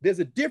 There's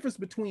a difference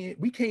between,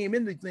 we came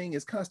in the thing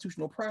as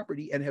constitutional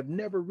property and have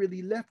never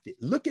really left it.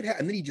 Look at how,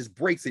 and then he just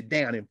breaks it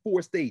down in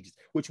 4 stages,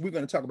 which we're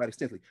going to talk about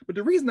extensively. But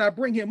the reason I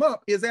bring him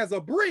up is as a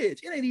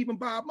bridge. It ain't even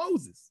Bob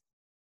Moses.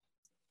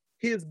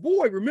 His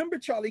boy, remember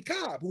Charlie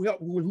Cobb, who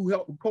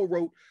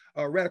co-wrote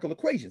Radical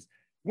Equations.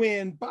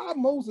 When Bob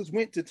Moses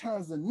went to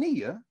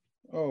Tanzania,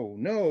 oh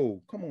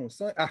no, come on,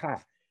 son.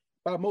 Aha.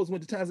 Bob Moses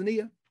went to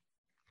Tanzania.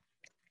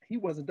 He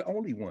wasn't the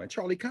only one.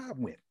 Charlie Cobb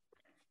went.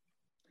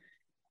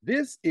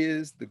 This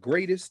is the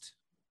greatest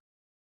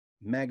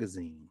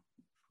magazine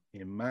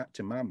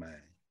to my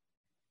mind,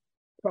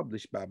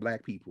 published by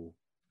Black people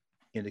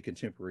in the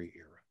contemporary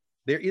era.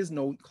 There is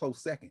no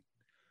close second.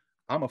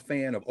 I'm a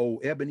fan of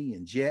Old Ebony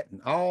and Jet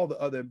and all the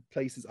other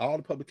places, all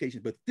the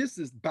publications, but this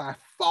is by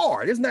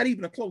far, there's not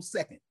even a close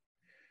second.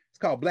 It's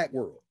called Black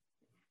World.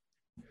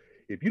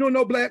 If you don't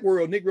know Black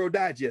World, Negro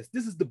Digest,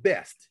 this is the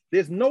best.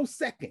 There's no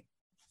second.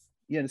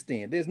 You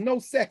understand? There's no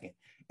second.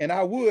 And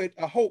I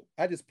hope,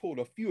 I just pulled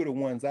a few of the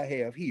ones I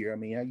have here. I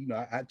mean,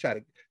 I try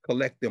to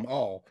collect them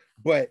all,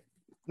 but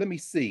let me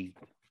see.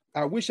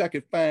 I wish I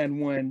could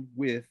find one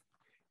with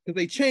because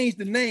they changed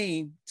the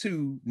name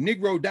to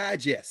Negro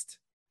Digest,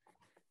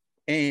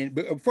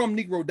 and from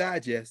Negro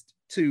Digest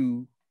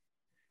to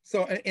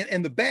so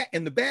and the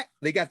back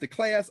they got the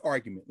class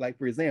argument. Like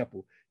for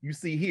example, you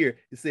see here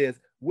it says,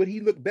 would he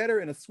look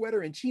better in a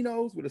sweater and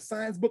chinos with a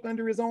science book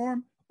under his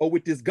arm or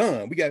with this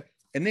gun? We got,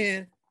 and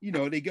then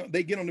they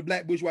get on the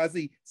black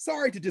bourgeoisie.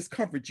 Sorry to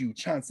discomfort you,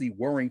 Chauncey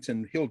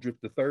Warrington Hildreth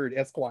III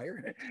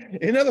Esquire.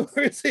 In other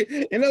words,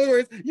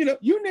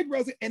 you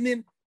Negroes, and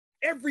then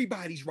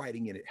everybody's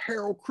writing in it.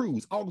 Harold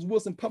Cruz, August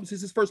Wilson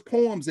publishes his first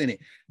poems in it.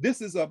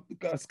 This is a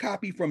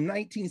copy from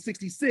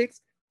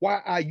 1966,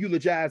 Why I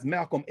Eulogize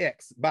Malcolm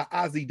X by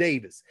Ossie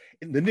Davis.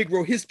 In the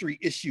Negro History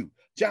issue,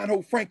 John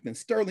Hope Franklin,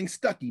 Sterling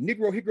Stuckey,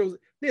 Negro Higgles.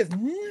 There's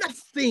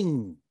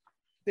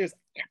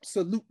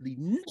absolutely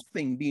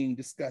nothing being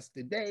discussed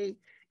today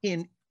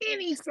in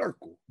any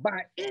circle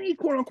by any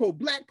quote unquote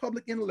black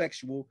public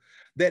intellectual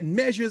that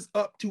measures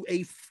up to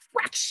a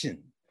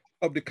fraction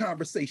of the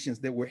conversations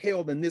that were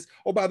held in this.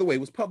 Oh, by the way,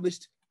 it was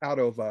published out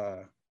of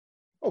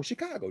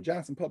Chicago,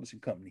 Johnson Publishing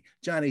Company,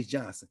 John H.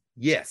 Johnson.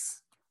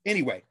 Yes.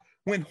 Anyway,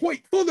 when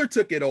Hoyt Fuller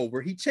took it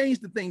over, he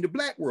changed the thing to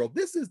Black World.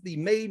 This is the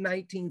May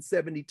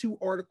 1972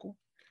 article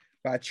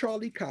by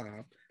Charlie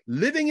Cobb,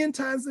 living in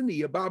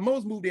Tanzania. Bob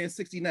Moses moved there in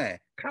 69.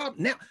 Cobb,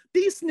 now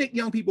these SNCC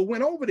young people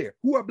went over there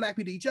who are black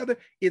people to each other.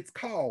 It's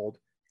called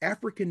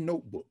African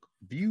Notebook,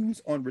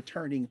 Views on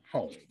Returning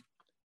Home.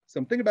 So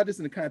I'm thinking about this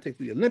in the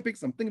context of the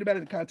Olympics. I'm thinking about it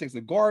in the context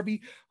of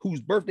Garvey,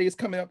 whose birthday is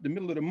coming up in the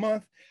middle of the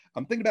month.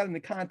 I'm thinking about it in the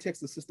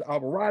context of Sister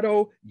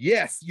Alvarado.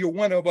 Yes, you're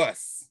one of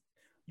us.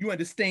 You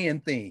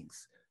understand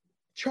things.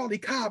 Charlie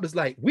Cobb is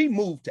like, we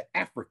moved to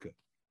Africa.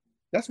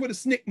 That's where the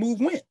SNCC move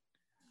went.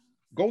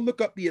 Go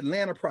look up the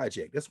Atlanta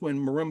Project. That's when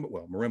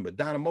Marimba,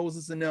 Donna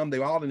Moses and them, they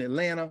were all in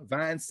Atlanta,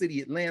 Vine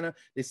City, Atlanta.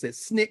 They said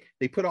SNCC,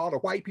 they put all the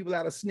white people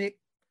out of SNCC,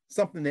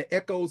 something that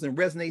echoes and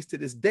resonates to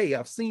this day.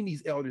 I've seen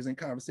these elders in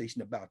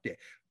conversation about that.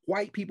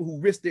 White people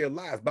who risked their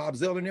lives, Bob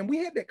Zeller and them, we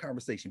had that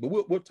conversation,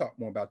 but we'll talk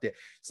more about that.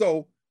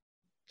 So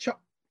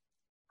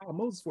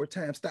Moses for a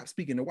time stopped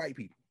speaking to white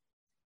people.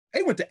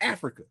 They went to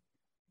Africa.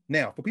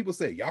 Now, for people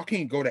say, y'all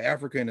can't go to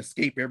Africa and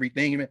escape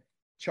everything,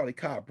 Charlie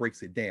Cobb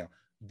breaks it down.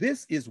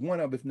 This is one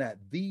of, if not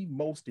the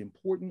most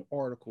important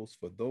articles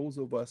for those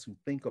of us who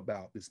think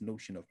about this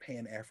notion of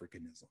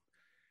Pan-Africanism.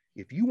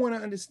 If you want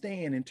to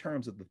understand in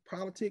terms of the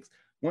politics,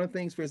 one of the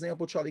things, for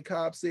example, Charlie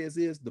Cobb says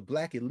is the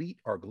black elite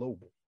are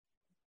global.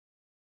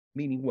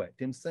 Meaning what?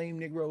 Them same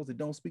Negroes that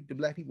don't speak to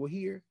black people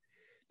here,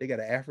 they got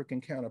an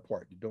African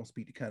counterpart that don't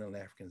speak to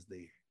continental Africans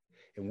there.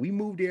 And we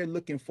moved there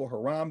looking for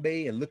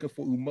Harambe and looking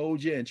for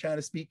Umoja and trying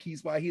to speak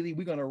Kiswahili.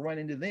 We're going to run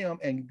into them.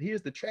 And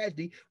here's the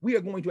tragedy. We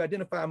are going to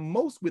identify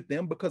most with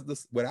them because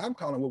what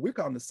we're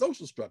calling the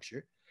social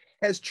structure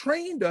has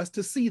trained us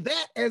to see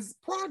that as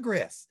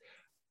progress.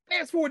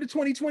 Fast forward to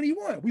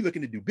 2021. We're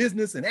looking to do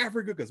business in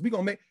Africa because we're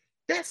going to make,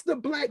 that's the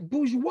black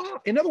bourgeois.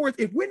 In other words,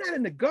 if we're not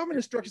in the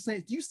governance structure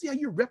saying, do you see how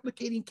you're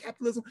replicating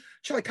capitalism?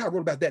 Charlie Cobb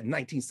wrote about that in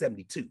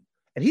 1972.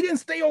 And he didn't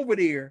stay over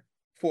there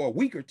for a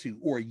week or two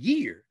or a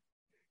year.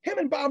 Him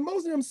and Bob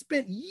Moses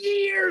spent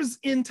years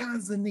in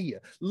Tanzania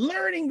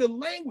learning the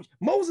language.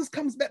 Moses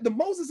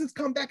has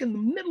come back in the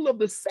middle of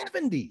the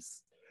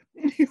 70s.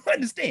 You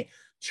understand?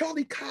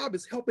 Charlie Cobb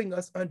is helping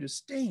us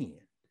understand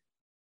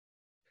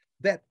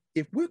that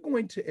if we're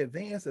going to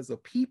advance as a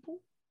people,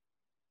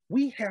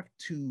 we have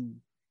to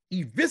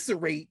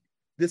eviscerate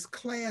this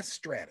class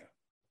strata.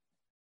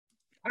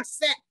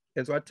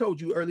 As I told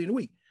you earlier in the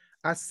week,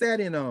 I sat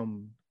in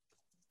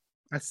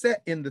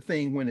the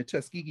thing when the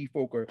Tuskegee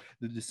folk, or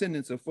the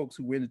descendants of folks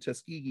who were in the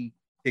Tuskegee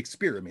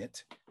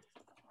experiment,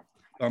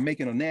 are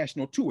making a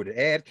national tour. The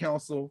Ad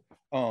Council,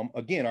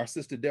 again, our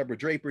sister Deborah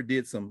Draper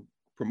did some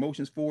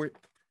promotions for it.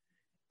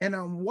 And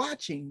I'm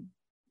watching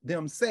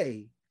them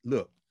say,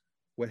 look,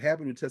 what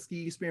happened with the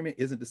Tuskegee experiment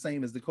isn't the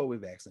same as the COVID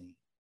vaccine.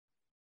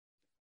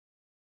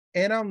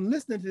 And I'm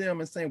listening to them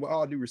and saying, with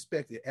all due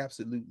respect, it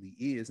absolutely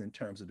is in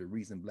terms of the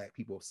reason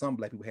some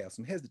black people have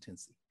some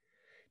hesitancy.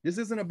 This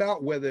isn't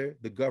about whether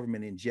the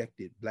government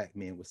injected black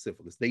men with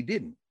syphilis. They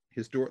didn't.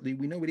 Historically,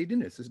 we know what they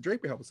didn't. Sister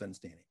Draper helped us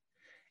understand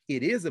it.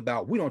 It is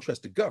about, we don't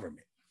trust the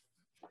government.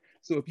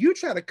 So if you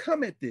try to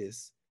come at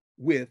this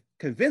with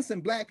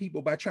convincing black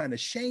people by trying to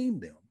shame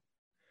them,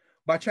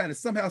 by trying to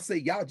somehow say,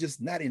 y'all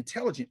just not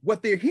intelligent,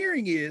 what they're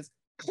hearing is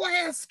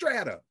class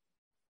strata.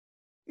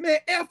 Man,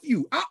 F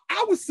you.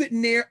 I was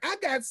sitting there, I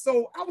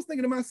was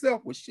thinking to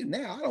myself, well, shit,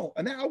 now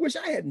I wish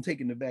I hadn't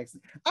taken the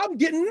vaccine. I'm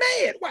getting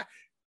mad. Why?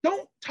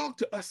 Don't talk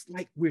to us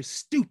like we're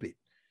stupid.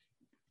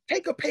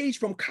 Take a page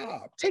from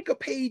Cobb, take a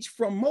page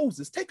from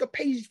Moses, take a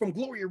page from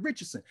Gloria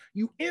Richardson.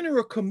 You enter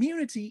a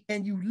community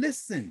and you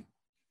listen.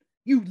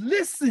 You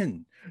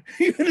listen,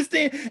 you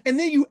understand? And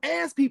then you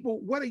ask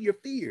people, what are your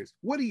fears?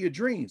 What are your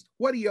dreams?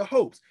 What are your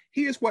hopes?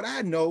 Here's what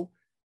I know.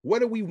 What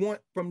do we want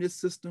from this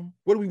system?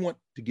 What do we want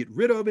to get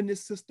rid of in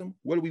this system?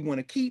 What do we want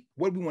to keep?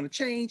 What do we want to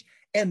change?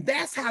 And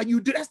that's how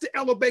you do, that's the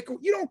elevator.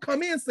 You don't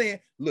come in saying,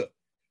 look,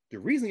 the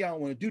reason y'all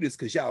want to do this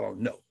because y'all don't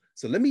know.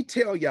 So let me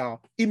tell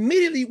y'all,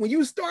 immediately when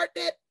you start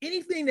that,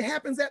 anything that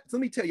happens, let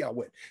me tell y'all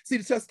what. See,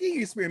 the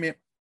Tuskegee experiment,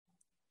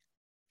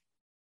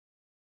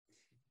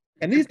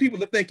 And these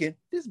people are thinking,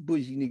 this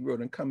bougie Negro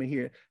done come in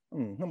here.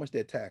 How much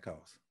that tie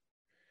cost?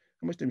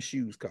 How much them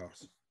shoes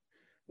cost?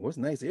 What's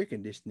nice air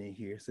conditioning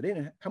here? So they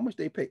didn't, how much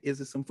they pay?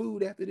 Is it some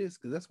food after this?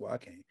 Because that's why I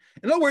came.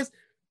 In other words,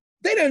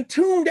 they done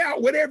tuned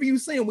out whatever you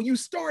saying. When you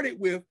started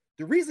with,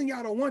 the reason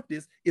y'all don't want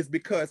this is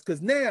because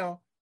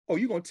now, oh,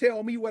 you gonna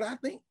tell me what I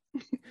think?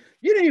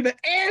 You didn't even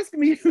ask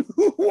me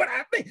what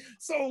I think.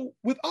 So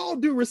with all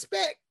due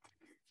respect,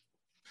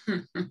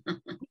 you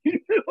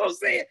know what I'm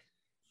saying?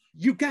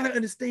 You gotta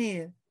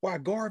understand why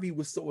Garvey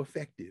was so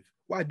effective,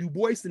 why Du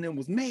Bois and them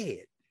was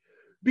mad.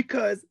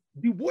 Because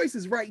Du Bois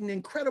is writing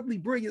incredibly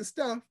brilliant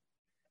stuff,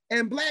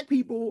 and Black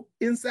people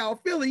in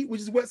South Philly,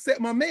 which is what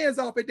set my mans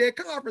off at that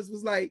conference,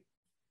 was like,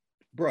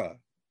 bruh,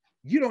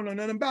 you don't know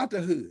nothing about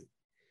the hood.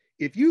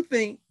 If you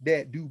think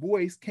that Du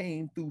Bois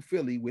came through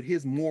Philly with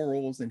his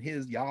morals and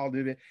his y'all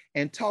did it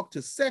and talked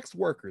to sex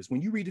workers,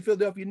 when you read the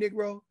Philadelphia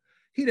Negro,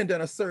 he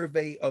done a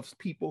survey of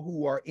people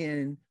who are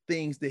in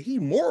things that he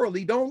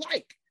morally don't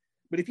like.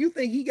 But if you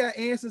think he got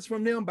answers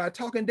from them by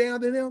talking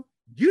down to them,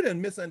 you done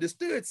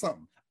misunderstood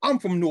something. I'm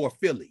from North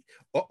Philly.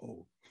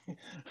 Uh-oh.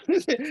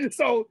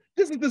 So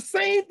this is the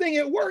same thing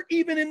at work,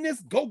 even in this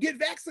go get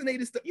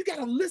vaccinated stuff. You got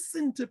to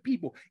listen to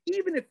people.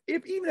 Even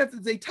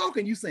if they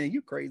talking, you saying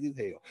you crazy as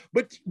hell.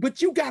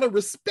 But you got to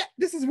respect.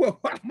 This is what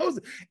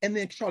Moses. And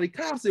then Charlie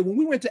Cobb said, when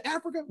we went to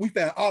Africa, we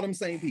found all them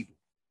same people.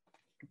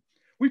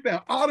 We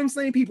found all them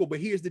same people, but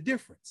here's the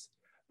difference.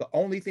 The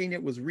only thing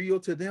that was real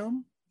to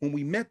them when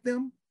we met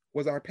them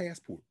was our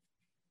passport.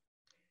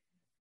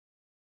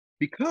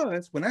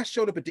 Because when I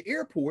showed up at the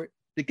airport,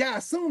 the guy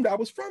assumed I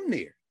was from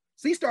there.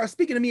 So he started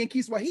speaking to me in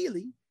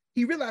Kiswahili.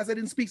 He realized I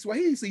didn't speak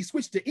Swahili, so he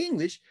switched to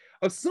English,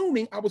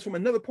 assuming I was from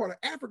another part of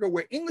Africa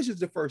where English is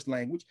the first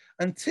language,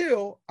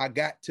 until I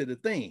got to the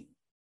thing,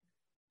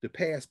 the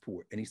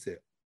passport. And he said,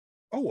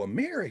 oh,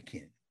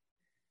 American.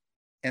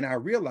 And I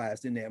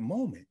realized in that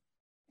moment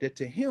that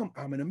to him,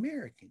 I'm an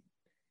American,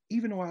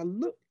 even though I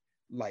look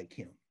like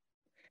him.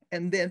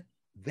 And then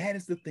that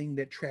is the thing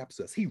that traps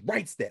us. He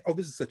writes that. Oh,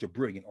 this is such a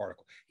brilliant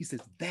article. He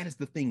says, that is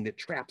the thing that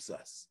traps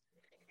us.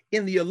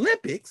 In the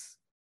Olympics,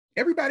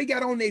 everybody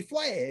got on their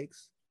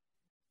flags.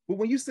 But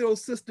when you see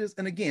those sisters,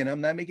 and again,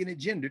 I'm not making it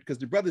gendered because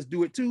the brothers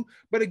do it too.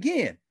 But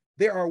again,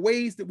 there are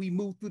ways that we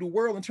move through the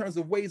world in terms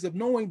of ways of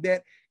knowing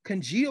that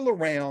congeal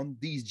around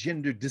these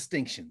gender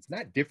distinctions,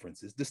 not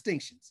differences,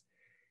 distinctions.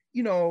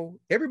 You know,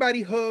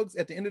 everybody hugs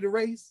at the end of the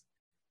race.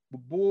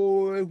 But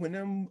boy, when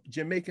them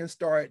Jamaicans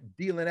start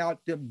dealing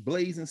out them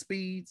blazing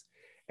speeds,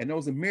 and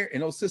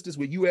those sisters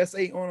with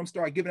USA on them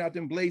start giving out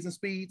them blazing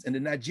speeds, and the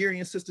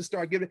Nigerian sisters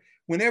start giving,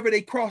 whenever they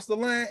cross the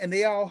line and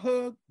they all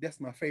hug, that's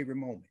my favorite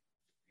moment.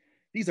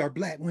 These are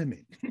Black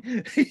women.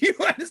 You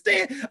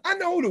understand? I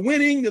know the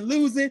winning, the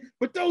losing,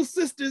 but those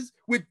sisters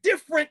with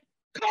different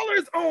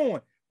colors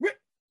on.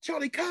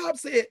 Charlie Cobb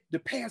said the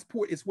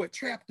passport is what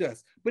trapped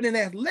us. But in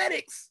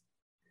athletics,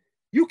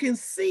 you can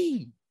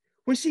see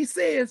when she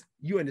says,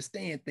 you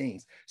understand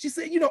things. She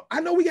said, you know,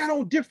 I know we got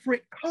on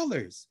different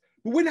colors,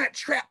 but we're not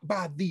trapped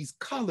by these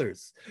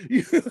colors.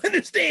 You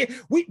understand?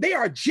 They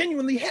are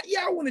genuinely,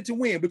 yeah, I wanted to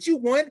win, but you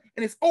won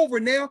and it's over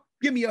now.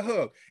 Give me a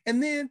hug.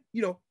 And then,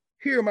 you know,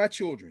 here are my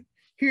children.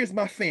 Here's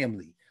my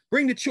family.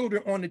 Bring the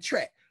children on the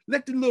track.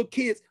 Let the little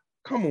kids,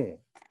 come on.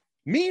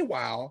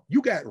 Meanwhile,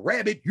 you got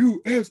Rabbit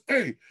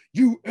USA,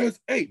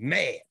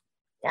 mad.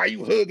 Why are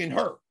you hugging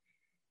her?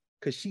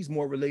 Because she's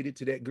more related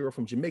to that girl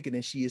from Jamaica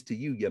than she is to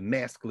you,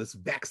 maskless,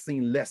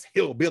 vaccine-less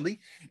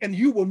hillbilly. And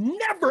you will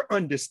never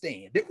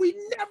understand that we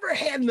never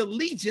had an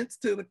allegiance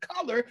to the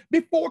color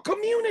before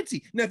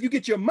community. Now, if you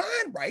get your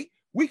mind right,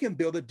 we can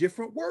build a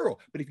different world.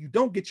 But if you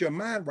don't get your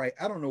mind right,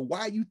 I don't know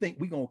why you think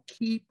we're going to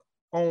keep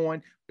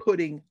on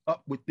putting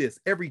up with this.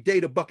 Every day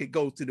the bucket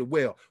goes to the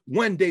well.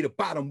 One day the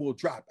bottom will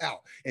drop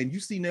out. And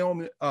you see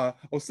Naomi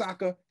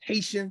Osaka,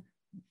 Haitian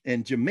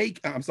and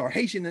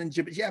Haitian and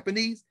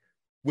Japanese,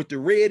 with the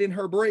red in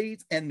her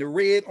braids and the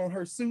red on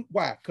her suit.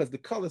 Why? Because the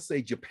colors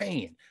say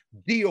Japan.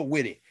 Deal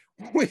with it.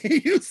 When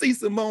you see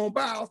Simone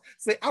Biles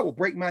say, I will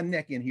break my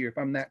neck in here if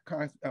I'm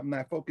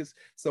not focused.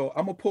 So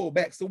I'm gonna pull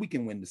back so we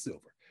can win the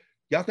silver.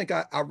 Y'all think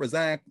I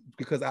resigned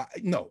because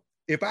no.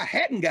 If I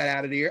hadn't got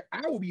out of there,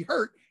 I would be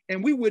hurt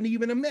and we wouldn't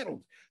even have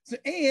medaled. So,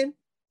 and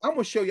I'm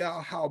gonna show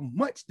y'all how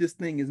much this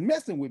thing is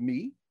messing with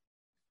me.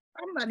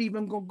 I'm not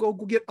even gonna go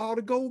get all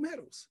the gold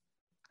medals.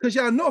 Because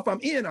y'all know if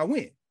I'm in, I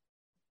win.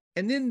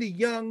 And then the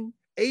young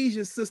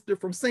Asian sister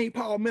from St.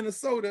 Paul,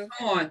 Minnesota.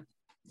 Come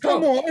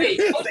on.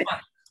 Wait,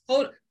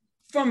 hold on.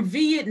 From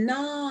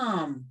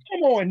Vietnam.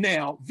 Come on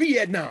now,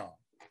 Vietnam.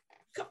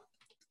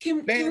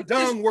 Van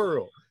Dung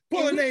World.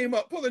 Pull her name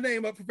up,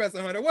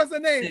 Professor Hunter. What's her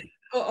name?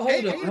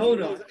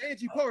 Hold on.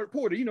 Angie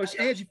Porter. You know,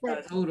 Angie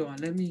Porter. Hold on.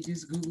 Let me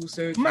just Google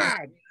search.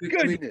 My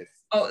goodness.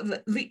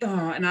 Lee,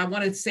 and I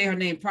wanted to say her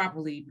name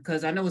properly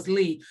because I know it's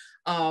Lee,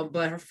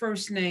 but her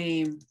first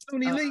name.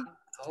 Suni Lee.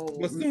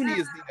 Well,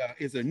 Suni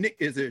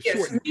is a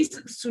short.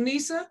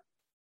 Sunisa.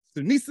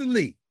 Sunisa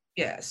Lee.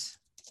 Yes.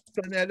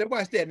 So now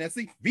watch that. Now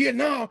see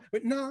Vietnam,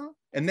 but no,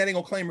 and then they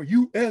gonna claim her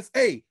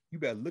USA. You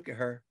better look at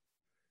her.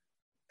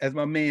 as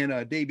my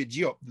man David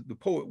Diop, the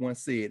poet,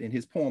 once said in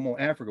his poem on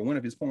Africa, one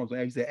of his poems,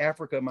 he said,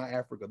 "Africa, my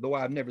Africa, though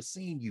I've never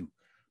seen you,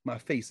 my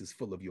face is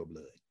full of your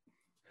blood."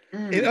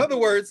 In other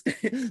words,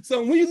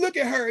 so when you look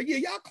at her, yeah,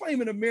 y'all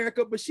claiming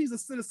America, but she's a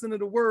citizen of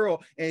the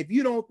world. And if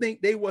you don't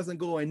think they wasn't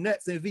going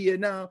nuts in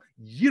Vietnam,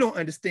 you don't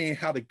understand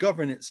how the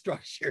governance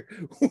structure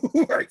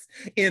works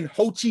in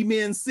Ho Chi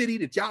Minh City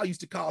that y'all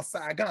used to call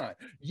Saigon.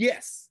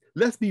 Yes,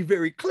 let's be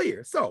very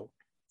clear. So,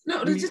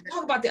 no, let's just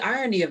talk about the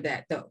irony of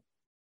that, though.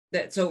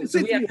 So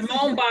we have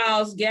Simone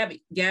Biles,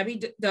 Gabby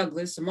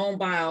Douglas, Simone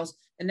Biles,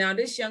 and now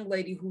this young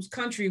lady whose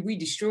country we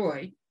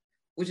destroyed,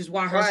 which is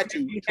why her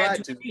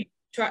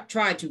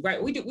tried to,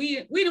 right? We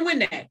didn't win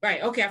that,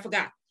 right? Okay, I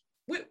forgot.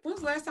 When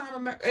was the last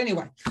time?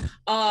 Anyway,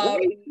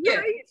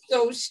 yeah.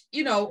 So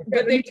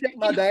but they check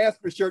my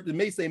diaspora shirt that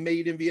may say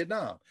 "Made in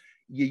Vietnam."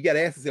 You got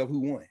to ask yourself who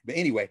won. But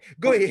anyway,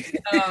 go ahead.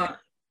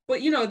 But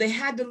they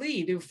had to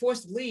leave. They were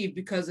forced to leave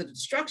because of the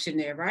destruction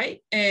there,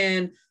 right?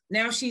 And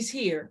now she's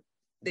here.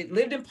 They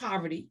lived in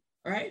poverty,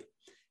 right?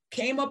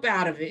 Came up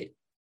out of it,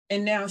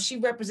 and now she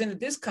represented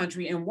this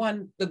country and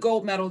won the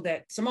gold medal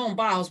that Simone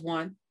Biles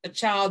won. A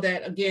child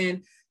that,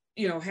 again,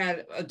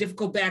 had a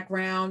difficult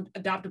background,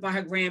 adopted by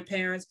her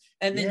grandparents.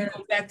 And then you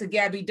go back to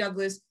Gabby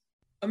Douglas.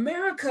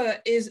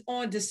 America is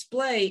on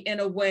display in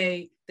a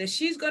way that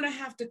she's going to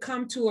have to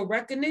come to a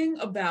reckoning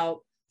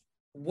about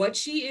what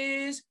she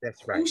is,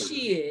 that's right, who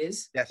she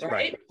is, that's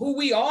right, who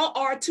we all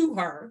are to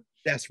her.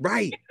 That's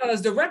right.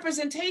 Because the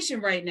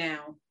representation right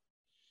now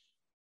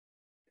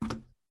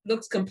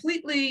looks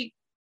completely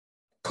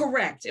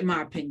correct, in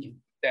my opinion.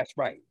 That's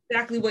right.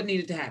 Exactly what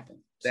needed to happen.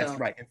 That's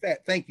right. In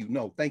fact, thank you.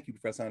 No, thank you,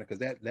 Professor Hunter, because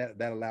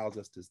that allows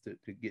us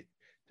to get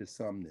to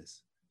sum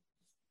this.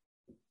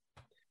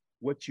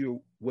 What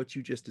you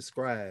just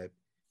described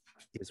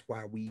is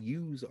why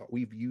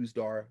we've used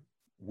our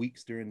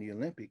weeks during the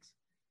Olympics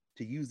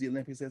to use the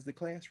Olympics as the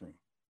classroom.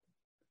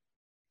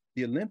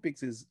 The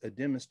Olympics is a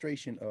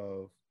demonstration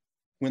of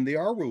when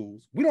there are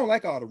rules. We don't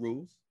like all the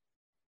rules.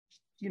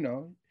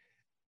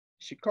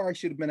 Sha'Carri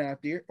should have been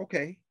out there,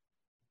 okay.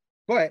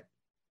 But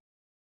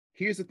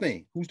here's the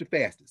thing: who's the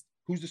fastest?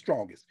 Who's the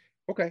strongest?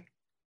 Okay.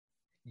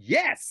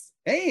 Yes.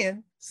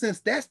 And since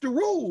that's the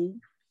rule,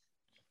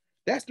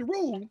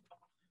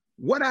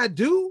 what I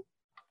do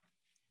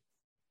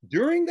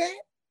during that,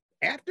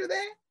 after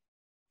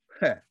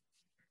that,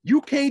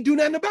 you can't do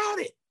nothing about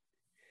it.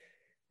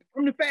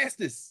 I'm the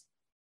fastest.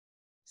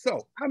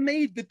 So I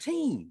made the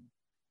team.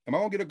 Am I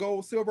gonna get a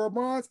gold, silver, or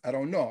bronze? I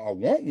don't know. I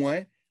want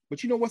one.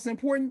 But you know what's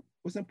important?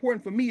 What's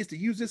important for me is to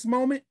use this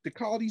moment to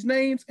call these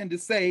names and to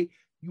say,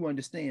 you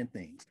understand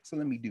things. So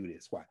let me do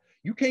this. Why?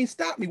 You can't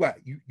stop me. Why?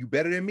 You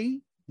better than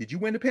me? Did you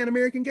win the Pan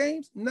American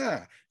Games? Nah.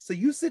 So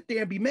you sit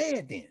there and be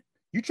mad then.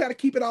 You try to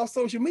keep it off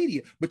social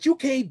media, but you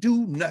can't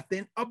do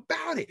nothing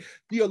about it.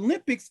 The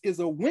Olympics is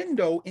a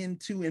window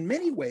into, in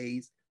many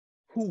ways,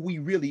 who we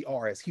really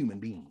are as human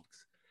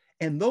beings.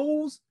 And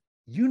those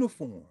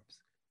uniforms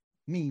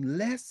mean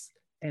less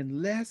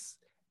and less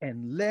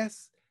and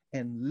less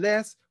and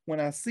less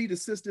when I see the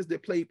sisters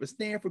that played for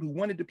Stanford, who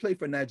wanted to play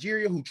for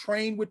Nigeria, who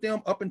trained with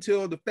them up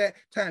until the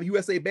time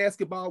USA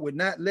Basketball would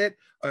not let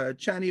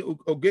Chani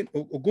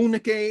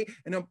Ogunike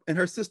and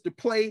her sister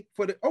play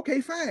for the,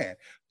 okay, fine.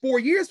 4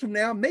 years from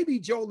now, maybe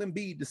Joel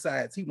Embiid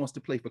decides he wants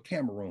to play for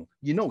Cameroon.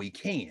 He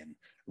can,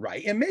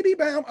 right? And maybe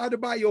Bam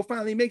Adebayo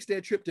finally makes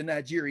that trip to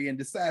Nigeria and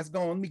decides,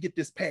 go on, let me get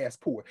this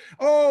passport.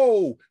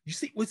 Oh, you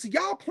see,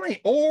 y'all playing.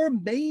 Or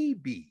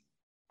maybe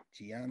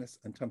Giannis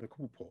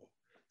Antetokounmpo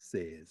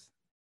says,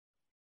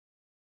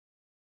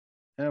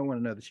 I want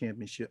another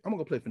championship. I'm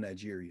gonna play for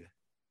Nigeria.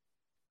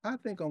 I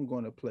think I'm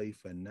gonna play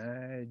for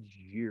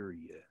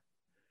Nigeria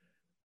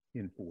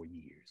in 4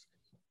 years.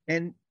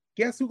 And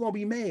guess who's gonna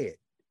be mad?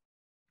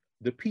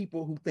 The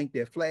people who think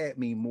that flag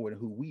mean more than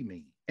who we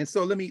mean. And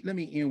so let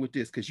me end with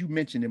this, because you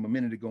mentioned him a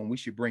minute ago, and we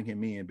should bring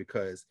him in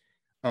because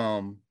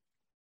one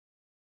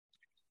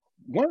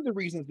of the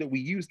reasons that we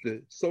use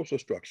the social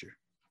structure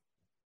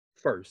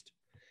first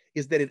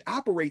is that it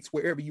operates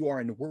wherever you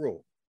are in the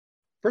world.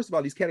 First of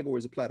all, these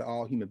categories apply to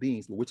all human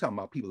beings, but we're talking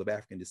about people of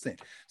African descent.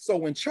 So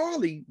when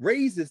Charlie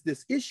raises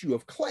this issue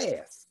of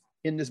class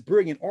in this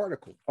brilliant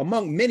article,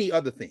 among many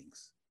other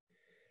things,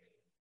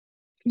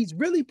 he's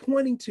really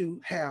pointing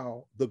to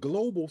how the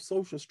global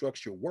social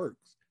structure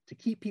works to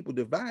keep people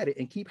divided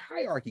and keep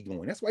hierarchy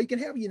going. That's why you can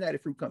have a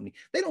United Fruit Company.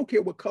 They don't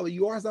care what color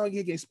you are, as long as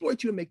they can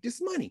exploit you and make this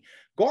money.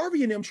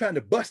 Garvey and them trying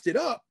to bust it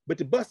up, but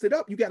to bust it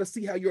up, you got to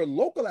see how your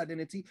local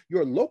identity,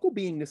 your local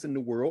beingness in the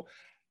world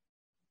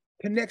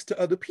connects to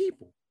other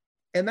people.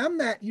 And I'm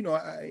not,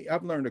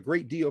 I've learned a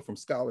great deal from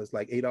scholars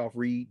like Adolph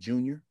Reed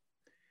Jr.,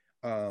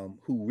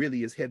 who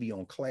really is heavy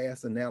on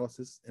class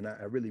analysis. And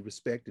I really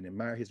respect and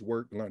admire his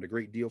work, learned a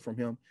great deal from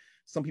him.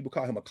 Some people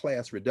call him a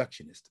class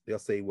reductionist. They'll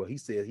say, well, he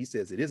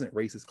says it isn't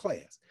racist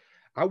class.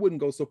 I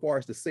wouldn't go so far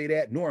as to say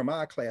that, nor am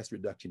I a class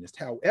reductionist.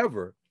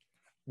 However,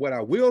 what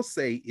I will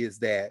say is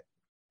that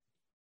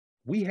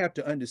we have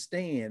to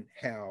understand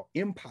how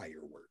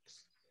empire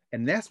works.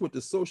 And that's what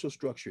the social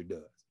structure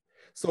does.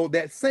 So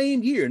that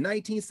same year,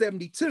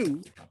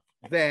 1972,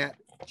 that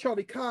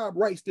Charlie Cobb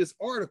writes this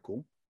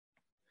article,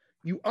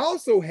 you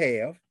also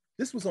have,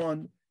 this was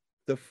on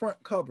the front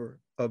cover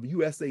of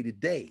USA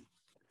Today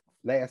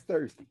last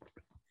Thursday.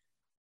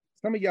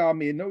 Some of y'all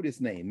may know this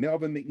name,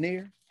 Melvin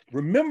McNair.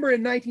 Remember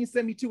in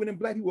 1972 when them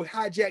black people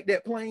hijacked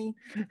that plane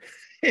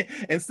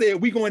and said,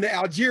 we going to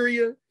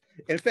Algeria?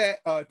 In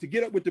fact, to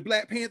get up with the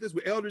Black Panthers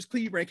with Eldridge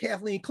Cleaver and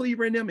Kathleen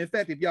Cleaver in them. In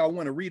fact, if y'all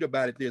want to read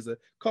about it, there's a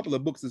couple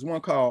of books. There's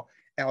one called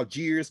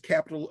Algiers,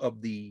 Capital of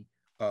the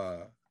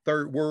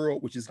Third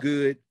World, which is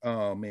good.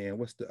 Oh man,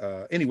 what's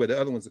the, anyway, the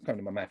other ones that come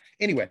to my mind.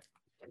 Anyway,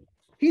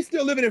 he's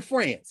still living in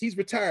France. He's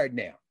retired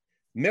now.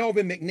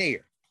 Melvin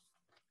McNair.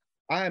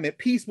 I am at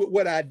peace with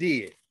what I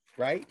did,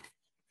 right?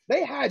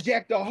 They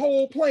hijacked the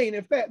whole plane.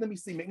 In fact, let me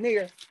see,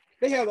 McNair,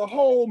 they have the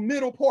whole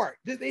middle part.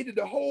 They did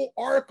the whole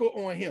article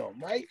on him,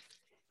 right?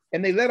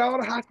 And they let all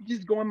the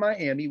hostages go in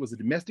Miami. It was a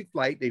domestic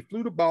flight. They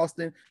flew to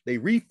Boston, they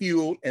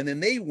refueled, and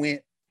then they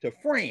went to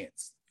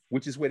France,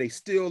 which is where they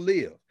still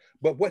live.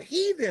 But what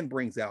he then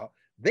brings out,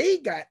 they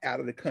got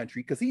out of the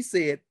country because he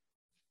said,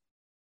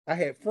 I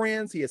had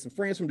friends, he had some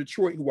friends from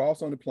Detroit who were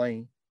also on the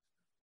plane,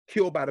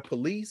 killed by the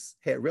police,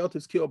 had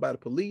relatives killed by the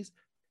police.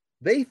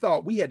 They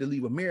thought we had to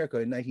leave America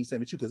in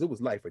 1972 because it was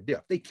life or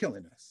death. They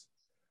killing us.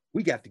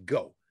 We got to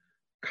go.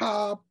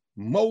 Cobb,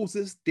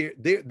 Moses,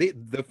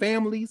 the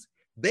families,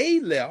 they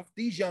left,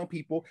 these young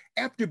people,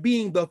 after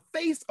being the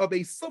face of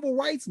a civil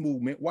rights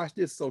movement. Watch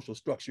this social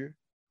structure.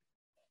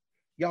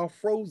 Y'all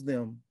froze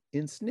them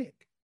in SNCC.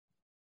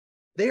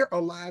 They're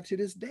alive to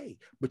this day,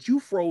 but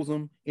you froze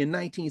them in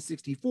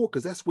 1964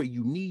 because that's where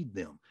you need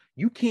them.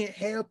 You can't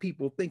have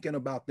people thinking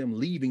about them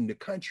leaving the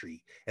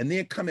country and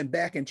then coming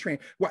back and train.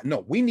 What?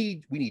 No, we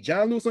need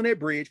John Lewis on that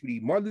bridge. We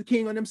need Martin Luther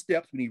King on them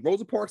steps. We need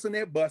Rosa Parks on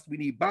that bus. We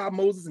need Bob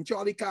Moses and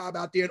Charlie Cobb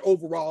out there in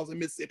overalls in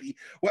Mississippi.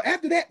 Well,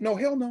 after that, no,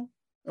 hell no.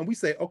 And we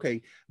say,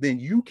 okay, then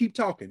you keep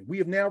talking. We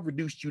have now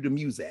reduced you to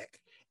Muzak.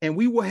 And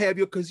we will have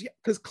you,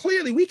 because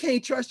clearly we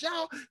can't trust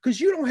y'all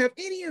because you don't have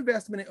any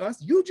investment in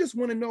us. You just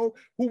want to know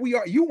who we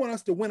are. You want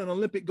us to win an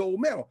Olympic gold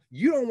medal.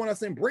 You don't want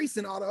us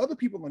embracing all the other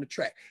people on the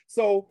track.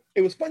 So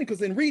it was funny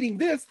because in reading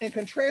this and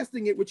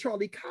contrasting it with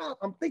Charlie Cobb,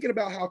 I'm thinking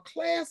about how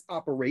class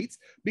operates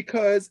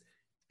because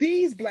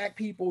these Black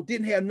people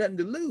didn't have nothing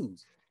to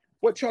lose.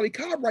 What Charlie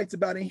Cobb writes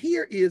about in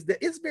here is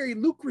that it's very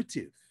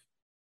lucrative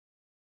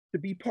to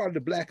be part of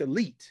the Black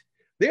elite.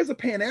 There's a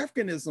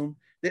Pan-Africanism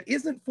that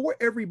isn't for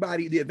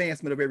everybody, the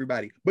advancement of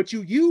everybody, but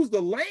you use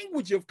the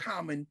language of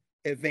common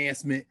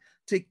advancement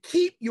to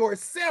keep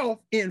yourself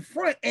in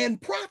front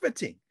and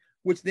profiting,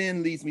 which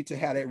then leads me to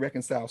how that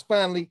reconciles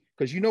finally,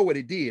 because you know what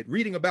it did.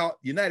 Reading about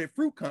United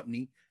Fruit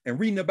Company and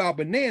reading about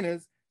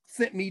bananas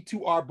sent me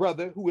to our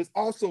brother, who is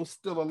also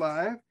still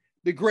alive,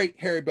 the great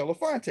Harry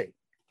Belafonte.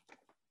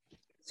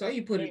 So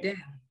you put it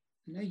down.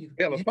 No, you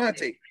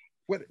Belafonte.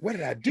 What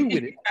did I do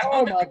with it?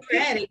 Oh my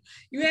God.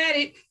 You had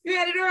it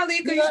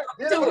earlier.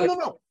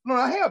 No,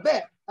 I have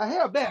that.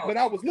 But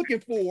I was looking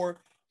for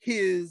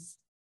his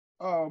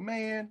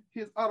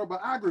his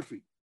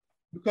autobiography,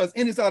 because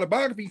in his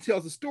autobiography he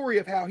tells the story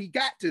of how he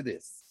got to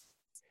this.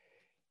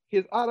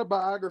 His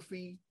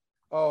autobiography,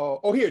 here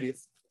it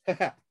is.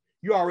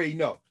 You already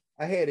know.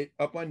 I had it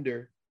up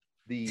under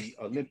the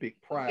Olympic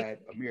Pride,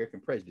 American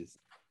Prejudice.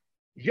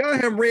 Y'all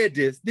haven't read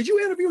this. Did you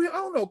interview him? I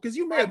don't know, because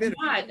you may have been.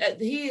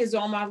 He is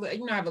on my, I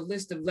have a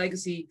list of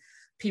legacy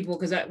people,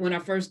 because when I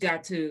first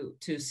got to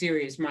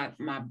Sirius, my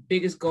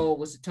biggest goal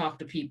was to talk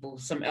to people,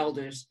 some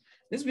elders.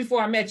 This is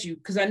before I met you,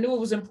 because I knew it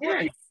was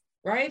important,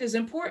 right? It's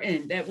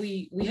important that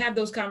we have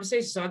those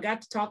conversations. So I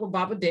got to talk with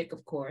Baba Dick,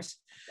 of course.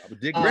 Baba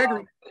Dick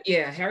Gregory.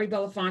 Harry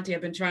Belafonte.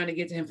 I've been trying to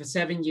get to him for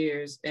 7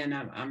 years, and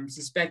I'm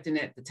suspecting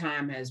that the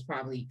time has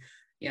probably,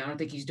 I don't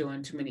think he's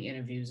doing too many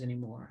interviews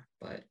anymore.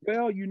 But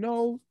well,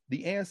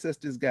 the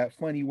ancestors got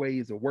funny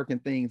ways of working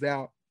things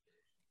out.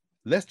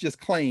 Let's just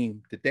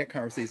claim that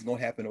conversation is going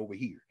to happen over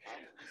here.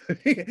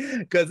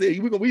 Because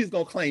we just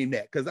going to claim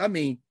that. Because I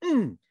mean,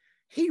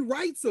 he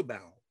writes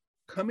about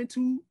coming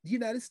to the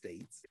United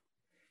States.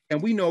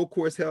 And we know, of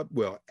course,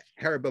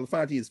 Harry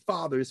Belafonte, his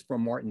father is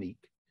from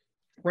Martinique,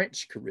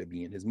 French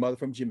Caribbean, his mother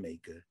from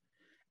Jamaica.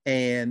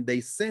 And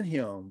they sent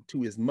him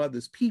to his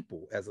mother's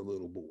people as a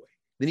little boy.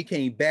 Then he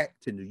came back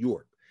to New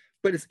York.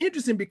 But it's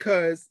interesting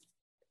because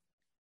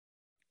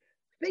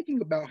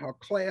thinking about how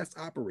class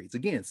operates,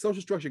 again,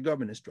 social structure,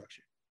 governance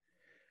structure.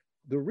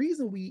 The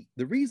reason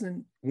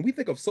when we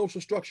think of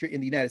social structure in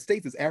the United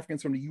States as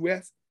Africans from the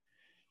US,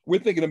 we're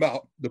thinking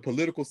about the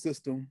political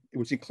system,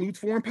 which includes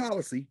foreign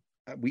policy.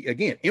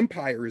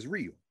 Empire is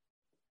real.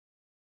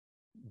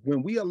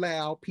 When we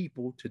allow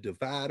people to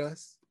divide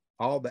us,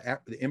 all the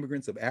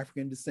immigrants of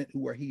African descent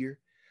who are here,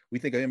 we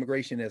think of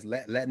immigration as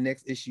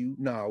Latinx issue.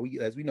 No,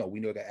 as we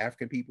know got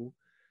African people.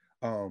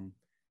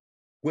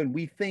 When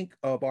we think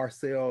of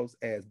ourselves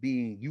as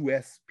being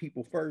US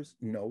people first,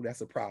 no,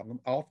 that's a problem.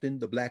 Often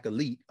the Black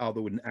elite,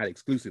 although not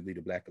exclusively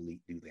the Black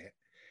elite, do that.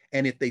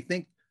 And if they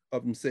think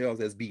of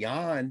themselves as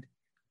beyond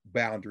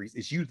boundaries,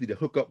 it's usually to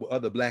hook up with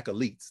other Black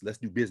elites. Let's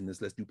do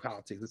business, let's do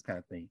politics, this kind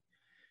of thing.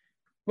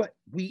 But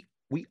we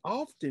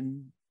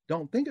often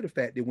don't think of the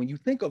fact that when you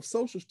think of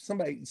social,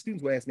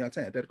 students will ask me all the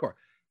time at the car,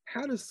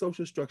 how does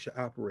social structure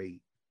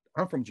operate?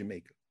 I'm from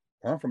Jamaica,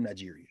 or I'm from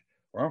Nigeria,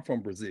 or I'm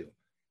from Brazil.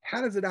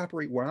 How does it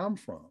operate where I'm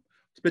from?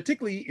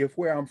 Particularly if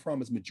where I'm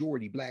from is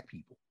majority Black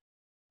people.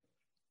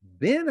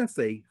 Then I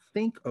say,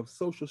 think of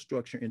social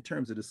structure in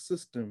terms of the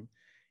system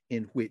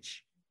in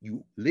which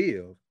you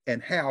live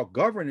and how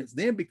governance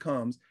then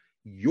becomes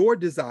your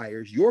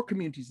desires, your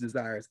community's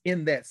desires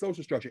in that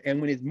social structure. And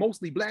when it's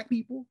mostly Black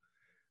people,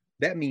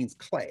 that means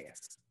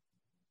class.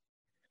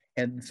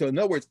 And so in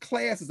other words,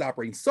 class is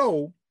operating.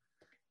 So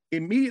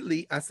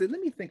immediately I said, let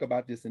me think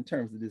about this in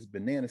terms of this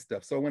banana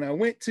stuff. So when I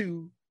went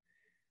to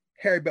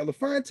Harry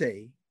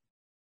Belafonte,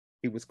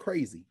 it was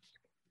crazy.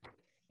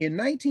 In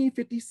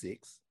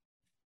 1956,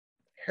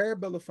 Harry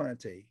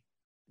Belafonte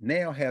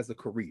now has a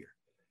career.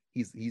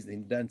 He's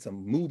done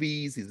some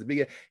movies.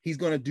 He's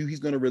going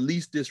to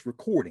release this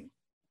recording.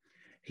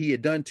 He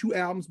had done 2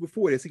 albums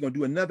before this. He's going to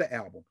do another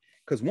album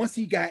because once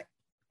he got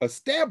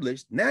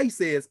established, now he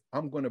says,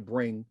 I'm going to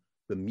bring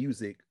the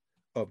music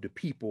of the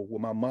people where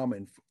my mama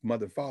and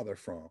mother and father are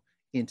from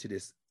into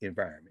this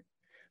environment.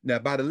 Now,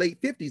 by the late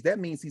 50s, that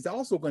means he's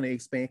also going to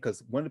expand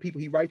because one of the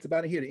people he writes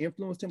about in here that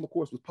influenced him, of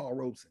course, was Paul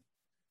Robeson.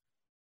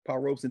 Paul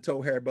Robeson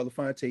told Harry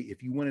Belafonte,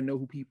 if you want to know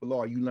who people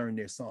are, you learn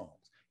their songs.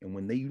 And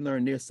when you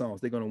learn their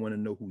songs, they're going to want to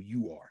know who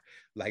you are.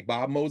 Like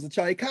Bob Moses and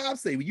Charlie Cobb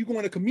say, when you go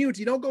in a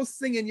community, don't go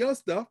singing your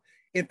stuff.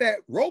 In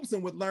fact,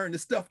 Robeson would learn the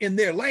stuff in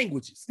their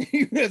languages.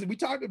 We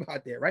talked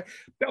about that, right?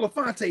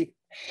 Belafonte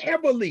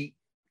heavily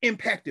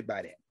impacted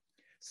by that.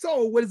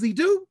 So what does he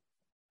do?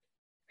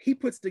 He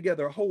puts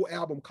together a whole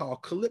album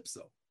called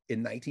Calypso in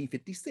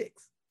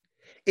 1956,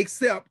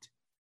 except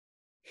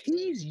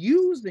he's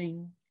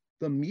using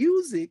the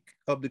music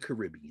of the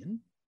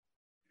Caribbean,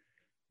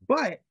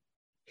 but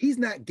he's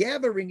not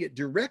gathering it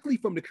directly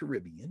from the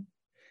Caribbean.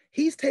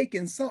 He's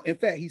taking some, in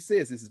fact, he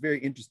says, this is very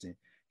interesting.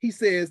 He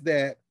says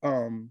that,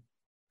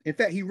 in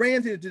fact, he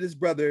ran into this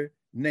brother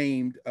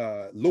named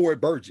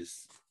Lord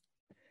Burgess.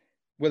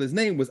 Well, his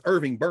name was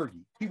Irving Berge.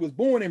 He was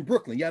born in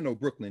Brooklyn. Y'all know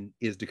Brooklyn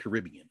is the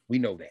Caribbean. We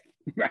know that,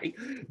 right?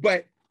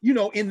 But you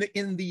know, in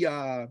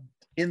the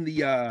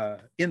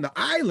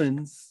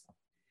islands,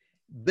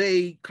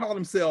 they call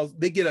themselves,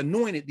 they get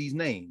anointed these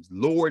names,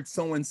 Lord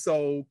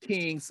so-and-so,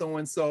 King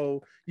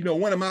so-and-so. You know,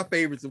 one of my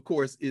favorites, of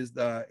course, is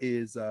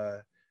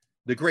the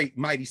great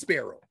Mighty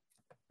Sparrow.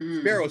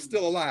 Sparrow's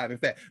still alive. In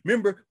fact,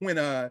 remember when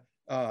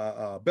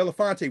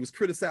Belafonte was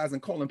criticizing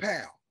Colin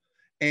Powell,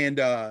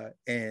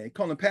 and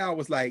Colin Powell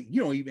was like,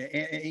 you don't even,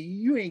 and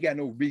you ain't got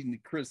no reason to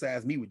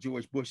criticize me with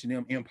George Bush and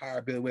them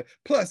Empire Building.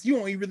 Plus, you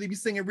don't even really be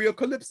singing real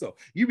calypso.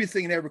 You be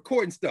singing that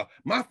recording stuff.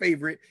 My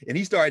favorite, and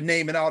he started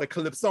naming all the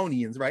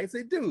Calypsonians, right? I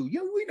said, dude,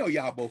 we know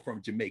y'all both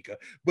from Jamaica,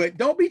 but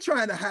don't be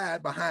trying to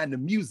hide behind the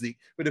music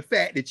for the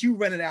fact that you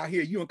running out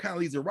here, you and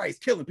Condoleezza Rice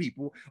killing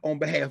people on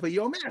behalf of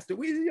your master.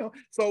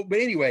 But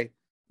anyway,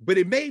 but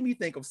it made me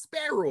think of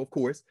Sparrow, of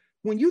course.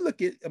 When you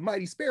look at a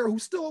Mighty Sparrow,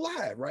 who's still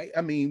alive, right? I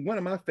mean, one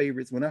of my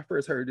favorites, when I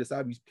first heard this, I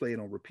used to play it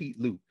on repeat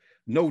loop,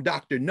 No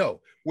Doctor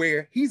No,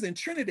 where he's in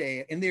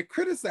Trinidad and they're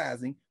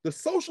criticizing the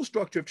social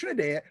structure of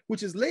Trinidad,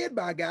 which is led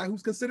by a guy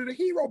who's considered a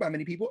hero by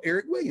many people,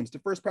 Eric Williams, the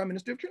first prime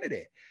minister of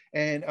Trinidad.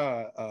 And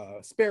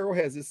Sparrow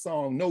has this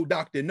song, No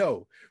Doctor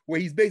No,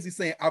 where he's basically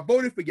saying, I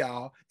voted for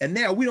y'all, and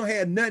now we don't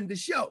have nothing to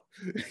show.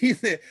 He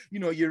said, you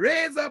know, you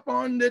raise up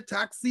on the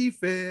taxi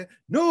fare,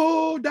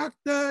 no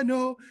doctor,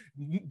 no.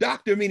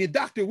 Doctor meaning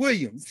Dr.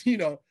 Williams, you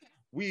know.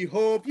 We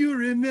hope you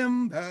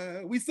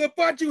remember, we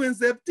support you in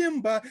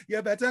September.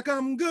 You better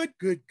come good,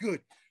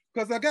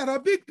 because I got a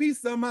big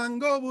piece of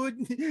mango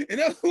wood. In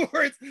other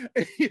words,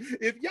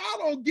 if y'all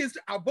don't get,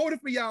 I voted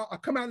for y'all, I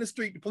come out in the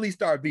street, the police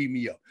start beating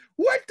me up.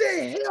 What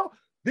the hell?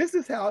 This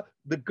is how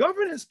the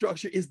governance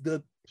structure is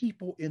the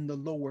people in the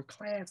lower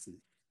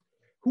classes.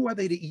 Who are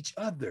they to each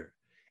other?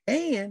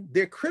 And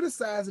they're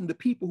criticizing the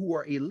people who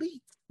are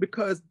elite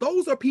because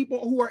those are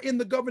people who are in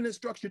the governance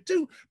structure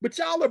too, but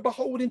y'all are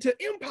beholden to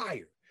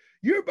empire.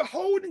 You're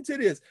beholden to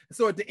this.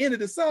 So at the end of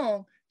the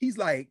song, he's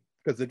like,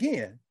 because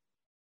again,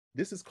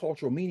 this is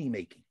cultural meaning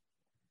making.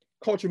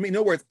 Cultural meaning, in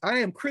other words, I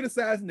am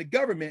criticizing the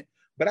government,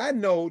 but I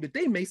know that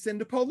they may send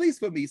the police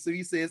for me. So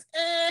he says,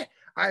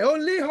 I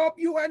only hope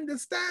you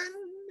understand.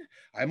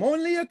 I'm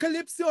only a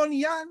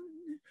Calypsonian.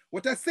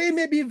 What I say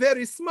may be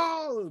very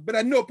small, but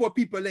I know poor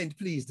people ain't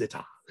pleased at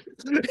all.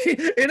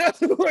 In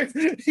other words,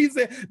 he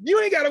said, you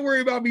ain't got to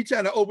worry about me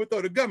trying to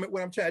overthrow the government.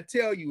 What I'm trying to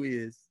tell you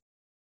is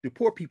the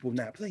poor people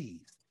not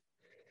pleased.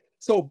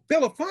 So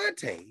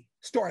Belafonte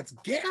starts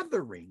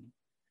gathering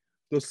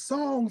the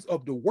songs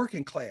of the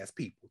working class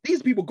people.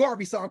 These people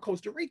Garvey saw in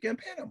Costa Rica and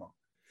Panama.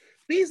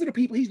 These are the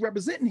people he's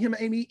representing him,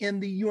 Amy, in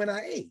the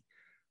UNIA.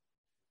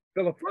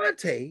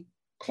 Belafonte,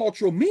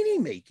 cultural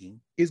meaning making,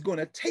 is going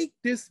to take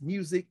this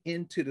music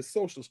into the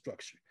social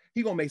structure.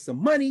 He's going to make some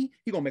money.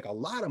 He's going to make a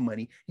lot of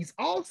money. He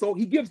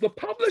gives the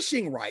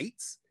publishing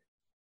rights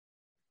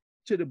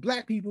to the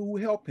Black people who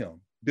help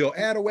him. Bill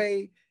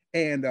Attaway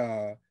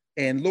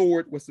and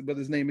Lord, what's the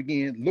brother's name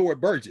again? Lord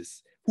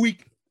Burgess, who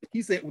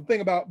He said, the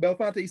thing about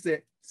Belafonte, he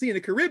said, see, in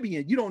the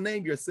Caribbean, you don't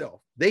name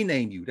yourself. They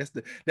name you.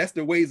 That's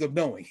the ways of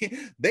knowing.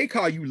 They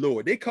call you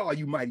Lord. They call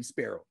you Mighty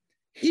Sparrow.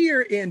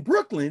 Here in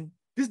Brooklyn,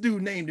 this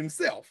dude named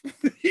himself.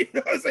 You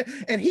know what I'm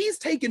saying? And he's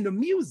taking the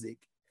music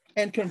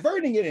and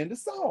converting it into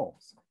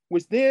songs,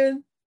 which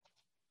then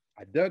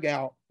I dug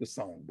out the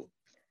songbook.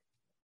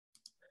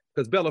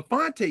 Because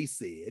Belafonte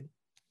said,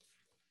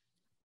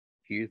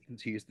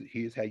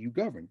 here's how you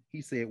govern.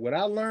 He said, what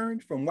I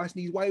learned from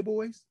watching these white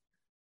boys,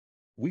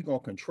 we're going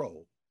to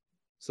control.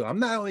 So I'm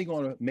not only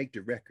going to make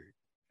the record.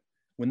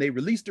 When they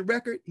released the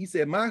record, he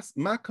said,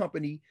 my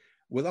company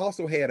was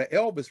also had an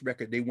Elvis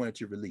record they wanted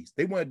to release.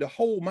 They wanted to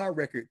hold my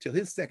record till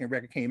his second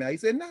record came out. He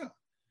said, no,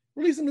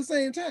 release them the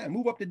same time,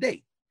 move up to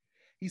date.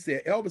 He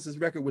said Elvis's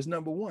record was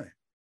 #1.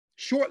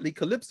 Shortly,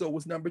 Calypso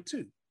was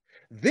 #2.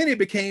 Then it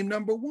became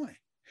 #1.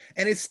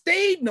 And it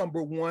stayed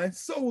 #1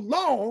 so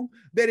long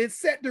that it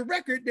set the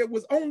record that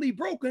was only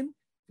broken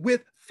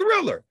with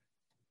Thriller.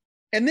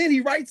 And then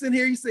he writes in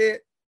here, he said,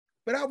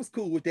 but I was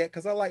cool with that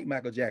because I like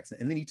Michael Jackson.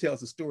 And then he tells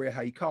the story of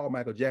how he called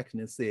Michael Jackson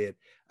and said,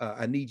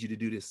 I need you to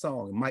do this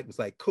song. And Mike was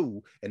like,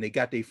 cool. And they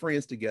got their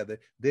friends together.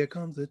 There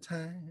comes a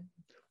time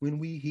when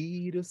we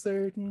heed a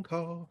certain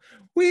call.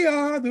 We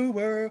are the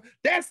world.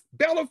 That's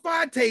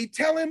Belafonte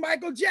telling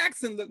Michael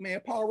Jackson, look,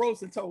 man, Paul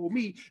Robeson told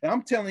me, and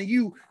I'm telling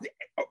you,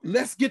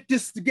 let's get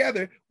this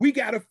together. We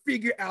got to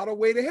figure out a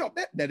way to help.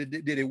 Did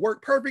it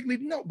work perfectly?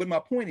 No, but my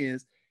point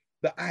is,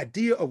 the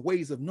idea of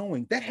ways of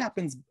knowing, that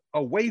happens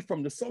away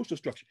from the social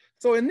structure.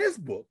 So in this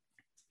book,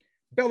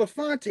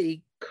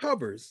 Belafonte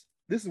covers,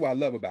 this is what I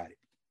love about it.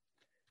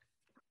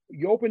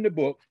 You open the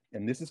book,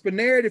 and this is for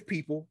narrative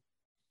people.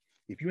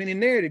 If you're in a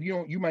narrative,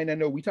 you might not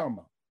know what we're talking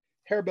about.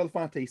 Harry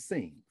Belafonte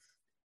Sings,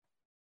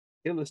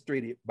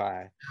 illustrated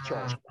by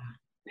Charles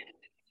White.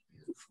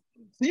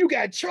 So you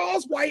got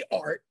Charles White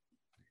art,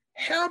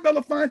 Harry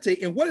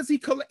Belafonte, and what does he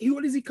collect?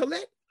 What does he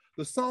collect?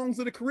 The songs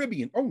of the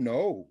Caribbean. Oh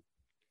no.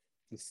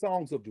 The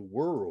songs of the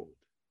world,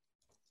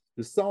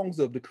 the songs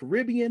of the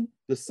Caribbean,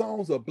 the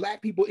songs of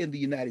Black people in the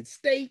United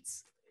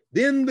States,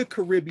 then the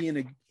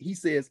Caribbean. He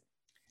says,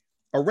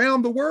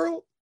 around the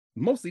world,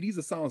 mostly these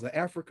are songs of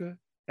Africa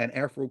and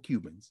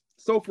Afro-Cubans.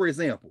 So for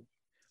example,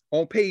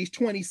 on page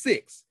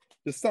 26,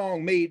 the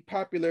song made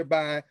popular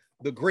by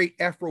the great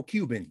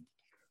Afro-Cuban,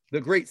 the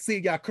great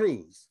Celia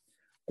Cruz,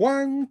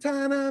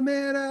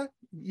 Guantanamera,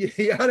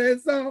 yeah,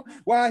 that song,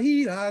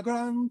 Guajira,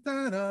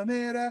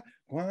 Guantanamera,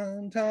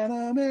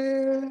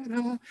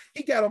 Guantanamera.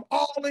 He got them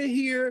all in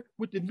here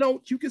with the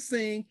notes you can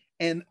sing,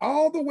 and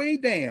all the way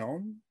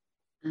down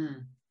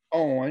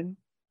on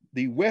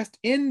the West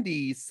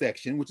Indies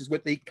section, which is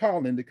what they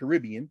call in the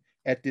Caribbean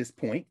at this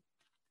point.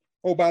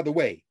 Oh, by the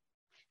way,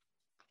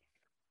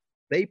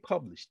 they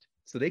published,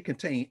 so they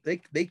kept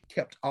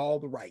all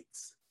the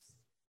rights.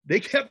 They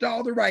kept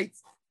all the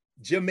rights.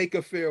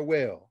 Jamaica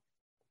Farewell.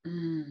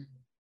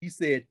 He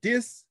said,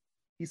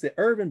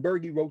 Irvin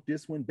Berge wrote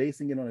this one,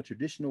 basing it on a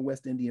traditional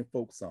West Indian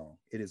folk song.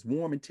 It is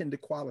warm and tender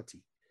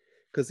quality.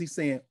 Because he's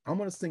saying, I'm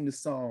going to sing the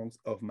songs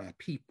of my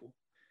people.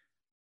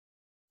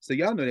 So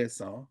y'all know that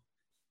song.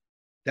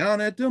 Down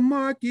at the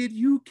market,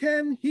 you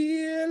can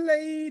hear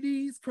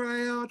ladies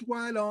cry out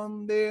while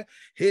on their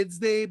heads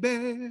they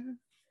bear.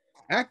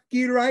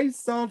 Ackee rice,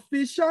 salt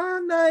fish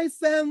are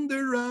nice, and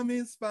the rum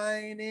is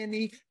fine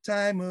any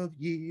time of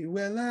year.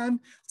 Well, I'm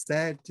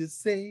sad to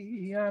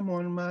say I'm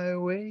on my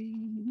way.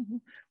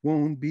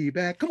 Won't be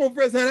back. Come on,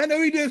 President. I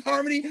know he did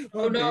harmony.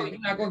 Oh no, you're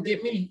not gonna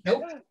get me.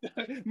 Nope.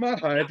 My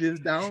heart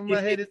is down,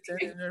 my head is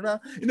turning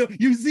around. You know,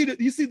 you see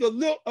the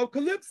lilt of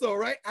Calypso,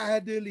 right? I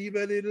had to leave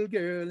a little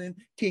girl in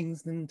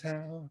Kingston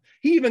Town.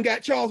 He even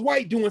got Charles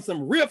White doing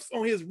some riffs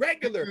on his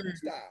regular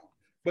style.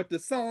 But the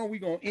song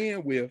we're gonna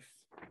end with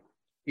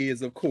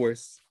is, of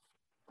course,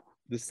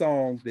 the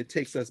song that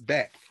takes us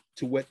back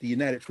to what the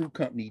United Fruit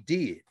Company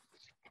did.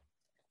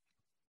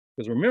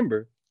 Because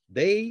remember,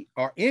 they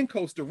are in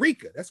Costa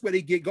Rica. That's where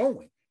they get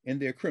going in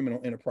their criminal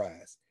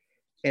enterprise.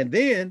 And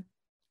then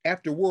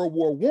after World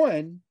War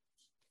I,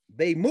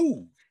 they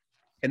move.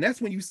 And that's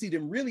when you see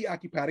them really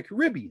occupy the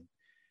Caribbean.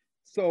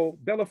 So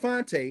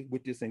Belafonte,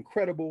 with this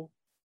incredible,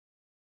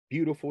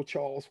 beautiful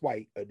Charles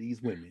White of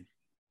these women.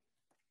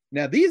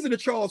 Now, these are the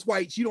Charles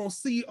Whites you don't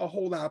see a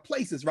whole lot of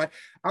places, right?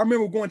 I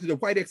remember going to the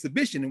White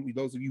exhibition, and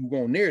those of you who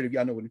go on narrative,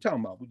 y'all know what I'm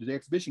talking about. With the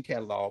exhibition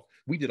catalog,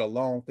 we did a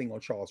long thing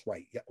on Charles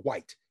White.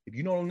 If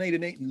you don't know the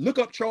name, look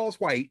up Charles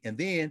White, and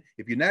then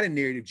if you're not in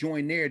narrative,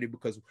 join narrative,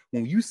 because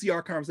when you see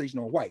our conversation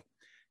on White,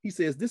 he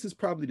says, this is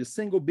probably the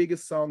single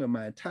biggest song in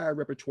my entire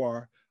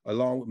repertoire,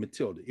 along with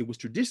Matilda. It was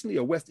traditionally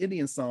a West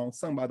Indian song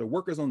sung by the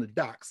workers on the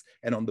docks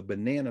and on the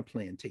banana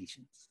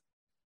plantations.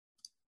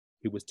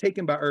 It was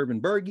taken by Irvin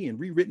Berge and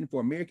rewritten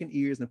for American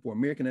ears and for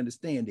American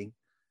understanding.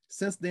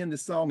 Since then, the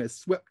song has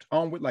swept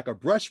onward like a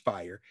brush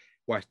fire.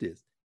 Watch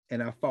this.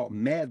 And I fought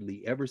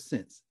madly ever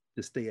since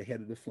to stay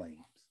ahead of the flames.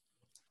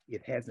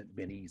 It hasn't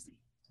been easy.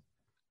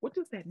 What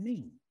does that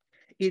mean?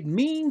 It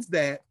means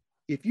that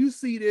if you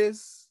see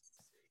this,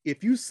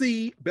 if you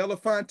see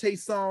Belafonte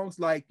songs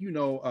like,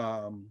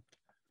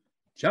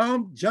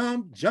 Jump,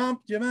 jump,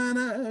 jump,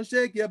 Jemina,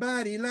 shake your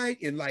body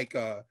like in like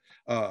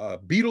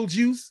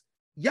Beetlejuice.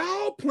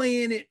 Y'all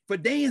playing it for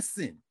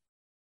dancing.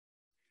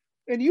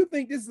 And you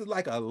think this is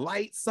like a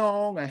light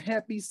song, a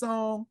happy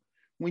song?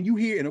 When you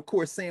hear, and of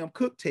course, Sam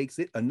Cooke takes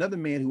it, another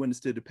man who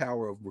understood the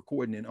power of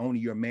recording and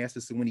owning your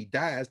master. So when he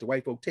dies, the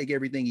white folk take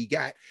everything he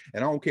got.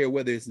 And I don't care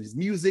whether it's his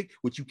music,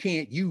 which you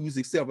can't use,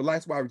 except for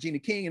that's why Regina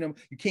King and them,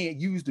 you can't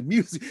use the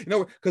music, you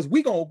know, because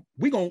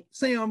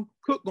Sam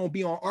Cooke gonna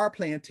be on our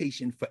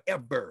plantation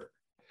forever.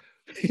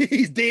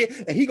 He's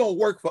dead, and he gonna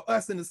work for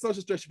us in the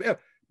social structure forever.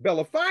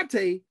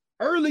 Belafonte,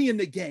 early in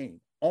the game,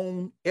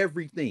 owned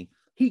everything.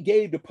 He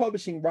gave the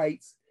publishing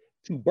rights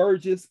to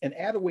Burgess and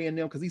Attaway and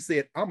them because he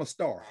said, I'm a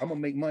star. I'm going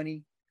to make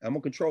money. I'm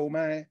going to control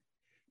mine.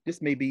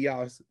 This may be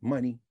y'all's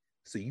money,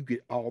 so you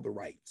get all the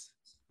rights.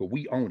 But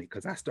we own it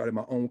because I started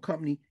my own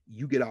company.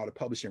 You get all the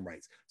publishing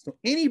rights. So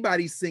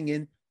anybody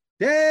singing,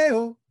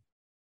 Deo,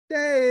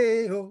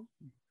 Deo,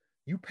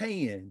 you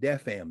paying their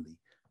family.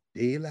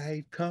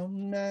 Daylight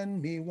come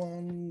and me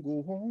want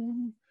go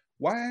home.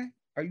 Why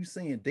are you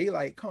saying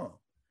daylight come?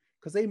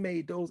 Because they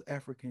made those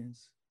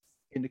Africans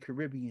in the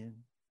Caribbean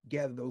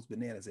gather those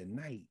bananas at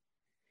night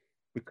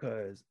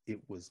because it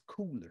was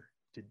cooler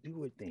to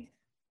do it then.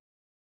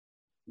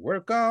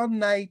 Work all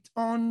night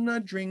on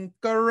a drink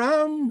of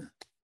rum.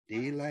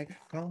 Daylight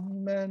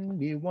come and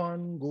me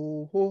want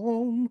go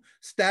home.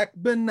 Stack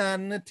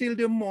banana till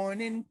the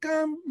morning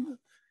come.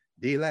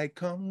 Daylight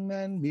come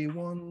and me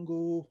want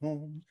go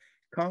home.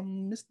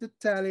 Come, Mr.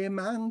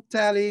 Tallyman,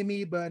 tally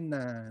me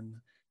banana.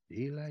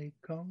 Daylight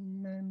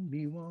come and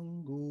me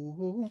want go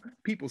home.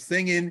 People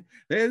singing,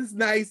 that's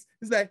nice.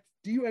 It's like,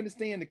 do you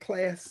understand the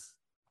class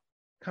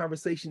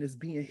conversation is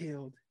being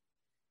held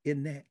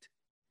in that?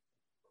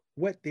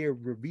 What they're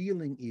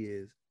revealing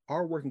is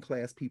our working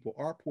class people,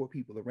 our poor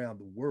people around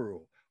the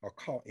world are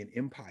caught in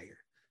empire.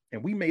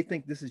 And we may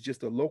think this is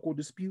just a local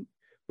dispute,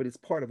 but it's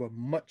part of a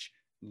much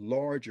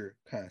larger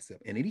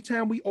concept. And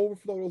anytime we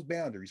overflow those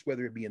boundaries,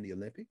 whether it be in the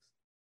Olympics,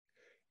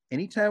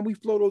 anytime we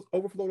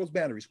overflow those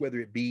boundaries, whether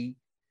it be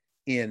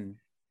in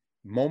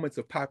moments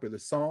of popular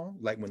song,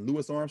 like when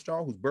Louis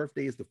Armstrong, whose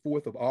birthday is the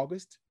 4th of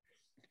August,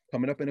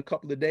 coming up in a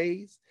couple of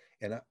days,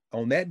 and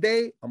on that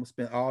day, I'm gonna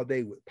spend all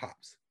day with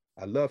Pops.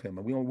 I love him,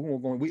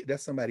 and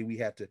that's somebody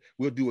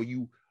we'll do a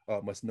you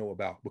must know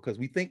about, because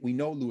we think we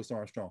know Louis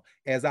Armstrong.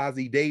 As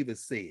Ossie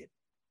Davis said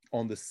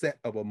on the set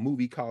of a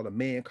movie called A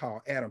Man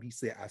Called Adam, he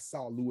said, I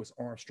saw Louis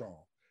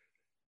Armstrong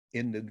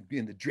in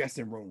the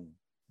dressing room,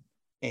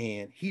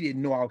 and he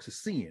didn't know I was to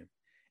see him.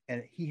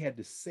 And he had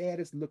the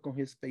saddest look on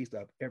his face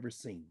I've ever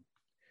seen.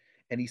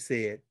 And he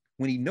said,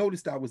 when he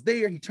noticed I was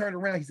there, he turned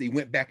around, he said, he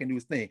went back into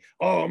his thing.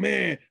 Oh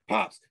man,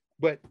 Pops.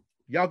 But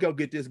y'all go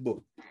get this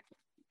book.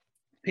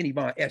 Penny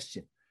Von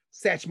Eschen,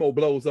 Satchmo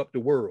Blows Up the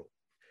World.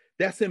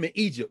 That's him in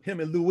Egypt, him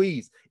and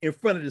Louise in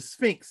front of the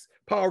Sphinx.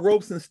 Paul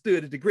Robeson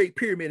stood at the Great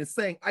Pyramid and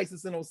sang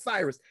Isis and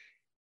Osiris.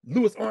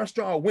 Louis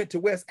Armstrong went to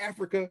West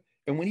Africa,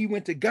 and when he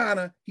went to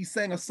Ghana, he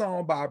sang a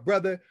song by a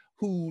brother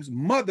whose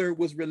mother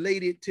was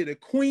related to the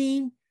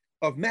Queen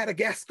of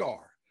Madagascar.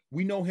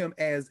 We know him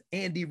as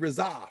Andy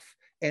Razaf.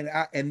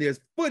 And there's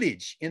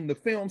footage in the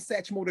film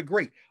Satchmo the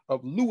Great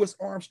of Louis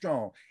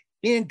Armstrong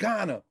in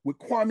Ghana with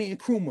Kwame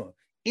Nkrumah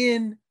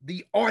in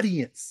the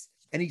audience.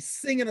 And he's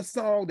singing a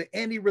song to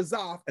Andy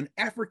Razaf, an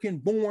African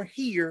born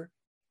here,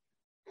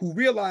 who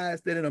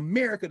realized that in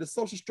America, the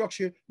social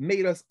structure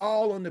made us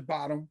all on the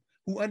bottom,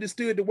 who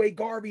understood the way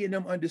Garvey and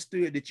them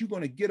understood that you're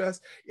going to get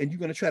us and you're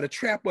going to try to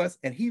trap us.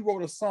 And he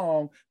wrote a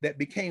song that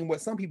became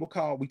what some people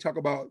call, we talk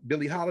about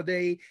Billie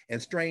Holiday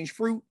and Strange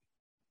Fruit,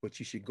 but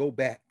you should go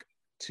back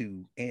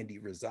to Andy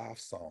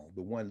Razaf's song,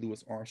 the one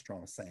Louis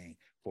Armstrong sang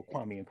for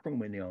Kwame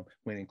Nkrumah and them,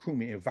 when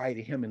Nkrumah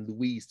invited him and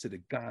Louise to the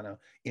Ghana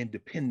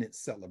independence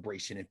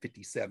celebration in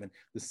 '57,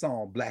 the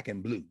song Black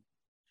and Blue.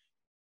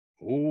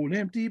 Old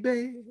empty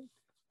bed.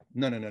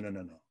 No.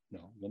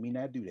 Let me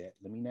not do that.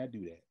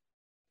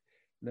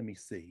 Let me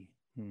see.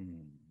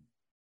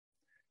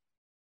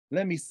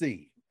 Let me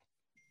see.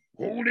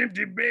 Old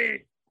empty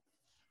bed,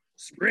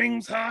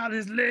 spring's hot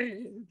as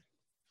lead.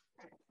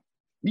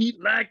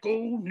 Eat like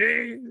old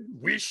Ned,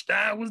 wished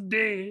I was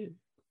dead.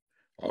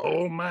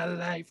 All my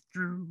life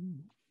through,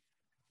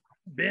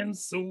 been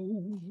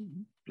so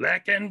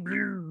black and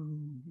blue.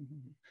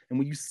 And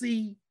when you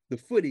see the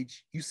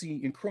footage, you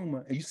see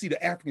Nkrumah, and you see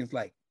the Africans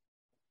like,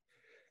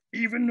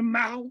 even the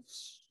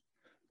mouse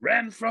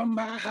ran from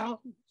my house.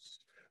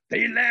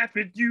 They laugh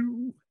at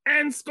you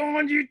and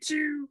scorn you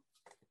too.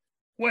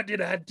 What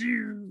did I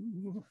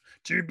do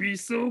to be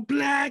so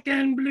black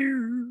and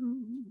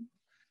blue?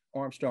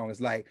 Armstrong is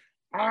like,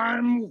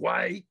 I'm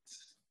white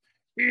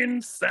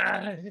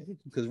inside.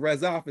 Because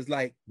Razaf is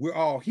like, we're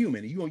all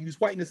human. You gonna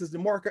use whiteness as the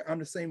marker? I'm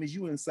the same as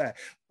you inside.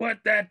 But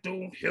that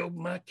don't help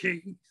my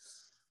case.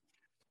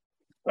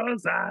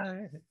 Cause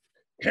I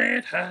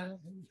can't hide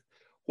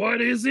what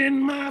is in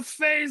my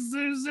face.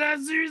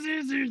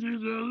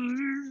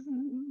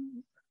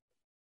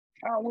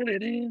 How will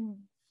it end?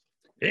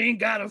 Ain't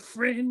got a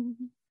friend.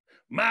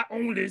 My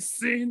only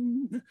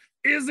sin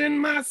is in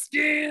my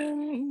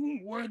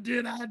skin. What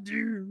did I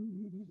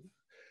do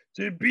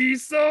to be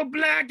so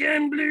black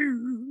and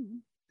blue?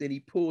 Then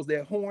he pulls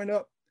that horn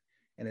up,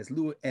 and as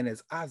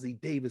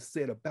Ossie Davis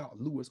said about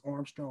Louis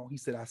Armstrong, he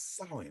said, I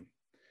saw him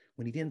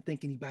when he didn't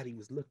think anybody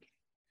was looking.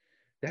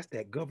 That's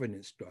that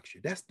governance structure.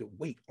 That's the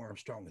weight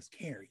Armstrong is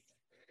carrying.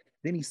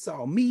 Then he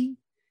saw me,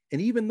 and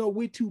even though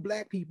we're two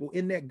black people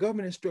in that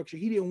governance structure,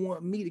 he didn't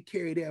want me to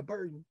carry that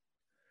burden.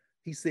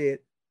 He said,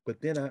 but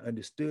then I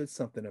understood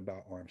something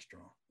about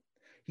Armstrong.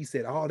 He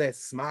said, all that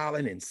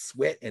smiling and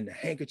sweat and the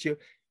handkerchief,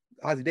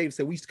 Ossie Davis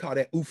said, we used to call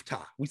that oofta.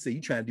 We said,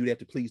 you trying to do that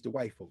to please the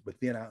white folk. But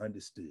then I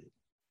understood.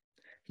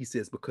 He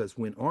says, because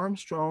when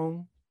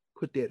Armstrong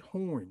put that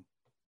horn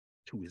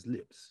to his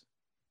lips,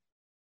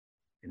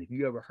 and if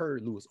you ever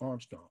heard Louis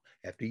Armstrong,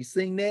 after he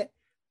sing that,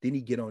 then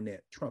he get on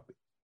that trumpet.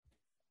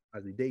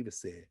 Ossie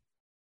Davis said,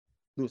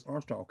 Louis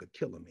Armstrong could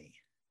kill a man.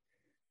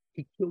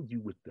 He killed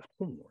you with the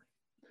horn.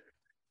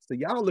 So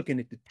y'all looking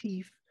at the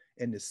teeth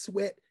and the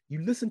sweat,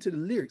 you listen to the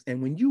lyrics,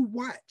 and when you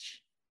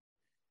watch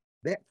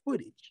that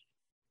footage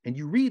and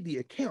you read the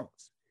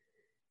accounts,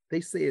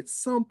 they say at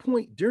some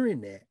point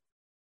during that,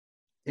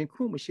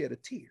 Nkrumah shed a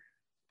tear.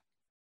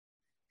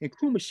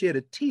 Nkrumah shed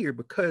a tear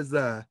because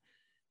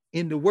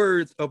in the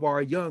words of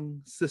our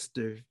young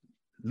sister,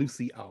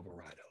 Lucy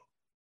Alvarado,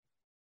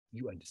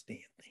 you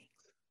understand things.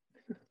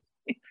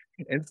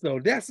 And so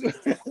that's,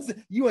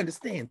 you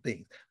understand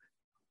things.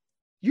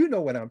 You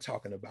know what I'm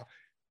talking about.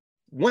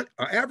 One,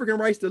 an African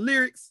writes the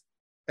lyrics,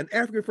 an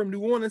African from New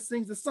Orleans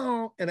sings the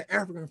song, and an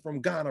African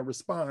from Ghana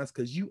responds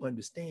because you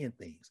understand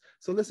things.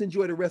 So let's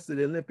enjoy the rest of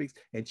the Olympics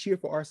and cheer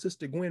for our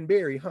sister Gwen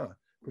Berry, huh,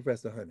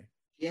 Professor Hunter?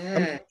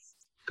 Yes.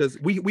 Because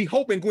we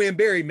hoping Gwen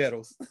Berry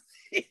medals.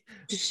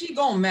 She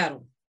gonna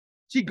medal.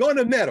 She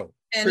gonna medal.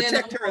 And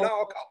protect her at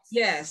all costs.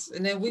 Yes,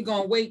 and then we're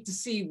gonna wait to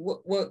see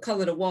what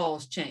color the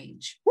walls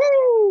change.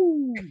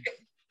 Woo!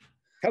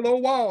 Hello,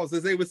 walls,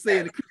 as they would say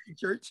in the Christian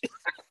church.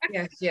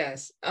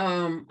 Yes.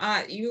 I'm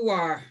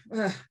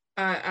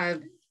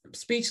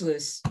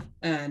speechless,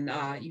 and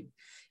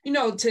you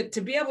know,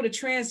 to be able to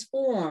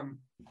transform,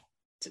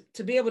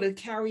 to be able to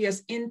carry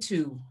us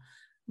into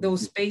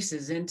those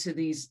spaces, into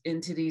these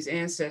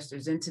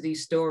ancestors, into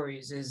these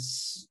stories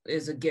is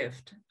a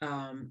gift,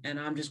 and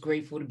I'm just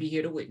grateful to be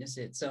here to witness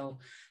it. So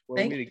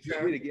thank you.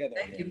 We're together.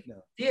 Thank you.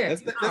 No. Yeah.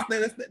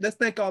 Let's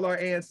thank all our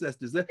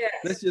ancestors.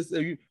 Let's just,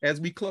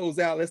 as we close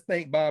out, let's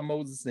thank Bob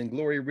Moses and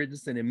Gloria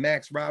Richardson and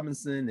Max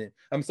Robinson and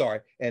I'm sorry,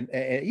 and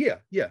Mac. Yes.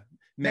 Yeah,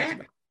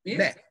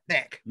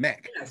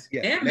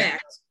 and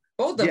Max.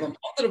 Both of them,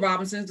 both of the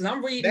Robinsons, because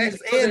I'm reading Max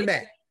and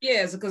Mac.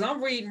 Yes, because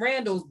I'm reading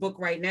Randall's book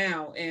right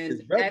now,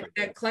 and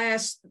that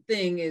class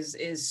thing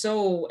is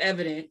so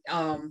evident.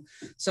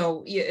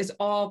 So yeah, it's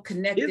all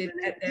connected.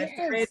 That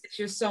thread that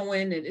you're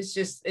sewing, and it's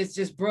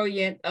just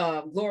brilliant.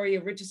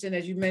 Gloria Richardson,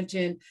 as you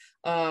mentioned,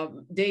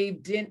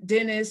 Dave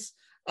Dennis,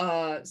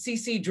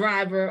 CC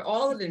Driver,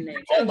 all of the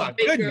names. Oh my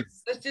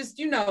goodness! Let's just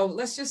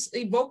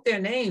evoke their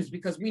names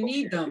because we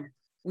need them.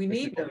 We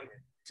need them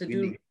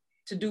to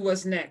do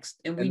what's next,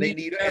 and they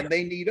need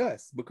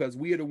us because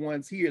we are the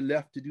ones here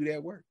left to do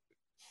that work,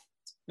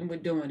 and we're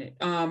doing it.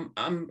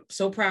 I'm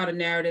so proud of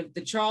Narrative.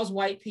 The Charles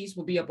White piece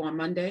will be up on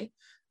Monday.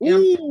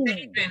 I'm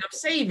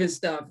saving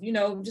stuff,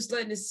 just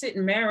letting it sit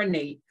and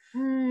marinate.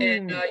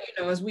 And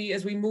as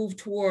we move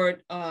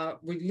toward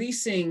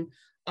releasing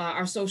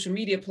our social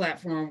media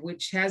platform,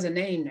 which has a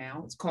name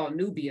now, it's called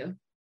Nubia,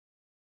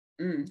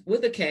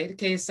 with a K. The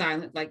K is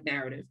silent, like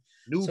Narrative.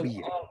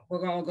 Nubia. So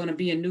we're all going to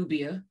be in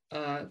Nubia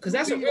because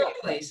that's a real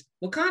place.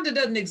 Wakanda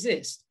doesn't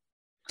exist.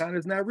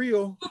 Wakanda's not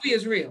real. Nubia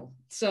is real.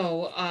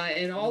 So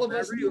and all of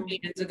us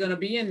Nubians are going to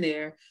be in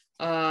there.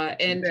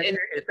 In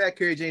fact,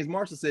 Kerry James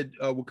Marshall said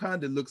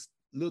Wakanda looks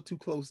a little too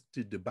close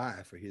to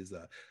Dubai for his.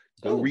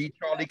 Go read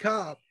Charlie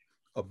Cobb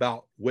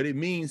about what it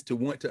means to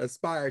want to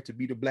aspire to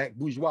be the black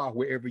bourgeois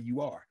wherever you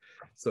are.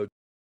 So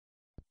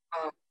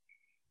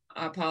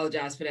I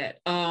apologize for that.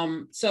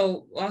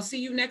 So I'll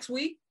see you next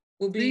week.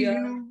 We'll be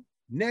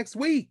next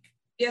week.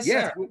 Yes,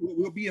 sir.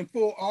 We'll be in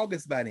full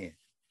August by then.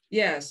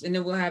 Yes, and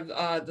then we'll have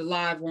the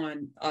live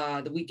one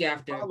the week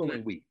after.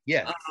 Following week,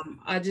 yes.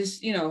 I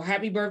just,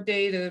 happy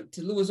birthday to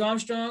Louis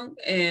Armstrong,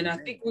 and I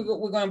think we're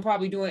going to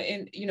probably do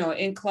it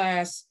in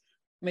class,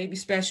 maybe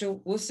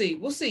special. We'll see.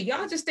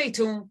 Y'all just stay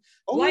tuned.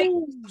 Like,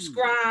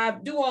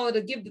 subscribe, do all of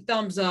the, give the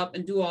thumbs up,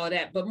 and do all of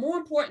that. But more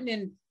important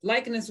than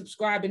liking and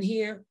subscribing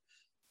here,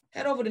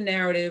 head over to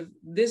Narrative.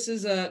 This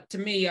is to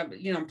me,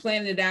 I'm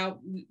planning it out.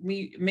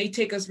 It may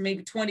take us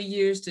maybe 20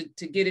 years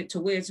to get it to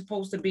where it's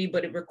supposed to be,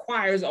 but it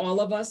requires all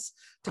of us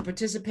to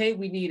participate.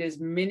 We need as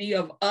many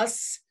of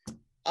us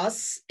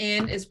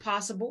in as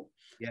possible.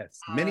 Yes,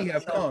 many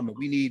have come, and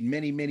we need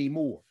many, many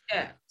more.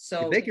 Yeah,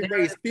 so if they can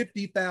raise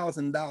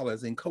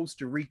 $50,000 in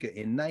Costa Rica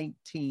in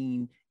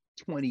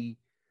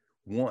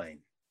 1921,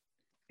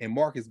 and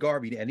Marcus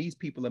Garvey, and these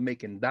people are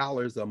making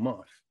dollars a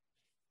month.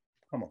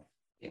 Come on.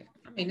 Yeah,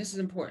 I mean, this is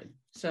important.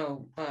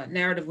 So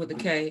Narrative with a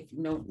K, if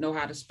you know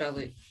how to spell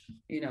it,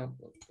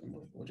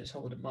 we'll just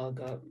hold the mug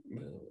up.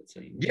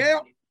 So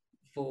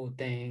full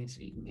thing.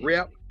 So you can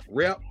get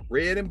Rep,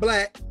 red and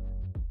black.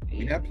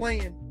 We're not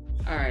playing.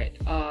 All right.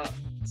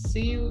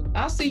 See you.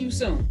 I'll see you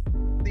soon.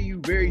 See you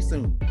very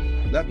soon.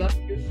 Love you.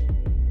 Love you.